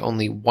away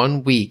only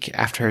 1 week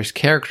after his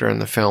character in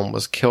the film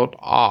was killed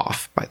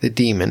off by the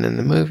demon in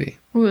the movie.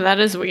 Ooh, that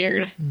is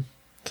weird.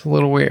 It's a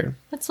little weird.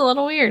 That's a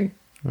little weird.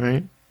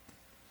 Right?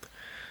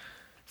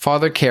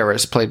 Father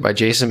Karras, played by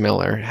Jason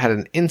Miller, had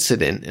an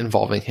incident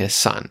involving his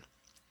son.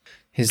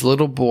 His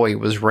little boy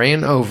was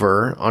ran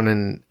over on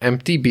an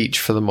empty beach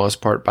for the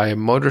most part by a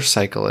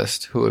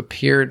motorcyclist who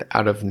appeared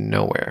out of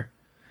nowhere.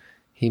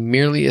 He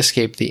merely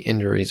escaped the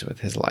injuries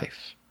with his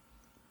life.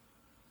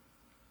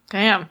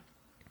 Damn.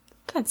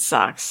 That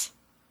sucks.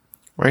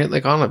 Right?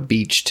 Like on a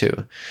beach,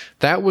 too.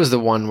 That was the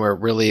one where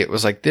really it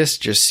was like, this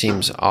just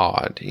seems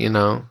odd,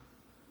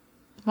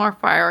 More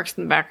fireworks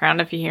in the background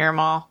if you hear them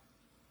all.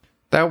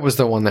 That was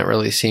the one that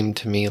really seemed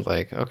to me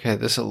like, okay,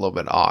 this is a little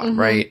bit odd,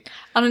 right?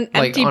 On an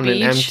empty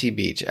beach? An empty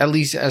beach. At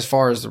least as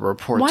far as the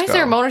reports go. Why is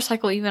there a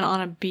motorcycle even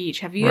on a beach?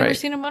 Have you ever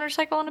seen a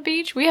motorcycle on a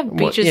beach? We have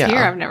beaches here.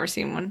 I've never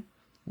seen one.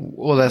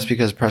 Well, that's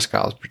because Presque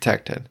Isle is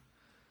protected.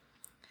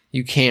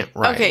 You can't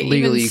ride. Okay,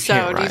 legally, you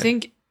can't ride. Do you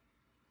think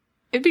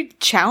it'd be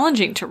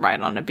challenging to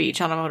ride on a beach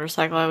on a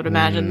motorcycle? I would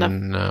imagine.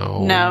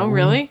 No. No,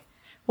 really?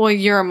 Well,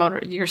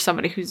 you're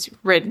somebody who's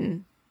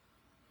ridden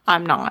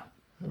I'm not.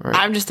 Right.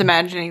 I'm just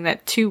imagining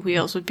that 2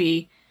 wheels would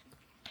be...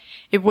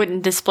 It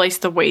wouldn't displace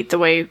the weight the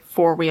way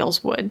 4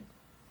 wheels would.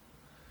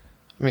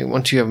 I mean,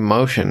 once you have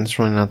motion, it's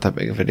really not that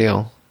big of a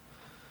deal.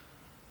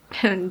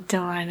 Don't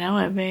I know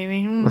it,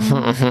 baby?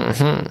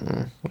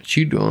 What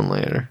you doing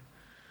later?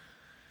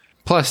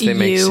 Plus, they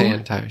make You.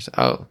 sand tires.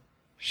 Oh,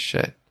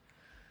 shit.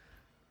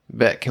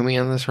 Bet, can we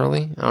end this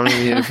early? I don't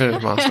even need to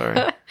finish my story.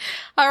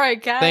 All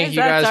right, guys. Thank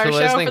you that's guys our for show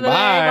listening. for the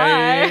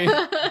day.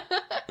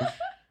 Bye.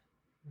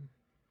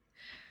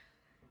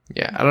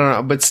 Yeah, I don't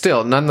know. But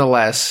still,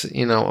 nonetheless,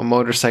 you know, a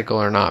motorcycle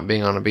or not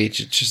being on a beach,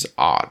 it's just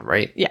odd,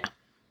 right? Yeah.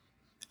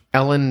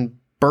 Ellen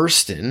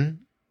Burstyn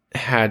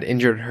had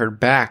injured her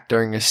back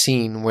during a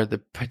scene where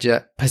the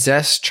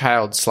possessed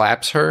child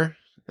slaps her.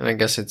 And I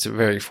guess it's a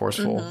very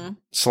forceful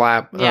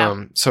slap.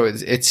 Yeah. So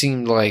it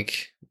seemed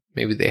like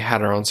maybe they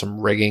had her on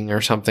some rigging or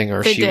something,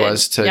 or she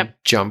was to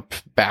jump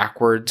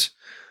backwards.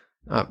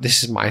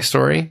 This is my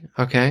story.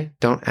 Okay.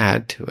 Don't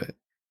add to it.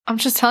 I'm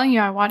just telling you,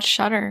 I watched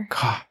Shudder.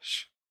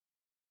 Gosh.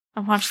 I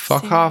watched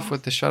Fuck off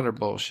with the Shudder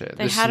bullshit.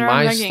 They This is had her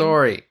on my rigging.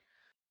 story.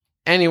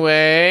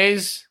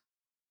 Anyways,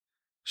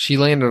 she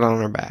landed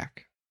on her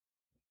back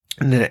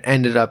and then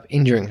ended up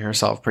injuring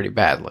herself pretty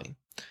badly.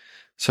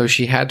 So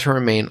she had to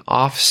remain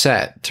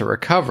offset to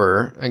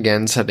recover,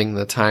 again setting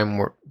the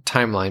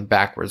timeline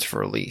backwards for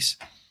release.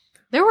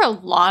 There were a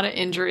lot of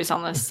injuries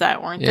on this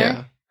set, weren't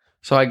there?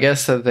 So I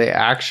guess that they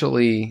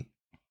actually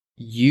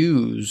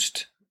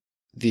used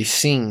the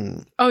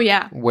scene Oh,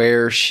 yeah.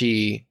 where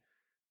she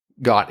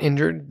got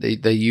injured.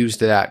 They used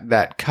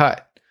that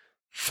cut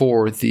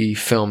for the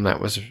film that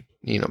was,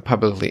 you know,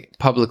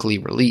 publicly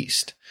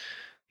released,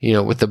 you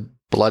know, with the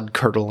blood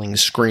curdling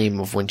scream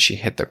of when she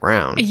hit the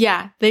ground.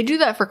 Yeah, they do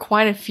that for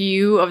quite a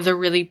few of the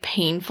really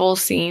painful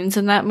scenes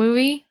in that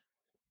movie.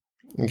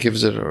 It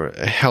gives it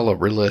a hella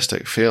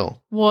realistic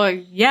feel. Well,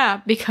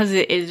 yeah, because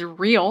it is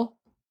real.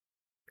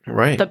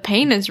 Right. The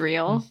pain is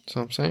real. That's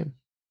what I'm saying.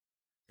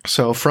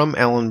 So from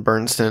Ellen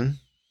Bernstein,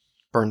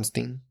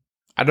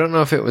 I don't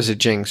know if it was a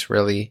jinx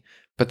really,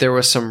 but there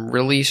was some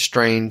really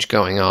strange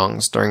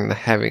going-ons during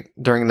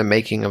the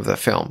making of the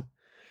film.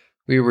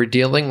 We were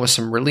dealing with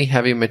some really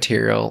heavy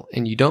material,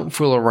 and you don't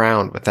fool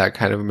around with that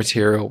kind of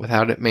material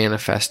without it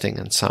manifesting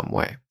in some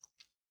way.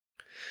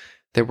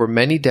 There were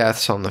many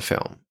deaths on the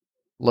film.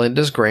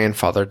 Linda's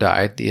grandfather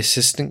died. The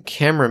assistant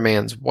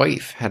cameraman's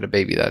wife had a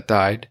baby that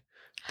died.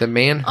 The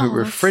man who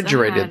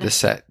refrigerated the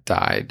set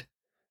died.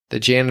 The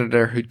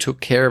janitor who took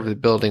care of the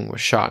building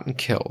was shot and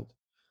killed.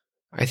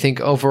 I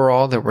think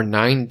overall there were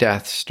 9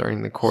 deaths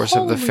during the course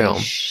of the film,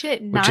 which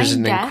is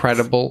an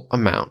incredible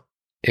amount.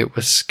 It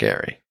was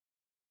scary.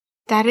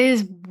 That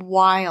is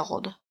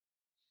wild.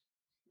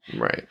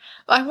 Right.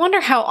 I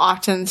wonder how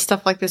often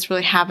stuff like this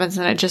really happens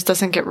and it just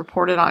doesn't get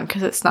reported on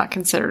because it's not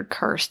considered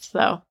cursed,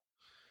 though.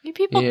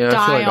 People die I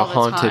feel like all a the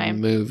haunted time.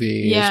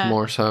 movie is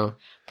more so.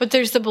 But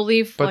there's the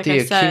belief, But like the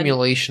I said,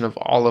 accumulation of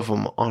all of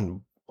them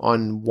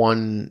on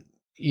one,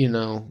 you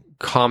know,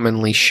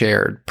 commonly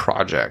shared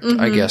project,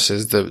 I guess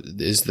is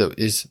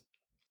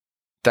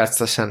that's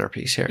the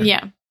centerpiece here.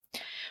 Yeah.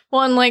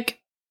 Well, and like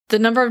the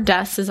number of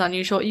deaths is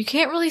unusual. You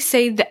can't really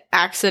say the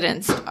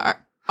accidents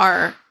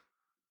are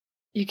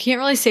you can't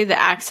really say the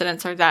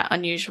accidents are that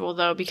unusual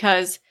though,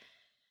 because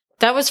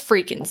that was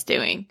Freakin's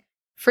doing.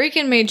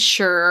 Freakin made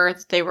sure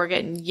that they were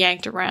getting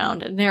yanked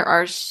around, and there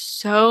are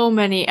so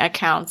many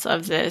accounts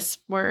of this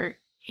where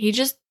he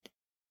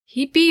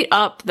beat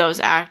up those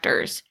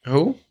actors.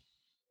 Who?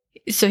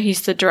 So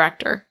he's the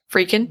director.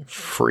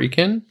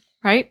 Freakin,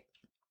 right?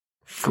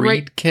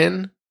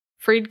 Friedkin?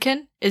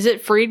 Friedkin? Is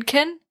it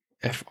Friedkin?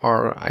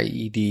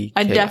 Friedkin.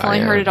 I definitely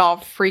heard it all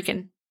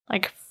freaking.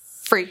 Like,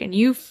 freaking.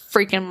 You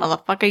freaking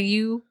motherfucker,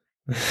 you.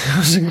 I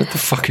was like, what the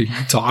fuck are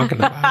you talking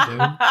about,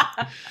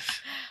 dude?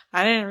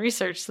 I didn't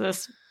research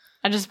this.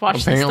 I just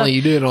watched Apparently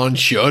you did on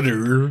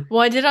Shudder. Well,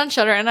 I did on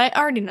Shudder, and I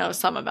already know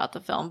some about the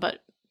film, but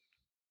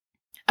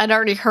I'd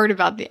already heard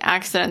about the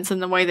accidents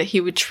and the way that he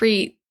would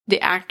treat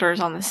the actors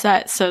on the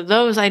set. So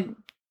those I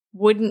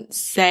wouldn't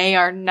say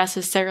are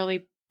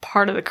necessarily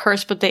part of the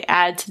curse, but they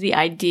add to the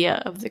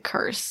idea of the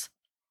curse.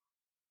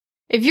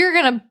 If you're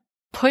going to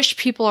push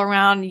people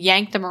around,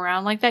 yank them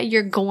around like that,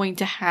 you're going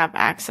to have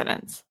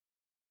accidents.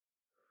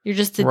 You're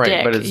just a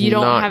dick. But it's you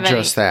don't not have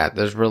just that.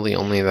 There's really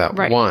only that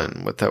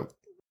one with the...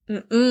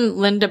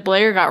 Linda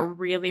Blair got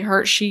really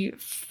hurt. She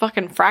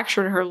fucking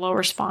fractured her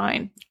lower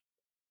spine.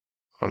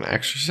 On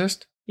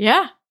Exorcist?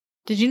 Yeah.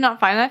 Did you not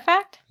find that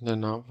fact? Did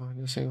not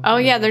find a single. Oh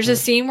yeah, there's a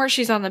scene where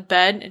she's on the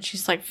bed and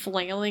she's like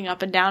flailing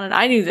up and down, and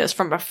I knew this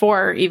from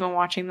before even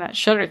watching that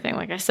Shudder thing,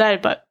 like I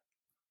said, but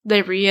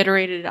they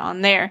reiterated it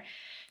on there.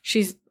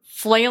 She's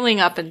flailing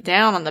up and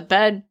down on the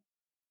bed,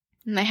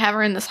 and they have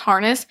her in this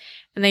harness,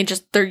 and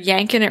they're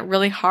yanking it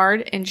really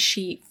hard, and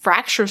she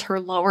fractures her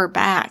lower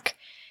back.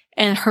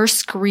 And her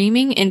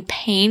screaming in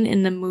pain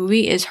in the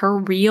movie is her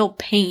real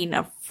pain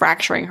of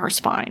fracturing her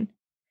spine.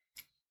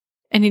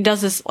 And he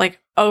does this like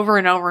over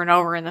and over and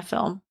over in the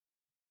film.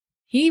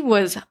 He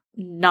was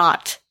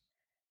not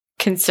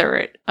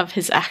considerate of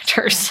his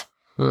actors.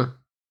 Huh.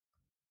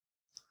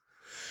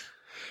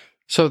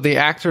 So the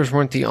actors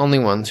weren't the only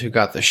ones who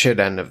got the shit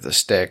end of the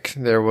stick.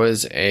 There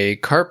was a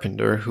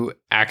carpenter who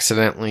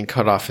accidentally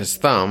cut off his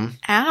thumb.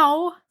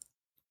 Ow.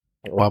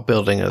 While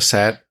building a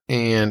set,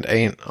 and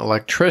an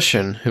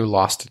electrician who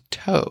lost a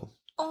toe.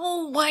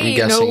 Oh, wait. I'm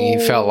guessing he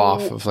fell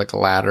off of like a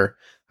ladder.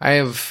 I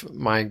have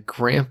my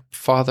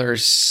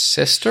grandfather's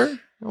sister,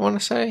 I want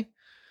to say,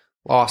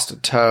 lost a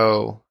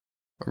toe.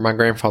 Or my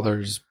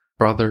grandfather's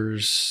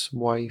brother's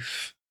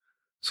wife.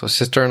 So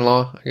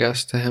sister-in-law, I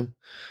guess, to him.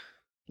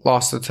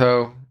 Lost a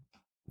toe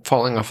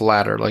falling off a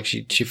ladder. Like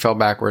she fell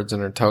backwards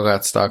and her toe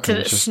got stuck. Did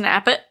it just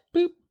snap it?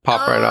 Boop,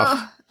 pop right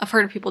off. I've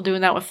heard of people doing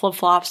that with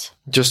flip-flops.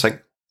 Just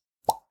like...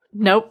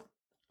 Nope.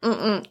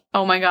 Mm-mm.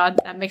 Oh my god,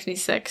 that makes me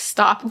sick.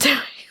 Stop doing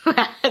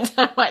that.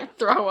 I might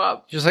throw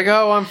up. Just like,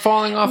 oh, I'm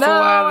falling off a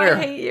ladder.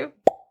 I hate you.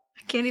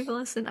 I can't even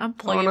listen. I'm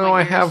plugging Oh no,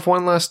 I have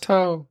one less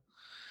toe.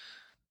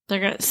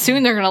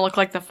 Soon they're gonna look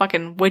like the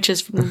fucking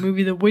witches from the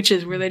movie The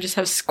Witches, where they just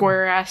have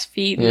square ass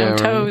feet and no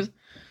toes.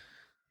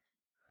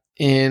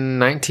 In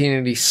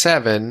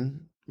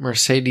 1987,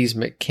 Mercedes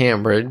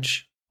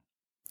McCambridge,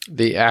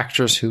 the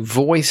actress who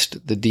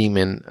voiced the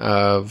demon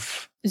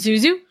of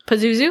Pazuzu,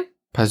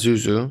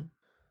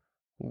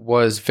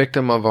 was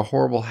victim of a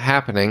horrible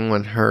happening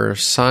when her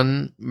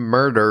son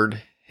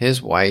murdered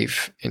his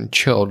wife and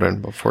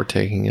children before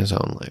taking his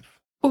own life.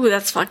 Ooh,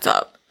 that's fucked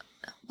up.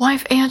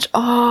 Wife and...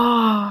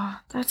 Oh,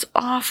 that's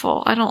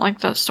awful. I don't like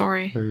that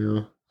story.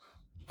 Yeah.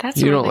 That's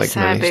you really don't like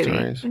sad, many baby.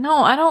 stories.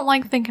 No, I don't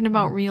like thinking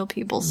about real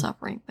people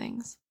suffering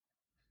things.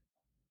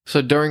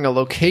 So during a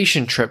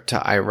location trip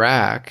to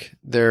Iraq,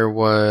 there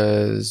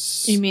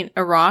was... You mean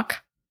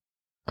Iraq?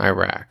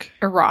 Iraq.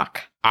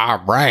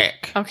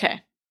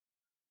 Okay.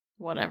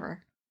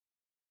 Whatever.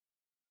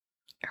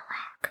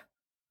 Iraq.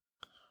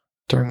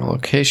 During a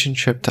location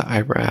trip to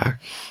Iraq,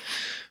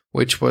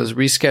 which was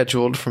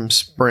rescheduled from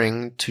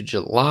spring to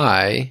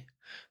July,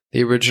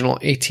 the original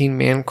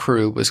 18-man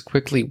crew was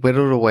quickly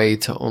whittled away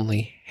to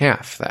only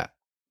half that.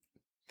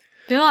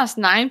 They lost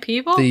 9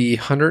 people? The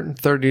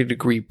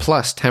 130-degree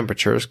plus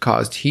temperatures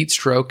caused heat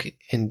stroke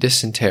and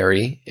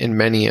dysentery in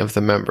many of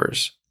the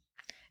members.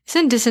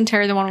 Isn't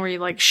dysentery the one where you,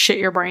 like, shit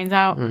your brains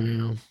out?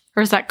 Mm.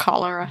 Or is that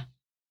cholera?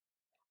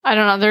 I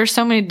don't know. There's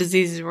so many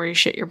diseases where you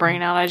shit your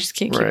brain out. I just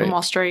can't keep them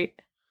all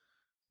straight.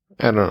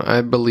 I don't know.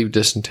 I believe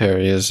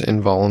dysentery is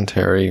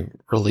involuntary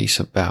release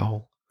of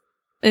bowel.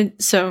 And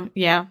so,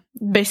 yeah.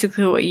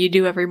 Basically what you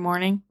do every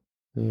morning.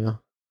 Yeah.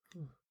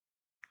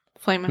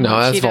 Flamin' No, hot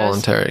that's Cheetos.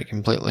 voluntary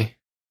completely.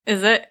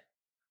 Is it?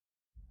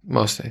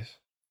 Most days.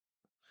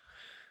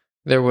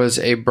 There was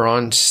a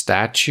bronze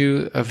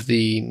statue of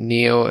the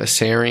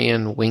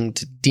Neo-Assyrian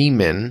winged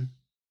demon,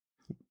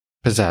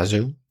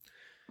 Pazuzu,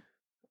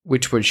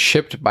 which was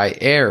shipped by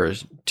air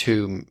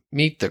to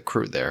meet the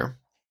crew there.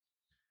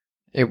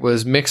 It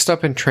was mixed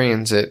up in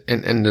transit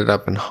and ended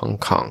up in Hong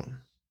Kong.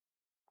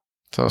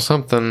 So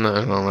something,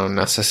 I don't know,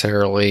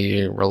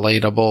 necessarily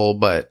relatable,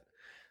 but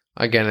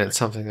again, it's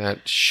something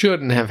that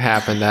shouldn't have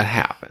happened that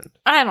happened.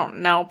 I don't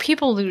know.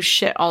 People lose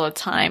shit all the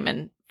time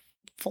in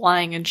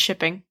flying and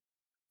shipping.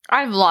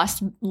 I've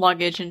lost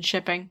luggage in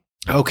shipping.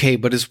 Okay,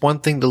 but it's one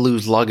thing to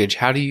lose luggage.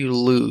 How do you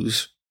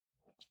lose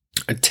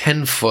a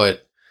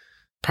 10-foot,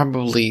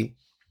 probably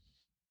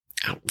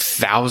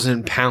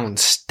 1,000-pound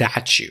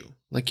statue?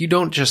 Like, you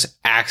don't just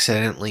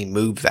accidentally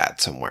move that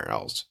somewhere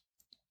else.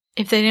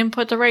 If they didn't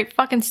put the right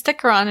fucking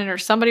sticker on it or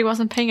somebody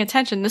wasn't paying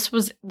attention, this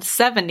was the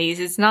 70s.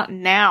 It's not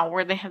now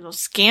where they have those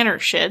scanner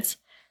shits.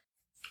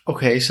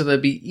 Okay, so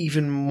that'd be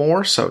even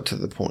more so to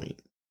the point.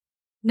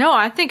 No,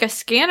 I think a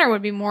scanner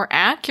would be more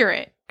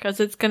accurate because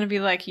it's going to be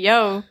like,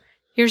 yo,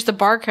 here's the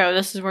barcode.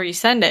 This is where you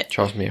send it.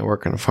 Trust me, I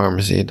work in a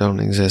pharmacy. It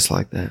don't exist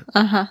like that.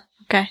 Uh-huh.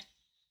 Okay.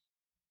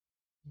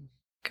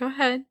 Go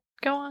ahead.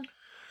 Go on.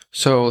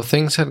 So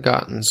things had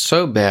gotten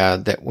so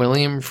bad that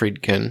William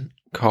Friedkin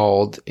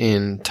called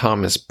in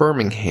Thomas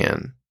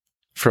Birmingham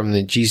from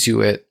the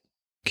Jesuit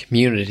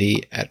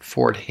community at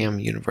Fordham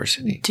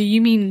University. Do you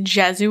mean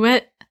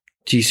Jesuit?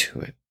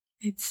 Jesuit.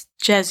 It's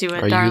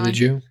Jesuit, Are darling. you the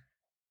Jew?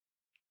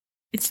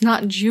 It's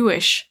not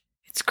Jewish.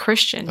 It's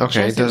Christian. Okay,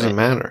 Jesuit. It doesn't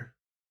matter.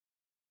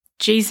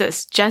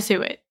 Jesus,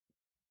 Jesuit.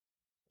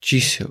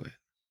 Jesuit.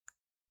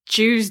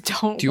 Jews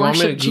don't Do you want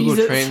me to worship Google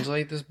Jesus.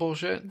 translate this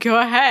bullshit? Go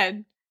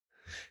ahead.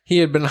 He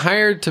had been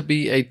hired to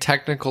be a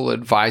technical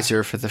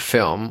advisor for the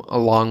film,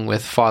 along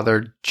with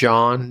Father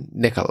John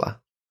Nicola.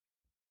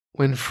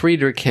 When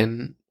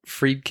Friedkin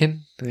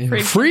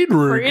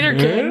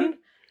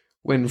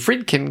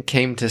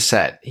came to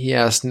set, he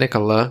asked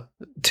Nicola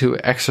to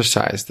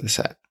exorcise the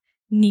set.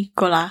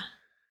 Nicola.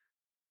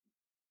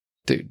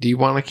 Do you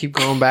want to keep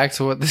going back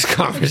to what this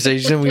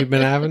conversation we've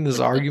been having, this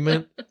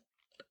argument?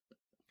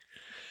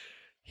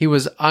 He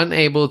was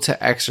unable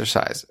to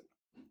exorcise it,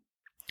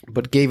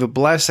 but gave a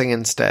blessing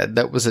instead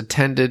that was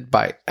attended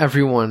by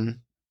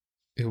everyone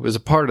who was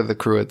a part of the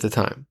crew at the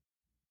time.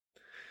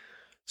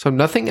 So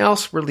nothing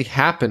else really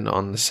happened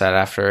on the set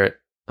after it,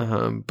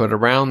 but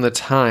around the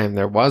time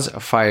there was a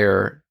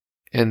fire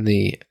in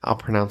the, I'll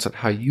pronounce it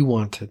how you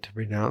want it to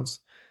pronounce,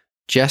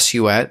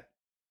 Jesuit.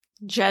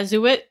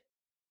 Jesuit?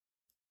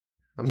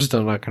 I'm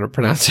still not going to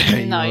pronounce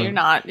it. No, you're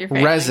not. You're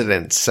failing.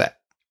 Residence set.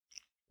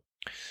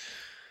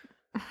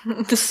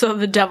 So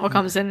the devil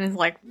comes in and is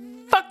like,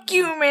 fuck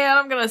you, man.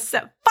 I'm going to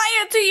set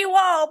fire to you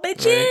all,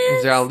 bitches. Right?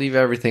 So I'll leave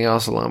everything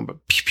else alone,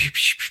 but pew, pew,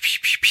 pew, pew, pew,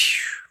 pew,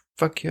 pew.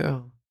 Fuck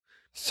you.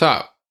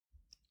 So,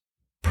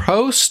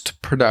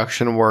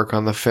 post-production work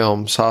on the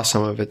film saw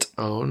some of its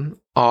own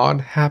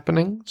odd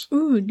happenings.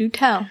 Ooh, do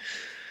tell.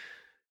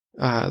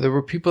 There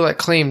were people that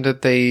claimed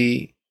that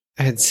they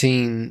had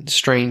seen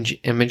strange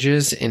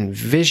images and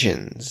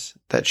visions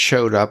that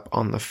showed up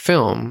on the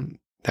film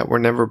that were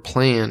never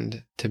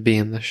planned to be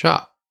in the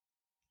shot.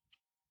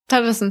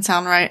 That doesn't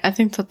sound right. I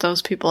think that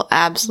those people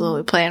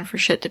absolutely plan for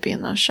shit to be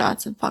in those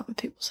shots and fuck with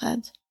people's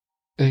heads.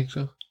 Think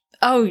so?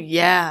 Oh,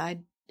 yeah. I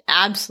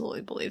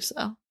absolutely believe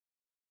so.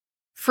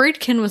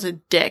 Friedkin was a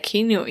dick.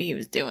 He knew what he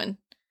was doing.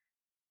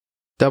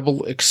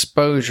 Double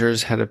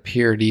exposures had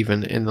appeared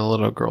even in the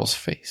little girl's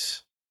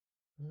face.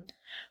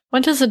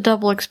 What does a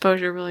double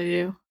exposure really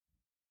do?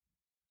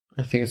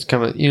 I think it's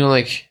kind of,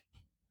 like...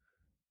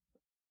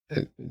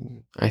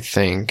 I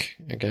think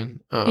again.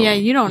 Yeah,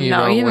 you don't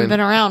know. You haven't been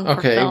around.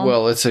 Okay, film.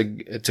 well, it's a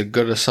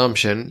good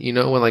assumption.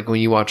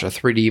 When you watch a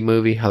 3D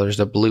movie, how there's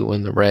the blue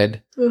and the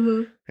red.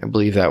 Mm-hmm. I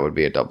believe that would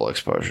be a double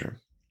exposure.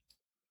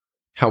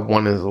 How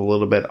one is a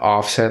little bit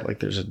offset,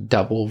 like there's a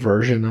double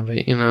version of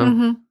it.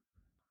 Mm-hmm.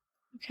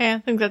 Okay, I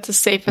think that's a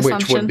safe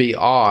assumption. Which would be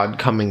odd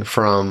coming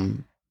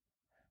from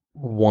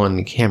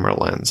one camera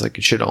lens. Like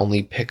it should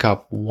only pick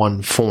up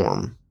one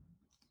form.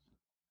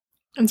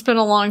 It's been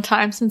a long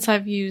time since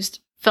I've used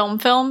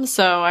film,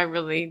 so I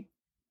really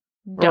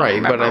don't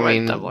remember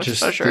what double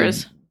exposure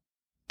is.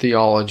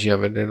 Theology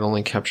of it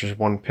only captures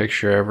one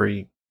picture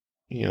every,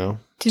 Did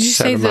you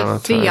say the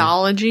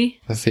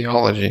theology? The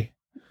theology.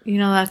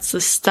 That's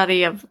the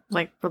study of,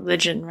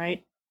 religion,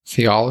 right?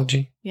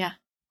 Theology? Yeah.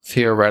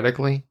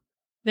 Theoretically?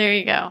 There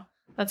you go.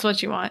 That's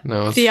what you want.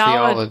 No, it's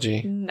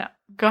theology. No.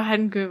 Go ahead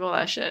and Google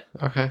that shit.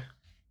 Okay.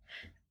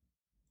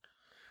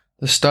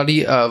 The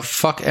study of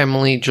fuck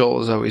Emily,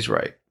 Joel is always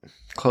right.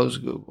 Close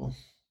Google.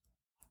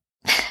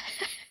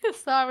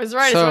 So I was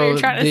right, is what you're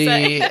trying to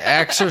say. The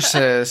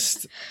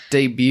Exorcist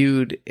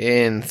debuted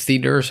in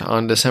theaters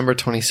on December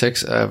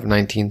 26th of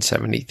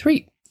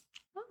 1973.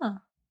 Huh.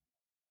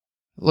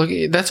 Look,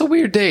 that's a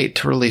weird date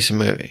to release a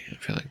movie. I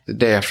feel like the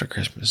day after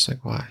Christmas.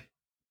 Like, why?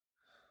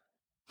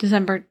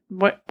 December,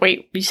 what?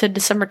 Wait, you said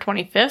December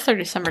 25th or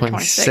December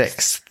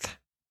 26th?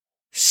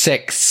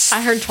 6th.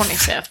 I heard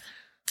 25th.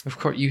 Of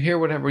course, you hear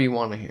whatever you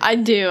want to hear. I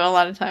do, a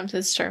lot of times,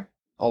 it's true.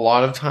 A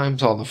lot of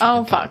times, all the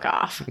fucking fuck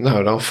off.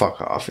 No, don't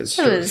fuck off. It's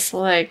true. It was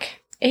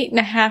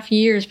 8.5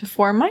 years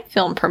before my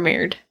film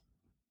premiered.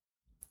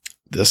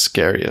 The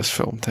scariest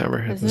film to ever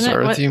hit this Isn't it?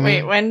 earth, you mean?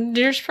 Wait, when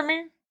did yours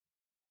premiere?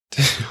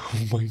 Oh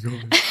my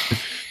god.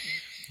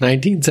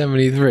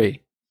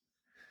 1973.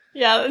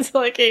 Yeah, that's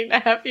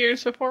 8.5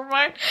 years before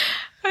mine.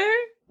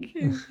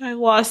 I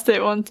lost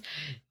it once.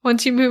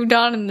 Once you moved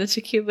on and the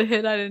tequila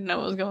hit, I didn't know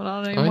what was going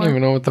on anymore. I don't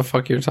even know what the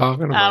fuck you're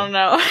talking about. I don't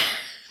know.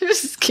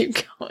 Just keep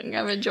going.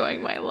 I'm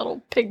enjoying my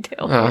little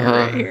pigtail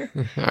right here.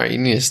 Alright, you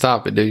need to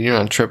stop it, dude. You're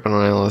not tripping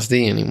on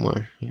LSD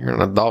anymore. You're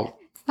an adult.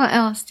 Not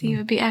LSD. It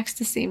would be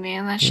ecstasy,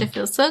 man. That shit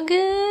feels so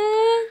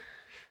good.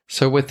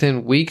 So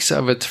within weeks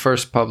of its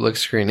first public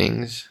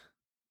screenings,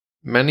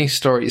 many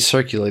stories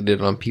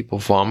circulated on people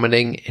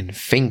vomiting and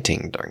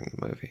fainting during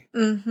the movie.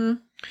 Mm-hmm.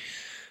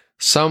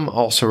 Some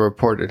also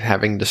reported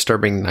having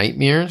disturbing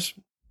nightmares.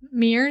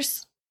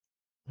 Mirrors?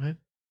 What?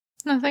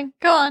 Nothing.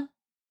 Go on.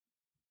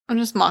 I'm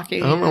just mocking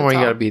you. I don't know why you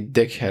gotta be a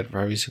dickhead for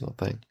every single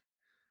thing.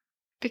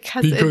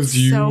 Because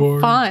it's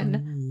so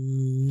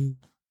fun.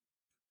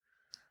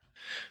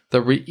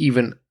 There were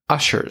even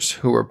ushers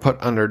who were put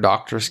under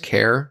doctors'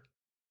 care,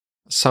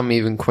 some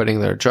even quitting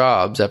their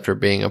jobs after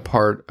being a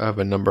part of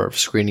a number of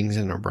screenings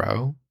in a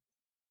row.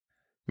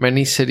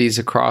 Many cities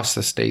across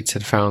the states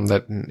had found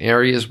that in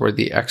areas where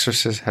The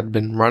Exorcist had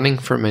been running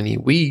for many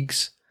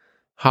weeks,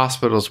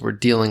 hospitals were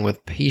dealing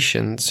with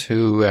patients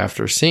who,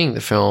 after seeing the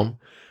film,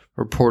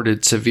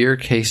 reported severe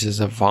cases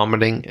of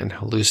vomiting and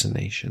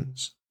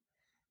hallucinations.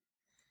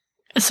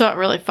 So it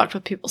really fucked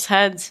with people's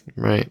heads.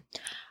 Right.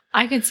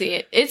 I can see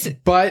it.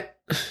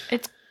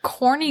 It's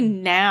corny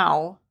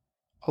now.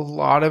 A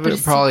lot of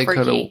it probably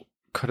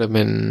could have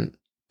been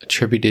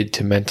attributed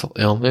to mental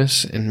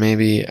illness, and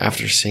maybe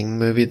after seeing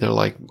the movie, they're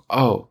like,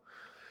 oh,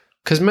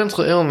 because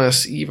mental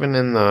illness, even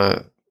in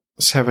the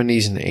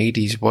 70s and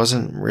 80s,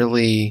 wasn't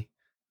really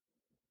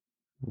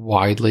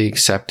widely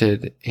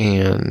accepted,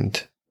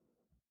 and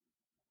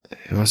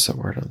what's the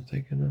word I'm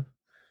thinking of?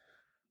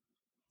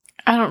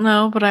 I don't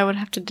know, but I would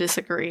have to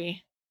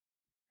disagree.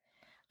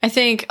 I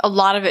think a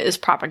lot of it is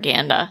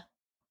propaganda.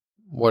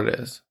 What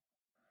is?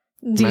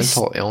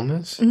 Mental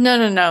illness?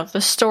 No.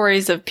 The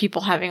stories of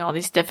people having all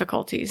these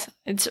difficulties.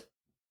 It's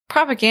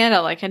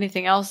propaganda like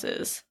anything else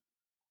is.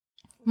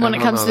 When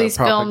it comes to these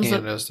films.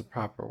 Propaganda is the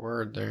proper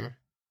word there.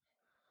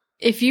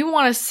 If you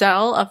want to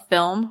sell a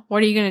film,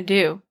 what are you going to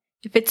do?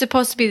 If it's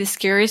supposed to be the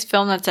scariest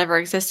film that's ever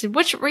existed,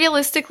 which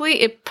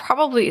realistically, it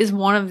probably is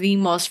one of the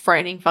most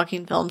frightening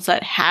fucking films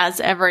that has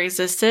ever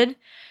existed.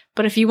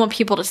 But if you want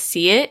people to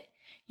see it,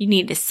 you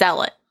need to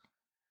sell it.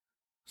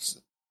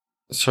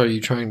 So are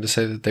you trying to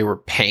say that they were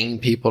paying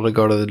people to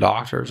go to the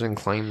doctors and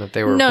claim that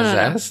they were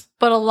possessed? No.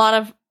 But a lot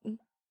of...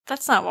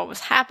 That's not what was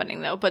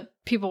happening, though. But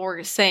people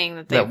were saying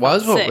that they That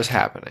was sick. what was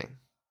happening.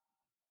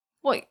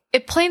 Well,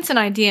 it plants an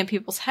idea in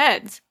people's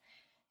heads.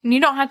 And you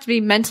don't have to be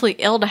mentally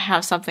ill to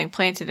have something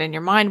planted in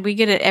your mind. We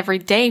get it every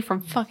day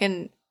from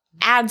fucking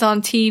ads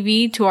on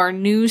TV to our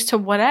news to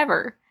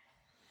whatever.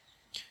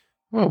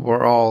 Well,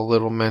 we're all a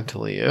little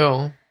mentally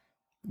ill.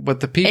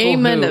 But the people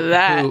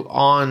who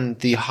on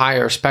the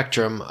higher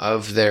spectrum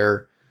of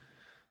their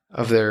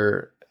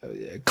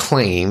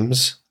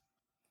claims,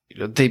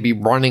 they'd be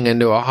running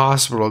into a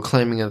hospital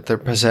claiming that they're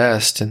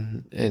possessed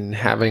and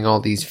having all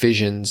these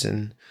visions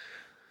and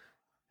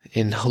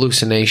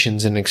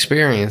hallucinations and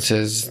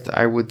experiences.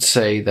 I would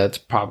say that's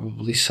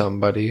probably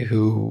somebody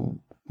who,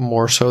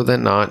 more so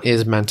than not,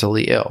 is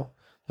mentally ill.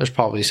 There's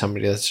probably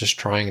somebody that's just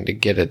trying to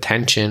get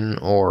attention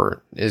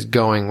or is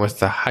going with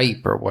the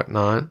hype or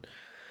whatnot.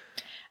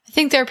 I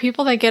think there are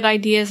people that get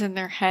ideas in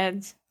their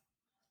heads.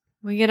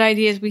 We get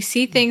ideas. We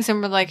see things and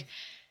we're like,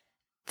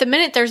 the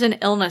minute there's an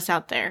illness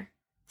out there,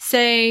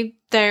 say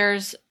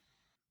there's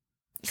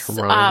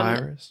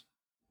coronavirus,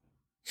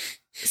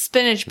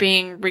 spinach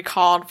being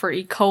recalled for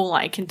E.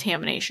 coli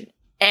contamination.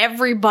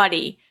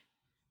 Everybody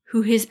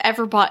who has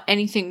ever bought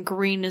anything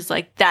green is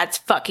like, that's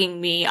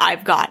fucking me.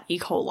 I've got E.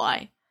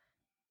 coli.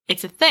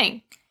 It's a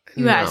thing.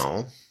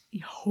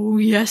 Oh,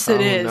 yes,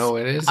 it is. No,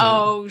 it isn't.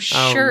 Oh,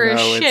 sure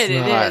as shit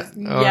it is.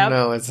 Oh, yep.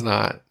 no, it's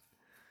not.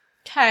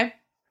 Okay.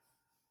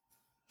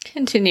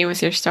 Continue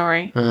with your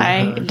story.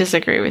 I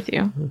disagree with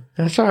you.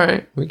 That's all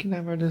right. We can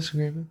have our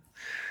disagreement.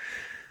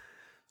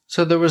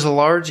 So there was a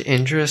large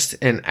interest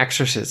in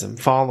exorcism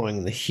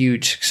following the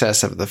huge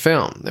success of the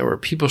film. There were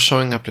people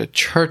showing up to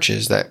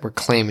churches that were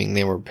claiming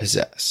they were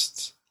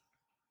possessed.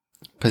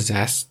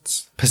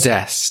 Possessed.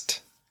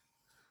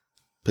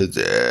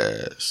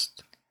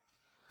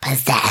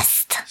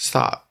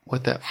 Stop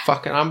with that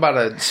fucking... I'm about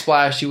to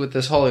splash you with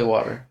this holy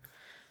water.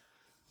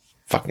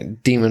 Fucking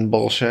demon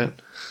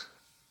bullshit.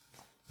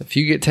 If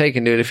you get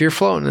taken, dude, if you're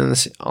floating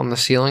on the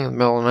ceiling in the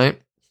middle of the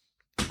night,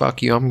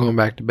 fuck you, I'm going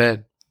back to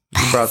bed.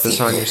 You brought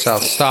this on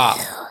yourself.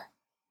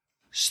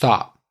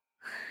 Stop.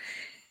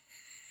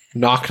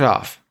 Knock it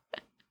off.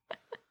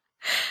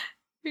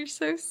 You're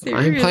so serious.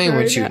 I ain't playing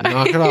with you.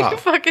 Knock it off. You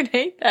fucking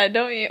hate that,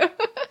 don't you?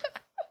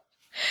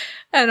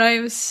 And I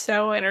am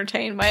so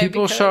entertained by people it.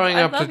 People showing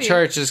up to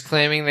churches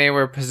claiming they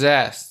were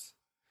possessed.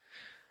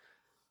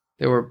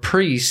 There were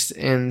priests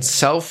and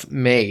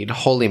self-made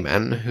holy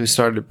men who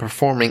started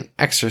performing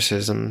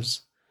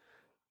exorcisms,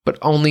 but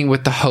only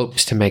with the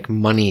hopes to make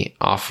money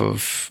off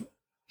of,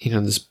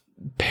 this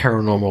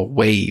paranormal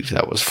wave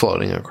that was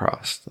floating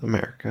across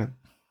America.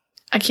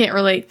 I can't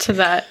relate to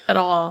that at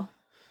all.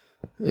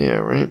 Yeah,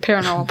 right.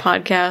 Paranormal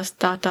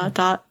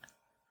podcast, ...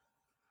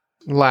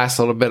 Last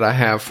little bit I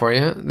have for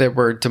you. There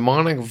were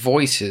demonic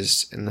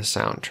voices in the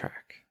soundtrack.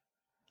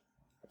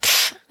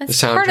 The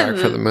soundtrack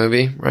for the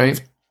movie,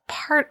 right?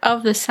 Part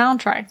of the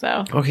soundtrack,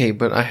 though. Okay,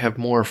 but I have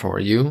more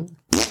for you.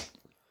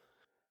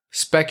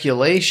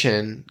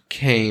 Speculation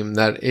came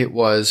that it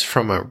was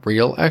from a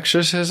real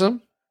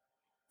exorcism.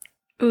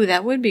 Ooh,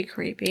 that would be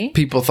creepy.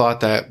 People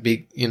thought that,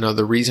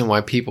 the reason why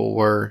people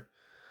were...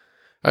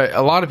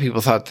 A lot of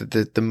people thought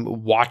that the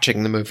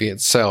watching the movie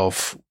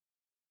itself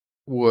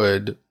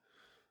would...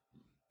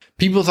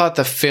 People thought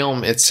the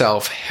film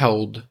itself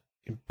held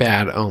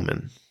bad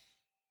omen,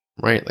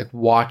 right? Like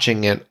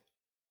watching it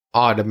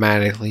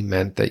automatically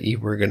meant that you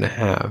were going to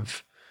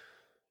have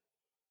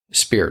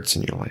spirits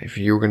in your life.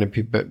 You were going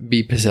to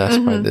be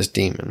possessed by this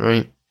demon,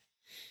 right?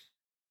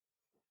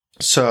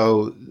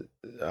 So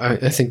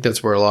I think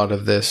that's where a lot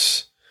of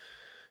this,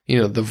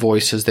 the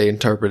voices, they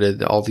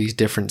interpreted all these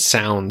different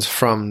sounds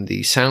from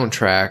the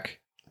soundtrack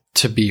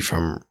to be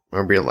from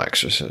a real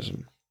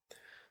exorcism.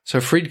 So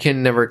Friedkin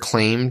never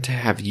claimed to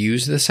have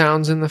used the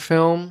sounds in the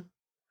film,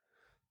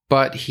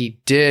 but he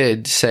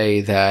did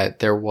say that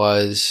there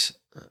was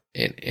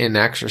an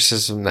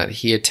exorcism that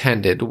he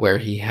attended where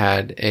he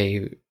had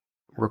a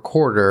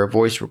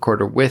voice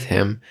recorder with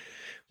him,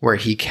 where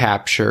he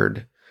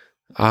captured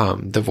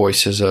the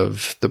voices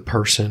of the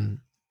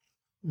person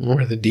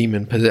where the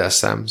demon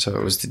possessed them. So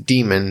it was the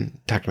demon,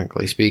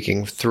 technically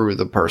speaking, through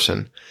the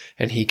person,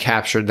 and he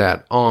captured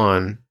that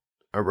on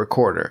a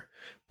recorder.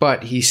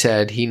 But he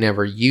said he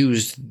never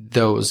used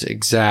those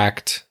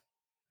exact,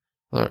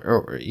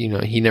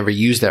 he never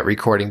used that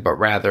recording, but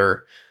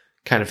rather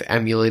kind of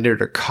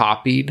emulated or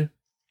copied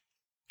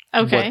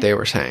what they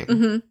were saying.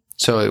 Mm-hmm.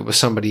 So it was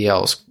somebody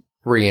else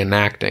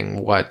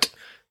reenacting what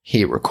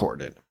he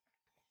recorded.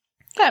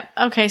 Yeah,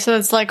 okay, so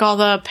it's like all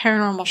the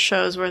paranormal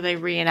shows where they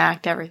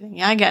reenact everything.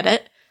 Yeah, I get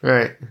it.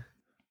 Right.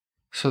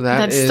 So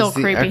that's still the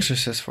creepy.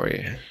 Exorcist for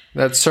you.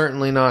 That's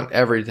certainly not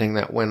everything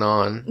that went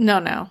on.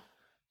 No.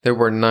 There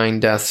were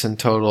 9 deaths in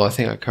total. I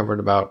think I covered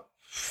about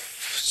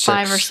 6.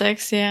 5 or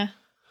 6, yeah.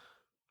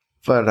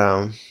 But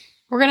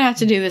we're gonna have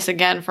to do this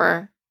again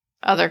for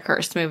other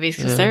cursed movies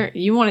because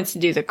you wanted to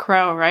do The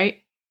Crow,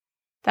 right?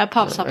 That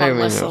pops up on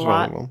lists a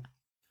lot.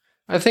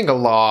 I think a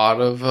lot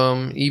of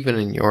them, even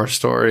in your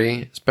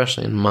story,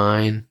 especially in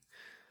mine,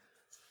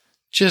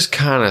 just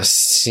kind of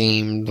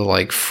seemed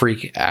like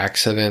freak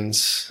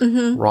accidents.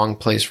 Wrong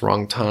place,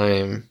 wrong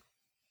time.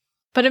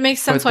 But it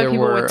makes sense why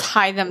people would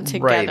tie them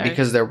together. Right,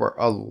 because there were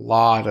a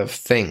lot of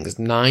things.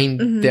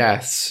 9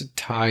 deaths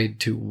tied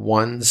to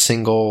one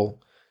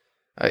single...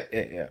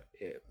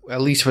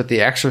 at least with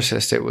The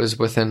Exorcist, it was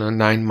within a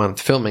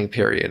 9-month filming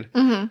period.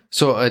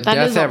 So a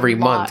death every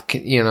month,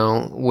 you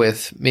know,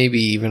 with maybe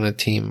even a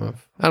team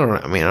of... I don't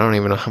know. I mean, I don't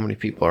even know how many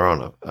people are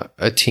on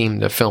a team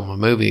to film a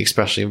movie,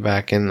 especially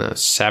back in the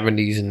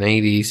 70s and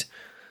 80s.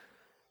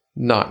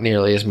 Not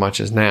nearly as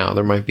much as now.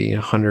 There might be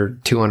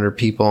 100, 200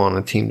 people on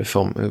a team to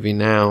film a movie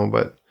now,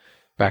 but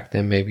back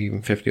then maybe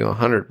even 50 or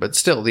 100. But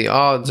still, the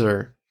odds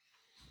are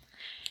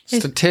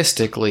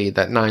statistically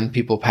that 9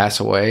 people pass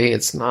away.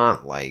 It's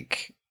not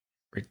like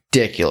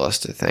ridiculous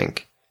to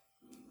think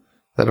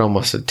that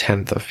almost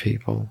 1/10 of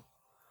people.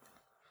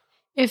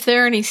 If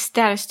there are any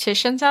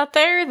statisticians out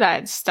there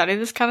that study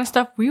this kind of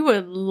stuff, we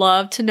would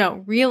love to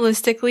know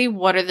realistically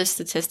what are the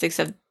statistics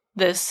of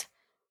this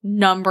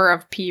number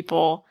of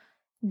people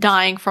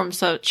dying from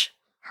such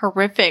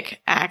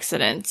horrific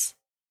accidents,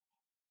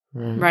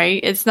 right?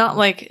 It's not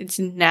like it's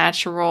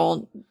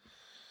natural,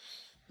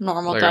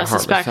 normal like deaths,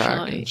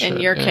 especially in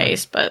your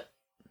case, but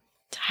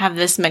to have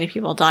this many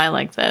people die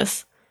like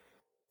this,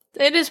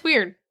 it is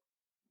weird.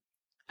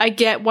 I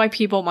get why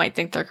people might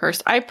think they're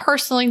cursed. I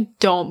personally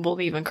don't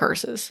believe in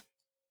curses.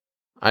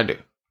 I do.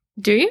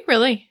 Do you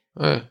really?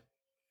 No,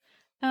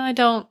 I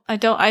don't.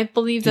 I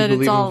believe that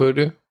it's all... in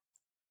voodoo?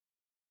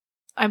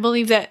 I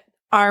believe that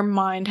our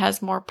mind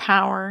has more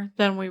power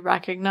than we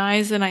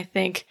recognize, and I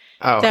think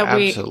that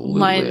we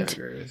lend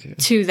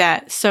to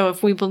that. So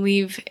if we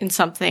believe in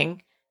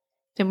something,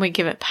 then we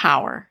give it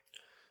power.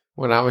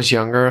 When I was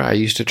younger, I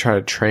used to try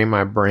to train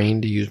my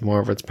brain to use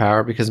more of its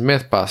power because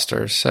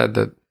Mythbusters said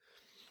that,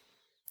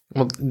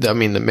 well, I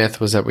mean, the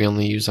myth was that we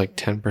only use like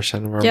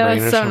 10% of our brain. Yeah,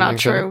 that's so not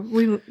true.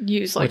 We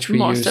use like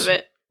most of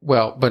it.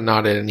 Well, but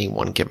not at any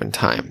one given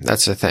time.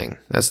 That's the thing.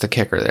 That's the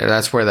kicker there.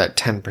 That's where that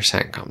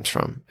 10% comes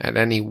from. At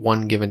any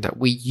one given time,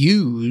 we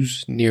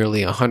use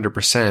nearly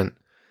 100%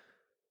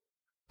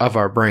 of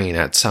our brain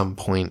at some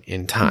point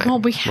in time. Well,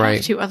 we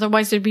have to.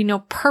 Otherwise, there'd be no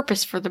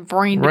purpose for the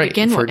brain to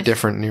begin with. For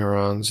different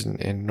neurons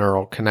and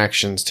neural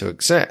connections to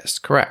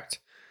exist. Correct.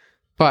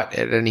 But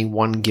at any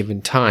one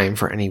given time,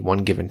 for any one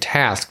given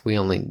task, we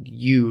only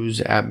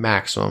use at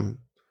maximum,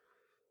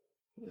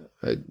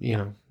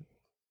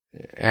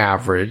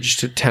 average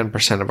to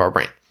 10% of our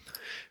brain,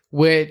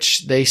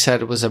 which they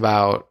said was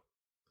about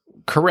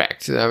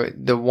correct.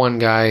 The one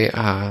guy,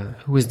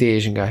 who was the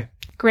Asian guy?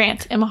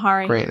 Grant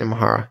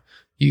Imahara.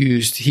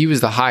 He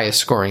was the highest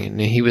scoring,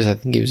 and I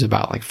think he was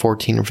about like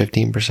 14 or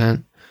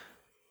 15%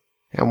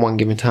 at one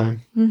given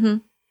time. Mm-hmm.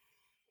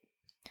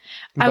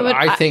 But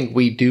I think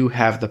we do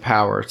have the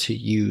power to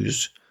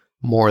use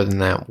more than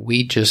that.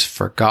 We just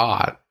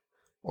forgot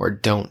or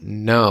don't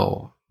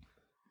know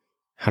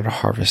how to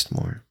harvest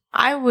more.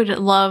 I would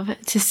love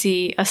to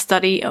see a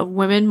study of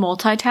women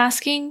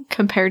multitasking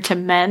compared to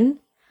men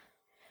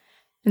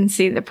and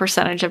see the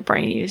percentage of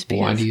brain use.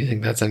 Why do you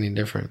think that's any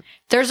different?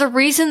 There's a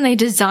reason they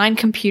design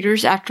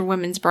computers after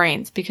women's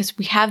brains, because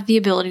we have the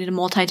ability to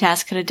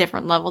multitask at a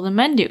different level than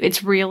men do.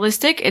 It's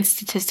realistic. It's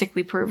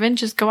statistically proven.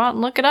 Just go out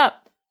and look it up.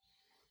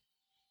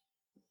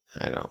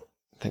 I don't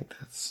think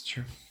that's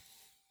true.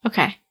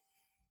 Okay.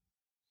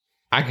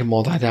 I can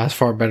multitask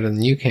far better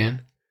than you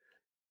can.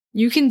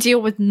 You can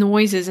deal with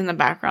noises in the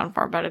background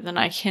far better than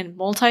I can.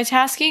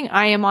 Multitasking,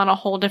 I am on a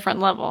whole different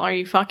level. Are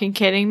you fucking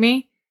kidding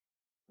me?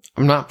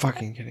 I'm not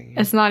fucking kidding you.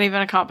 It's not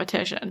even a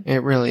competition.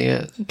 It really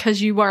is.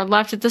 Because you are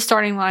left at the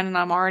starting line and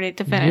I'm already at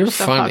the finish. You're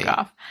so funny. Fuck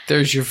off.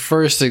 There's your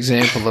first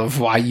example of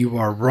why you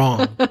are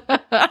wrong.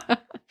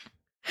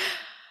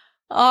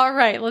 All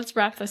right, let's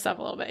wrap this up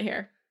a little bit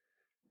here.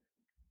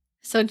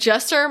 So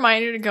just a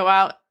reminder to go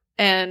out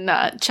and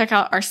check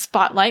out our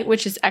Spotlight,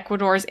 which is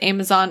Ecuador's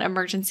Amazon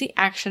Emergency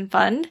Action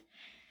Fund.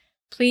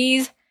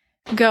 Please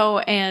go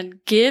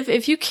and give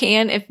if you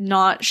can. If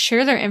not,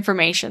 share their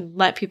information.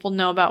 Let people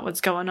know about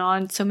what's going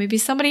on so maybe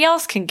somebody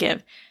else can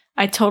give.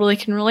 I totally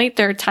can relate.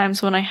 There are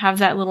times when I have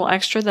that little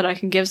extra that I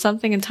can give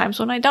something and times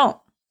when I don't.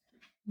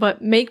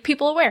 But make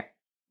people aware.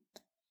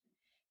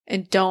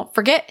 And don't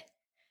forget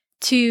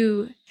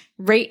to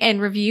rate and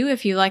review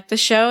if you like the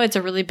show. It's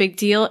a really big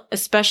deal,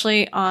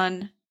 particularly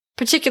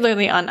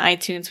on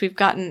iTunes. We've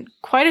gotten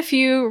quite a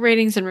few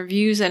ratings and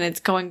reviews and it's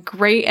going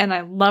great and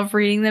I love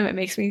reading them. It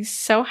makes me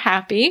so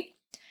happy.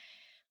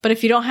 But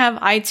if you don't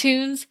have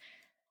iTunes,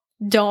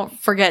 don't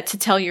forget to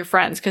tell your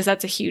friends because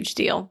that's a huge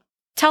deal.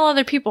 Tell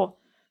other people.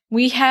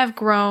 We have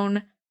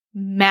grown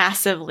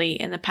massively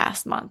in the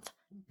past month.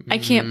 I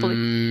can't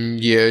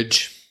believe.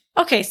 Huge.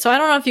 Okay, so I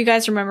don't know if you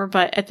guys remember,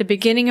 but at the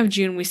beginning of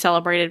June, we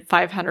celebrated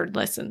 500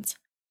 listens.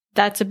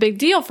 That's a big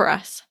deal for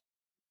us.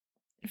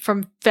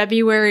 From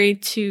February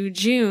to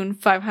June,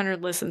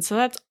 500 listens. So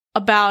that's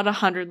about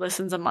 100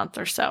 listens a month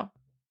or so.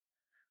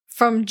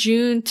 From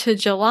June to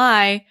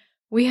July,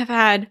 we have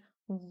had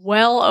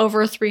well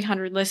over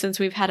 300 listens.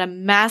 We've had a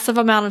massive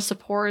amount of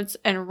supports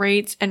and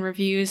rates and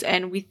reviews,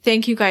 and we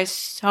thank you guys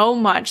so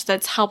much.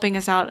 That's helping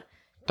us out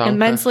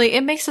immensely.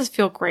 It makes us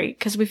feel great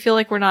because we feel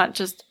like we're not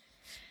just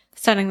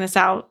sending this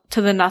out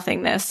to the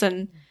nothingness,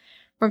 and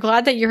we're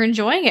glad that you're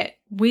enjoying it.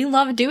 We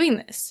love doing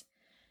this.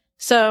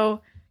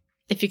 So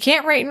if you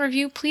can't rate and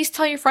review, please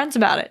tell your friends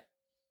about it.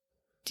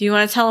 Do you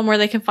want to tell them where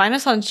they can find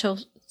us on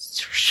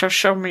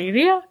social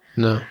media?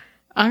 No.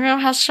 I'm going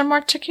to have some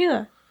more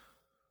tequila.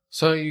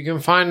 So you can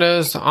find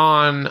us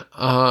on,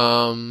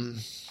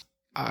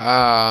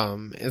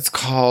 it's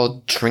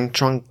called Drink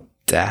Drunk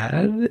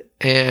Dad.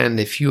 And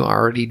if you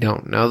already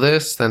don't know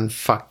this, then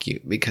fuck you,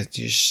 because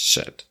you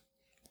should.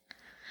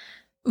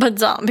 But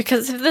don't,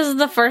 because if this is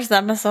the first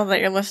episode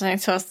that you're listening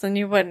to us, then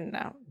you wouldn't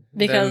know.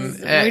 Because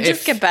then, we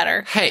just get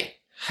better. Hey,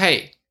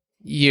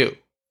 you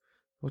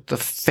with the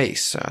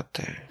face out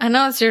there. I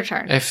know it's your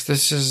turn. If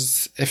this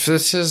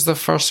is the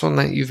first one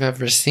that you've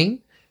ever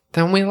seen,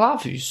 then we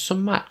love you so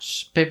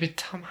much. Baby,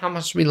 tell them how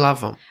much we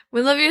love them.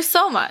 We love you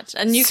so much.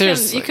 And you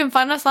can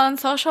find us on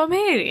social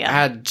media.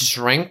 At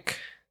Drunk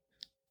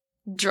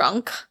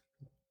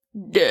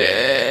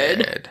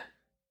Dead.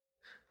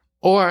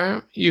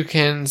 Or you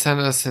can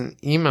send us an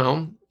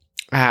email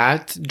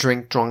at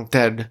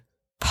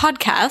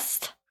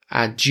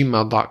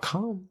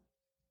drinkdrunkdeadpodcast@gmail.com.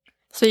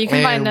 So you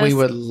can find us. And we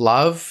would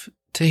love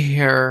to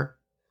hear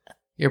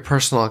your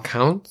personal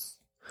accounts,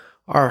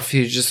 or if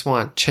you just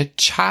want chit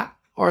chat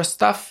or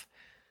stuff.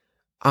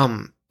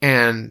 If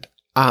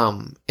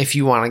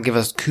you want to give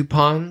us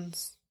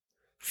coupons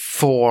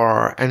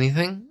for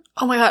anything.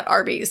 Oh my God,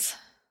 Arby's.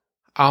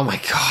 Oh my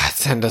God,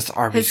 send us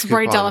Arby's. It's coupons,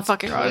 right down the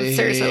fucking road. please.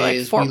 Seriously,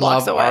 like 4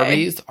 blocks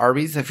away.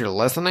 Arby's, if you're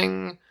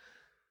listening,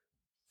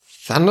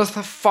 send us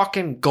the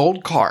fucking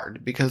gold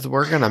card, because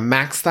we're going to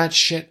max that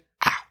shit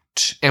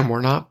out, and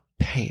we're not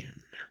paying.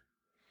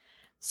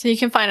 So you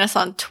can find us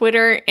on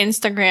Twitter,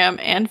 Instagram,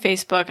 and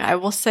Facebook. I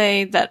will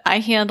say that I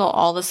handle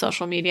all the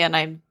social media, and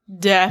I'm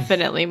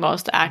definitely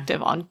most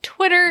active on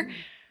Twitter.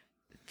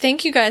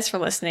 Thank you guys for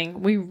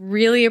listening. We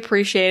really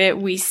appreciate it.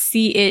 We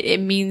see it. It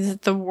means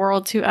the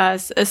world to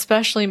us,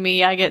 especially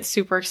me. I get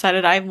super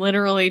excited. I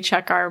literally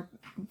check our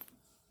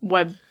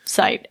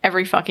website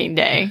every fucking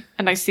day,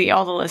 and I see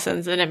all the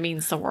listens, and it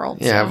means the world.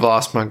 Yeah, so. I've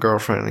lost my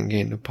girlfriend and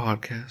gained a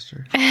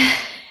podcaster.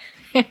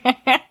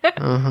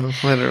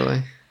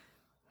 Literally.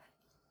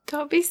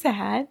 Don't be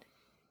sad.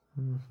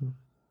 Mm-hmm.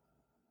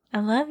 I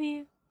love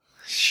you.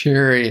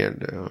 Sure you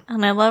do.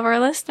 And I love our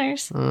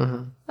listeners.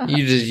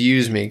 You just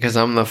use me because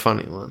I'm the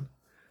funny one.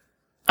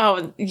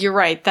 Oh, you're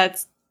right.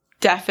 That's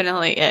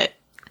definitely it.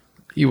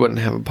 You wouldn't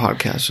have a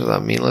podcast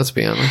without me, let's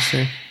be honest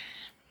here.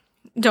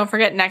 Don't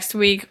forget, next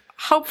week,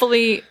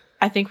 hopefully,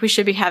 I think we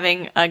should be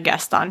having a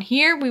guest on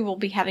here. We will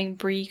be having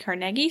Bree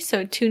Carnegie,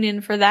 so tune in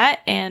for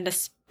that and a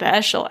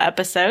special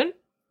episode.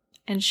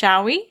 And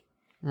shall we?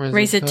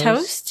 Raise a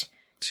toast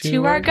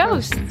to our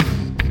ghosts.